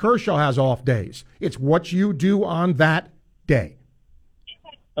 Clayton Kershaw has off days. It's what you do on that day.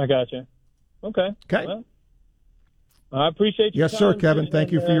 I got you. Okay. Okay. Well, I appreciate your Yes, time, sir, Kevin. and,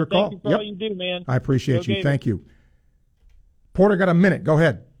 Thank you for your call. Thank you for all you do, man. I appreciate Go you. Gators. Thank you. Porter got a minute. Go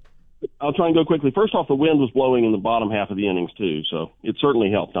ahead. I'll try and go quickly. First off, the wind was blowing in the bottom half of the innings, too, so it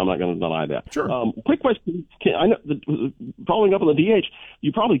certainly helped. I'm not going to deny that. Sure. Quick question. I know, following up on the DH,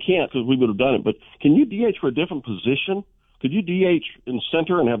 you probably can't because we would have done it, but can you DH for a different position? Could you DH in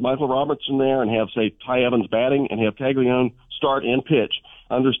center and have Michael Robertson there and have, say, Ty Evans batting and have Taglione start and pitch?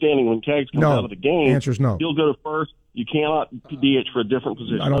 Understanding when Tags comes out of the game, answer's no. He'll go to first. You cannot DH for a different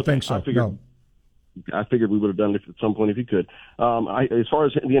position. I don't think so. I figured we would have done it at some point if you could. As far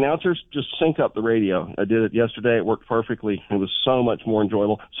as the announcers, just sync up the radio. I did it yesterday. It worked perfectly. It was so much more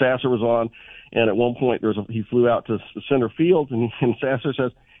enjoyable. Sasse was on, and at one point he flew out to the center field, and Sasse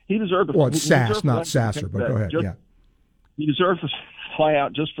says he deserved to. Well, it's Sass, not Sasser, but go ahead. Yeah. He deserved to fly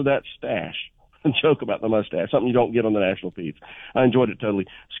out just for that stash. And joke about the mustache, something you don't get on the national feeds. I enjoyed it totally.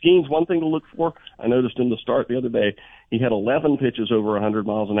 Skeens, one thing to look for, I noticed in the start the other day, he had 11 pitches over 100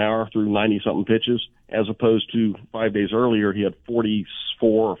 miles an hour through 90-something pitches, as opposed to 5 days earlier, he had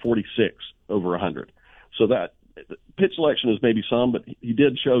 44 or 46 over 100. So that pitch selection is maybe some, but he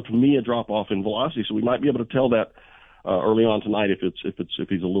did show to me a drop-off in velocity, so we might be able to tell that early on tonight if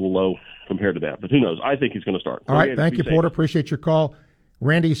he's a little low compared to that. But who knows? I think he's going to start. All right, thank you, Porter. Appreciate your call.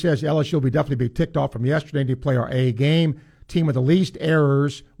 Randy says LSU will definitely be ticked off from yesterday to play our A game. Team with the least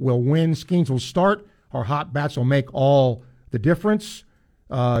errors will win. Skeens will start. Our hot bats will make all the difference.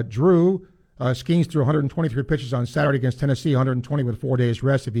 Drew, Skeens threw 123 pitches on Saturday against Tennessee, 120 with 4 days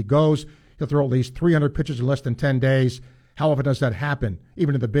rest. If he goes, he'll throw at least 300 pitches in less than 10 days. How often does that happen,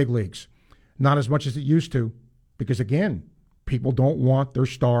 even in the big leagues? Not as much as it used to, because, again, people don't want their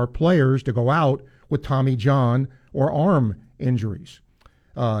star players to go out with Tommy John or arm injuries.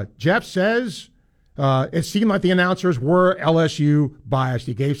 Jeff says it seemed like the announcers were LSU biased.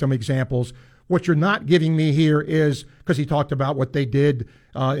 He gave some examples. What you're not giving me here is, because he talked about what they did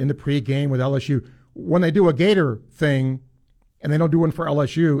in the pregame with LSU. When they do a Gator thing and they don't do one for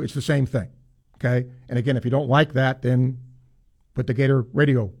LSU, it's the same thing. Okay? And again, if you don't like that, then put the Gator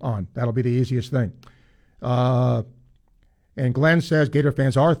radio on. That'll be the easiest thing. And Glenn says Gator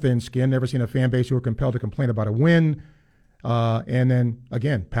fans are thin-skinned. Never seen a fan base who are compelled to complain about a win. And then,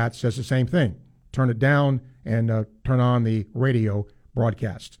 again, Pat says the same thing. Turn it down and turn on the radio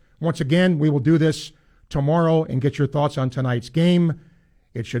broadcast. Once again, we will do this tomorrow and get your thoughts on tonight's game.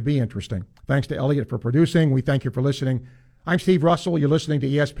 It should be interesting. Thanks to Elliot for producing. We thank you for listening. I'm Steve Russell. You're listening to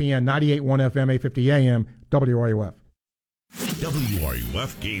ESPN 98.1 FM, 850 AM, WRUF.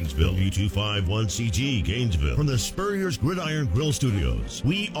 WRUF Gainesville, U251CG Gainesville. From the Spurrier's Gridiron Grill Studios,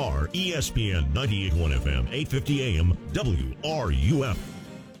 we are ESPN 98.1 FM, 850 AM, WRUF.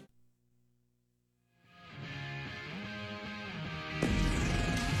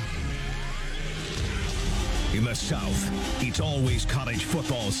 In the South, it's always college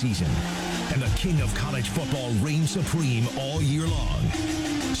football season, and the king of college football reigns supreme all year long.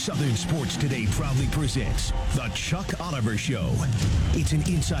 Southern Sports Today proudly presents The Chuck Oliver Show. It's an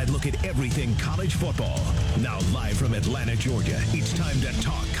inside look at everything college football. Now live from Atlanta, Georgia, it's time to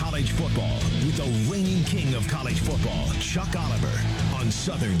talk college football with the reigning king of college football, Chuck Oliver, on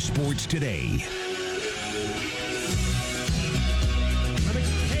Southern Sports Today. An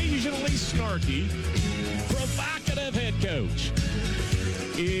occasionally snarky, provocative head coach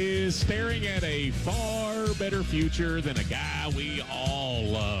is staring at a far better future than a guy we all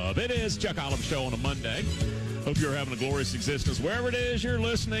love. It is Chuck Oliver Show on a Monday. Hope you're having a glorious existence. Wherever it is you're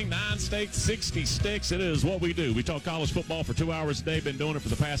listening, 9 states, 60 sticks, it is what we do. We talk college football for 2 hours a day, been doing it for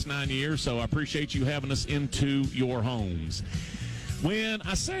the past 9 years, so I appreciate you having us into your homes. When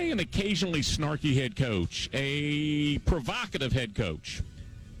I say an occasionally snarky head coach, a provocative head coach,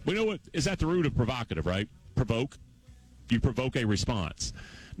 we know what is at the root of provocative, right? Provoke. You provoke a response.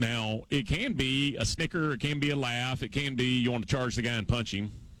 Now, it can be a snicker, it can be a laugh, it can be you want to charge the guy and punch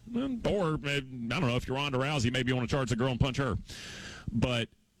him. Or, I don't know, if you're Ronda Rousey, maybe you want to charge the girl and punch her. But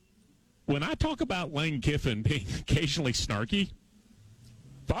when I talk about Lane Kiffin being occasionally snarky,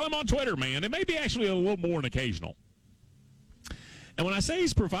 follow him on Twitter, man. It may be actually a little more than occasional. And when I say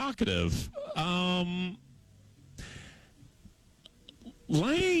he's provocative,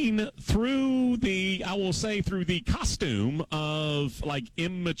 Lane, through the costume of like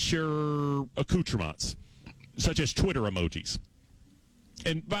immature accoutrements, such as Twitter emojis.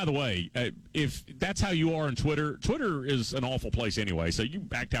 And by the way, if that's how you are on Twitter, Twitter is an awful place anyway, so you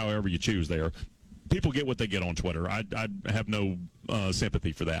act however you choose there. People get what they get on Twitter. I have no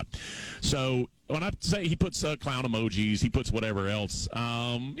sympathy for that. So when I say he puts clown emojis, he puts whatever else,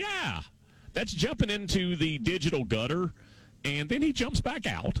 yeah, that's jumping into the digital gutter, and then he jumps back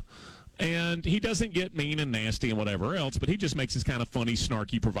out. And he doesn't get mean and nasty and whatever else, but he just makes this kind of funny,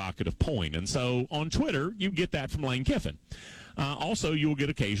 snarky, provocative point. And so on Twitter, you get that from Lane Kiffin. Also, you'll get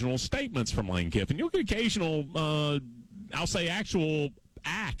occasional statements from Lane Kiffin. You'll get occasional, I'll say, actual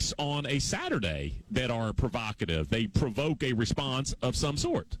acts on a Saturday that are provocative. They provoke a response of some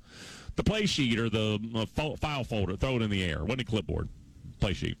sort. The play sheet or the file folder, throw it in the air. Wasn't a clipboard.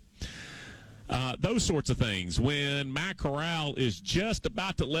 Play sheet. Those sorts of things. When Matt Corral is just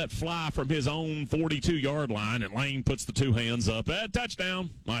about to let fly from his own 42-yard line and Lane puts the two hands up,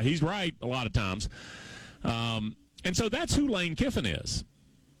 touchdown. He's right a lot of times. And so that's who Lane Kiffin is.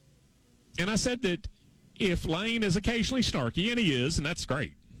 And I said that if Lane is occasionally snarky, and he is, and that's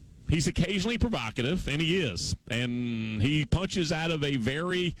great. He's occasionally provocative, and he is. And he punches out of a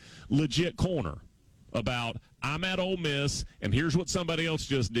very legit corner about, I'm at Ole Miss, and here's what somebody else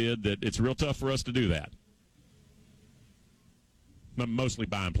just did, that it's real tough for us to do that. Mostly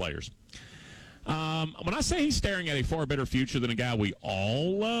buying players. When I say he's staring at a far better future than a guy we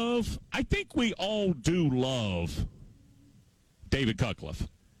all love, I think we all do love David Cutcliffe.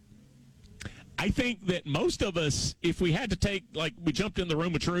 I think that most of us, if we had to take, like we jumped in the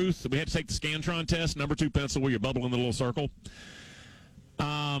room of truth, we had to take the Scantron test, number 2 pencil where you bubble in the little circle.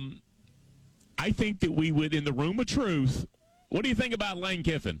 I think that we would, in the room of truth, what do you think about Lane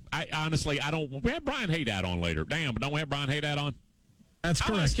Kiffin? We have Brian Haydad on later. Damn, but don't we have Brian Haydad on? That's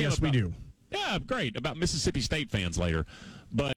correct. Yes, we do. Yeah, great. About Mississippi State fans later.